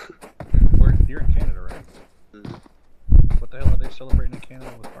 You're in Canada, right? Mm-hmm. What the hell are they celebrating in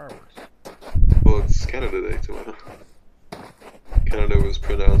Canada with fireworks? Well, it's Canada Day tomorrow. Canada was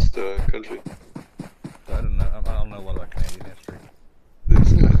pronounced country. I don't know. I don't know a lot about Canadian history.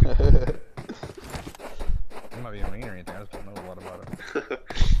 It might be a mean or anything. I just don't know a lot about it.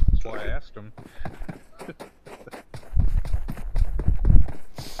 That's why I asked him.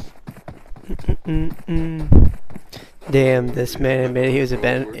 Damn, this man admitted he was a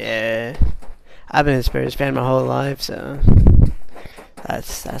band. Yeah, I've been a Spurs fan my whole life, so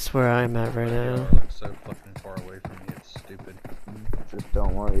that's where I'm at right now. Like so fucking far away from me, it's stupid. Just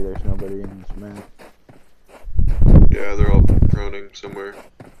don't worry, there's nobody in this map. Yeah, they're all droning somewhere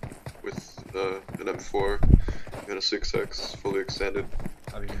with an M4 and a 6X fully extended.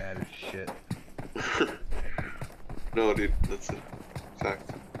 I'd be mad as shit. No, dude, that's a fact.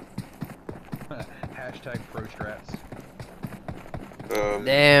 Hashtag pro strats.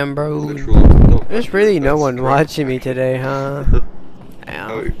 Damn, bro. No, There's really no that's one correct. watching me today, huh?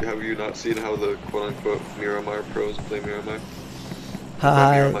 Have you not seen how the quote-unquote Miramar pros play Miramar?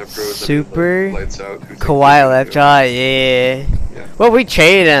 Super lights out, who Kawhi left shot, yeah. Well, we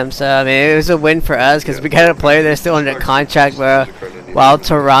traded him, so I mean, it was a win for us because we got a player that's still under contract, bro. While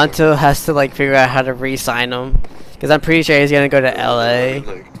Toronto has to like figure out how to re-sign him, because I'm pretty sure he's gonna go to LA.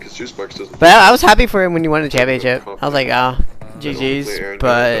 Because Juice Box doesn't. But I was happy for him when he won the championship. I was like, oh, GG's, Aaron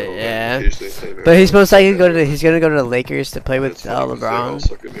but Gordon, yeah. occasionally play But he's Miramar. most likely he's gonna go to the Lakers to play with It's funny 'cause they all LeBron.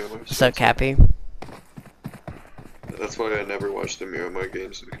 suck at Miramar, so So it's- Cappy. That's why I never watch the Miramar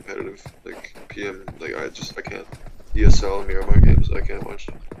games in competitive, like PM. Like I can't. ESL Miramar games, I can't watch.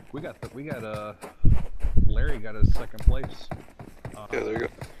 We got Larry got his second place. Yeah, there you go.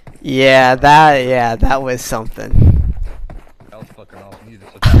 Yeah, that was something. That was fucking awesome. You did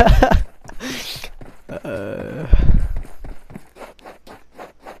such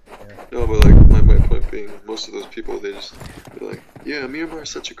No, but like my point being, most of those people they just be like, yeah, Miramar is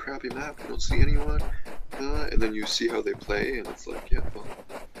such a crappy map. You don't see anyone, and then you see how they play, and it's like, yeah, well.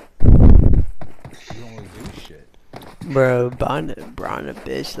 You don't really do shit. Bro, Braun a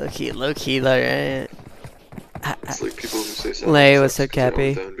bitch. Low key, right? It's like people who say something. Lay, what's up,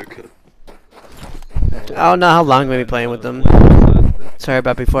 Cappy? Down boot camp. I don't know how long we've been playing with them. Sorry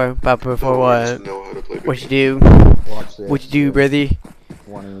about before. About before No, we what? just know how to play boot What camp. you do? Watch this. What you do, brother?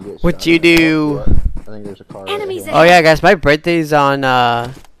 One of you gets What shot you in the do? butt. I think there's a car right Enemies here. Oh yeah, guys, my birthday's on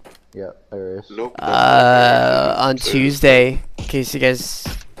Yep, there is. Nope. on Tuesday. In case you guys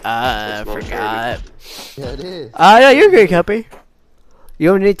That's not forgot. Yeah, it is. No, you're good, Cappy. You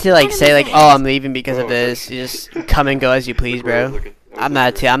don't need to like say like, Enemies oh, ahead. I'm leaving because of this. You just come and go as you please, bro. I'm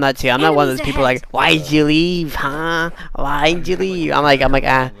not too. I'm not one of those Enemies people like, ahead. why'd you leave, huh? Why'd you leave? I'm like,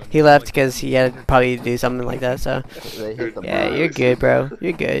 he left because he had to probably do something like that. So They hit the yeah, mark. you're good, bro.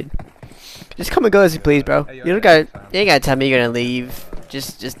 You're good. Just come and go as you please, bro. You don't got, you ain't gotta tell me you're gonna leave.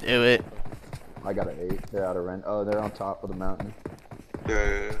 Just do it. I got an 8. They're out of rent. Oh, they're on top of the mountain.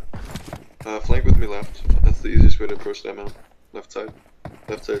 Yeah. Flank with me left. That's the easiest way to approach that mountain. Left side.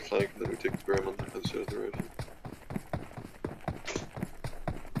 Left side flank, and then we take the berm on the other side of the road.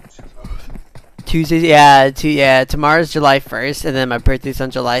 Tuesdays, yeah, tomorrow's July 1st, and then my birthday's on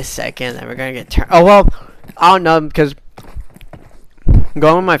July 2nd, and we're gonna get oh, well, I don't know, because I'm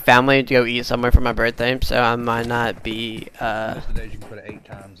going with my family to go eat somewhere for my birthday, so I might not be, Most of the days you can put it 8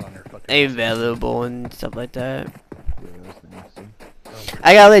 times on your fucking available and stuff like that. Yeah, that's nasty.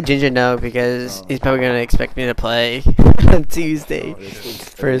 I gotta let Ginger know, because he's probably gonna expect me to play on Tuesday Oh, they shoot-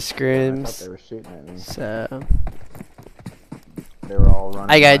 for I scrims, thought they were shooting at me. so They were all running.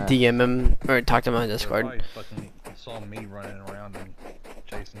 I gotta around. DM him, or talk to him on They Discord. probably fucking saw me running around and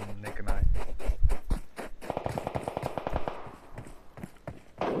chasing Nick and I.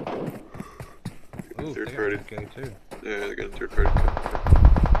 Ooh, Third they got party. okay too. Yeah, they're getting third party.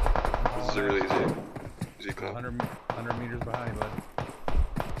 This is a really easy call. 100 meters behind, bud.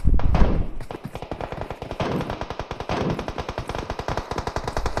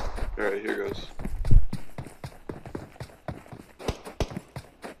 Alright, here goes.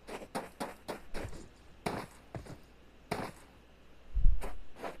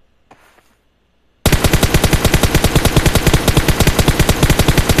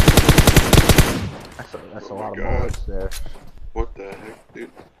 That's a lot of God. bullets there. What the heck,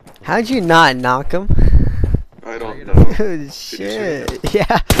 dude? How'd you not knock him? I don't know. Dude, shit.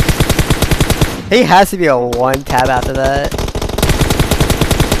 Yeah. He has to be a one tab after that.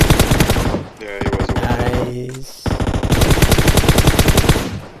 Yeah, he was a one. Nice.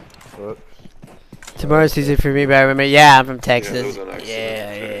 Whoops. Tomorrow's Tuesday for me, but I remember. Yeah, I'm from that Texas. was an accident.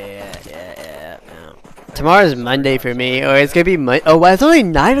 Yeah. Tomorrow's Monday for me, or it's gonna be oh, wow, it's only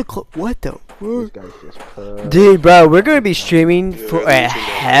 9 o'clock. What the? These guys just put. Dude, bro, we're gonna be streaming Yeah, for a they're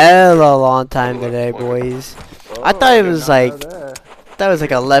hell of a long time today, boys. I thought it was like, that was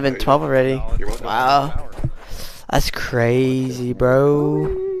like 11, 12 already. You're welcome. Wow, that's crazy, bro.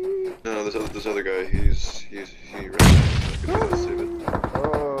 No, this other guy, he ran. I could save it.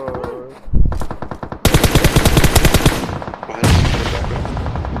 Oh. Behind us, back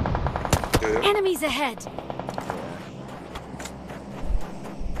up. Yeah. Enemies ahead.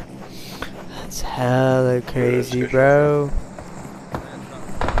 That's hella crazy, bro.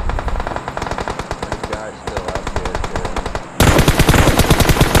 Guys still out there.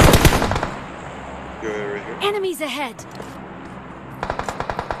 Yeah, right here. Enemies ahead.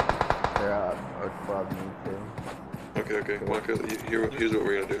 They're out above me too. Okay. Wonka, here's what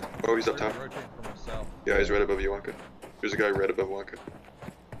we're gonna do. Oh, he's up top. Rotate for myself. Yeah, he's right above you, Wonka. There's a guy right above Wonka.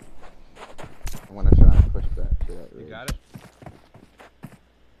 I'm gonna try and push back to that. You ridge. got it?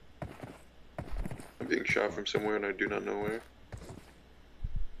 I'm being shot from somewhere and I do not know where.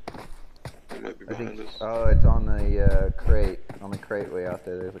 He might be I think. behind us. Oh, it's on the crate. On the crate way out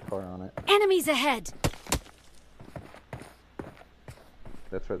there. There's a car on it. Enemies ahead.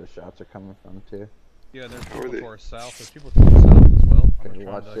 That's where the shots are coming from too. Yeah, there's How are people they? to our south. There's people to our south as well. I'm Okay, trying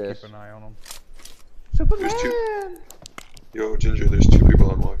watch to this. keep an eye on them. There's two. Yo, Ginger, there's 2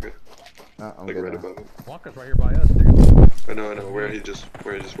 people on Wonka. I'm like gonna. right above him. Wonka's right here by us, dude. I know, where he just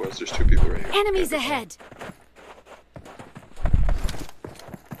was. There's two people right here. Enemies Yeah. ahead.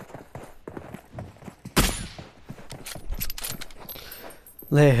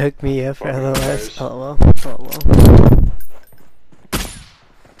 They hook me up for Fucking LOS. cars. LOL. LOL.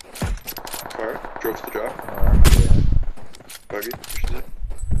 Car, drove to the drop. Yeah. Buggy, pushing it.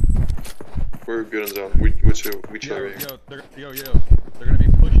 We're good on zone. We chill Yo, right here. they're gonna be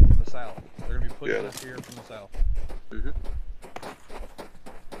pushing from the south. They're gonna be pushing Yeah. us here from the south. Mhm.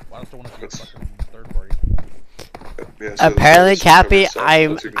 Well, I still want to see a That's- fucking third party. Yeah, so Apparently, the Cappy,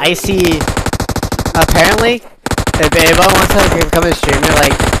 I see. Apparently, if anyone wants to become a streamer,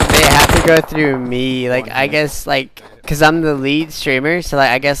 like they have to go through me. Like I guess, like, cause I'm the lead streamer, so like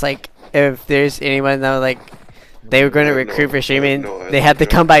I guess, like if there's anyone that like they were going to I have recruit no- for streaming, I have no they had to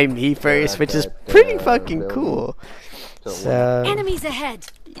idea. come by me first, at which is that, pretty fucking building. cool. So, So Enemies ahead.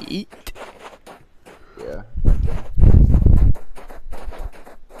 yeet. yeah.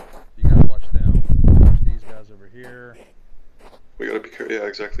 You gotta watch them. Watch these guys over here. We gotta be careful. Yeah,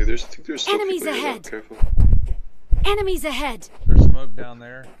 exactly. I think there's still Enemies people here, though. ahead. Careful. Enemies ahead. There's smoke down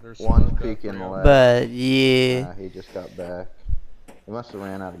there. There's One smoke peek in the left. But yeah, Nah, he just got back. He must have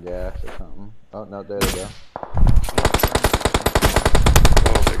ran out of gas or something. Oh no, there they go. Oh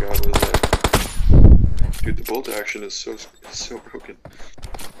my god, what is that? Dude, the bolt action is so broken.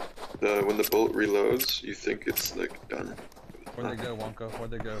 When the bolt reloads, you think it's like done. Where'd they go, Wonka?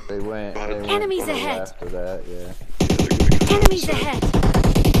 Where'd they go? They went. Behind- They went Enemies to the ahead. left of that. Yeah. Yeah, they're gonna come out Enemies the side. ahead.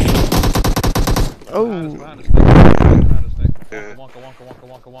 oh, Behind us, Nick. Behind us, Nick. Yeah. Wonka.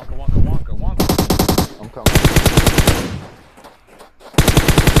 I'm coming.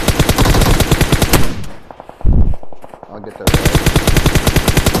 I'll get that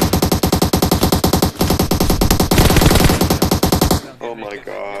Oh my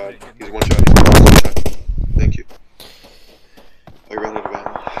god. He's one shot. He's one shot. Thank you. I ran out of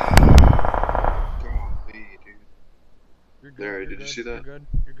ammo. Golly, dude. You're good, There, you're did you good, see that?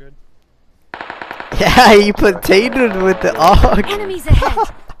 You're good. yeah, you potatoed with the AUG. Enemies ahead.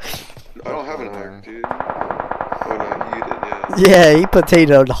 I don't have an AUG, dude. Oh no, you did, yeah. Yeah, he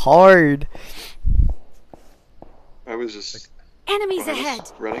potatoed hard. I was just Enemies behind ahead.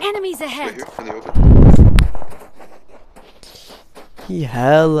 us, running. Enemies Right ahead. here, in the open. He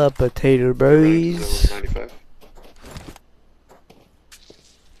hella potato Running to boys. zone 95.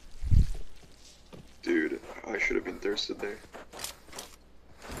 Dude, I should have been thirsted there.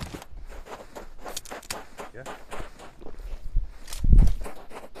 Yeah.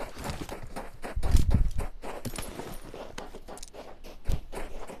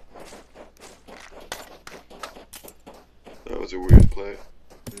 That was a weird play.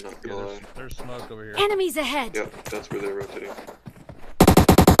 I'm not Yeah, gonna lie. there's smoke over here. Enemies ahead. Yep, that's where they're rotating.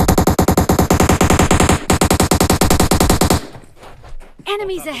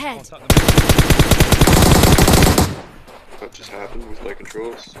 Enemies ahead. What just happened with my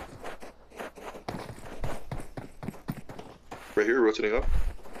controls? Right here, rotating up.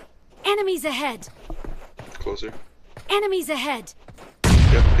 Enemies ahead. Closer. Enemies ahead.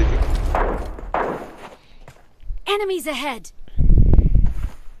 Yep, peeking. Enemies ahead.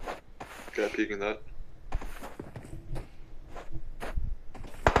 Guy peeking that.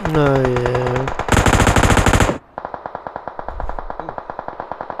 Oh yeah.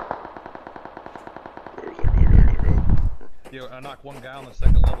 Where's that guy gonna go? Yo, I knocked one guy on the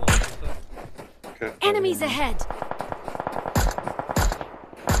second level of this stuff. Okay. Enemies ahead.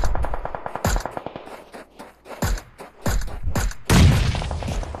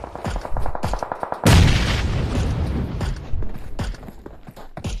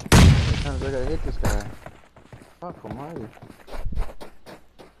 Sometimes I gotta hit this guy. Fuck almighty. Yo,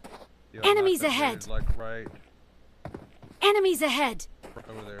 I knocked Enemies that ahead. dude, like right Enemies ahead.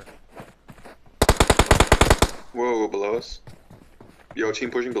 over there. Whoa, below us. Yo,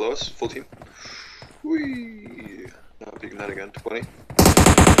 team pushing below us. Full team. Whee! Not peeking that again. 20. Be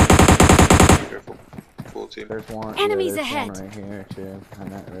careful. Full team. There's one. Enemies yeah, there's ahead. one right here too, on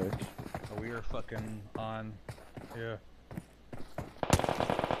that ridge. Oh, we are fucking on. Yeah.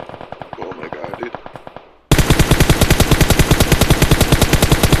 Oh my god, dude.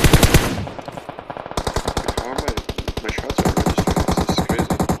 How are my shots aren't registering? This is crazy.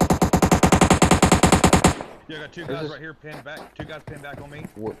 Yeah, I got two This guys is- right here pinned back. Two guys pinned back on me.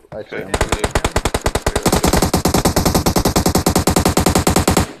 I see Okay. him.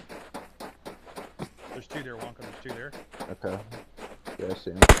 There's two there, Wonka. There's two there. Okay. Yeah, I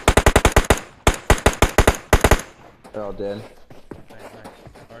see him. They're all dead. Thanks.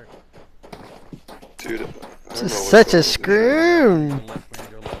 Alright. Dude, I don't know Just what's such a going on. screw. Go left, we need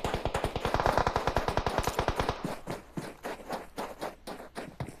to go left.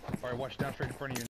 Sorry, watch down straight in front of you.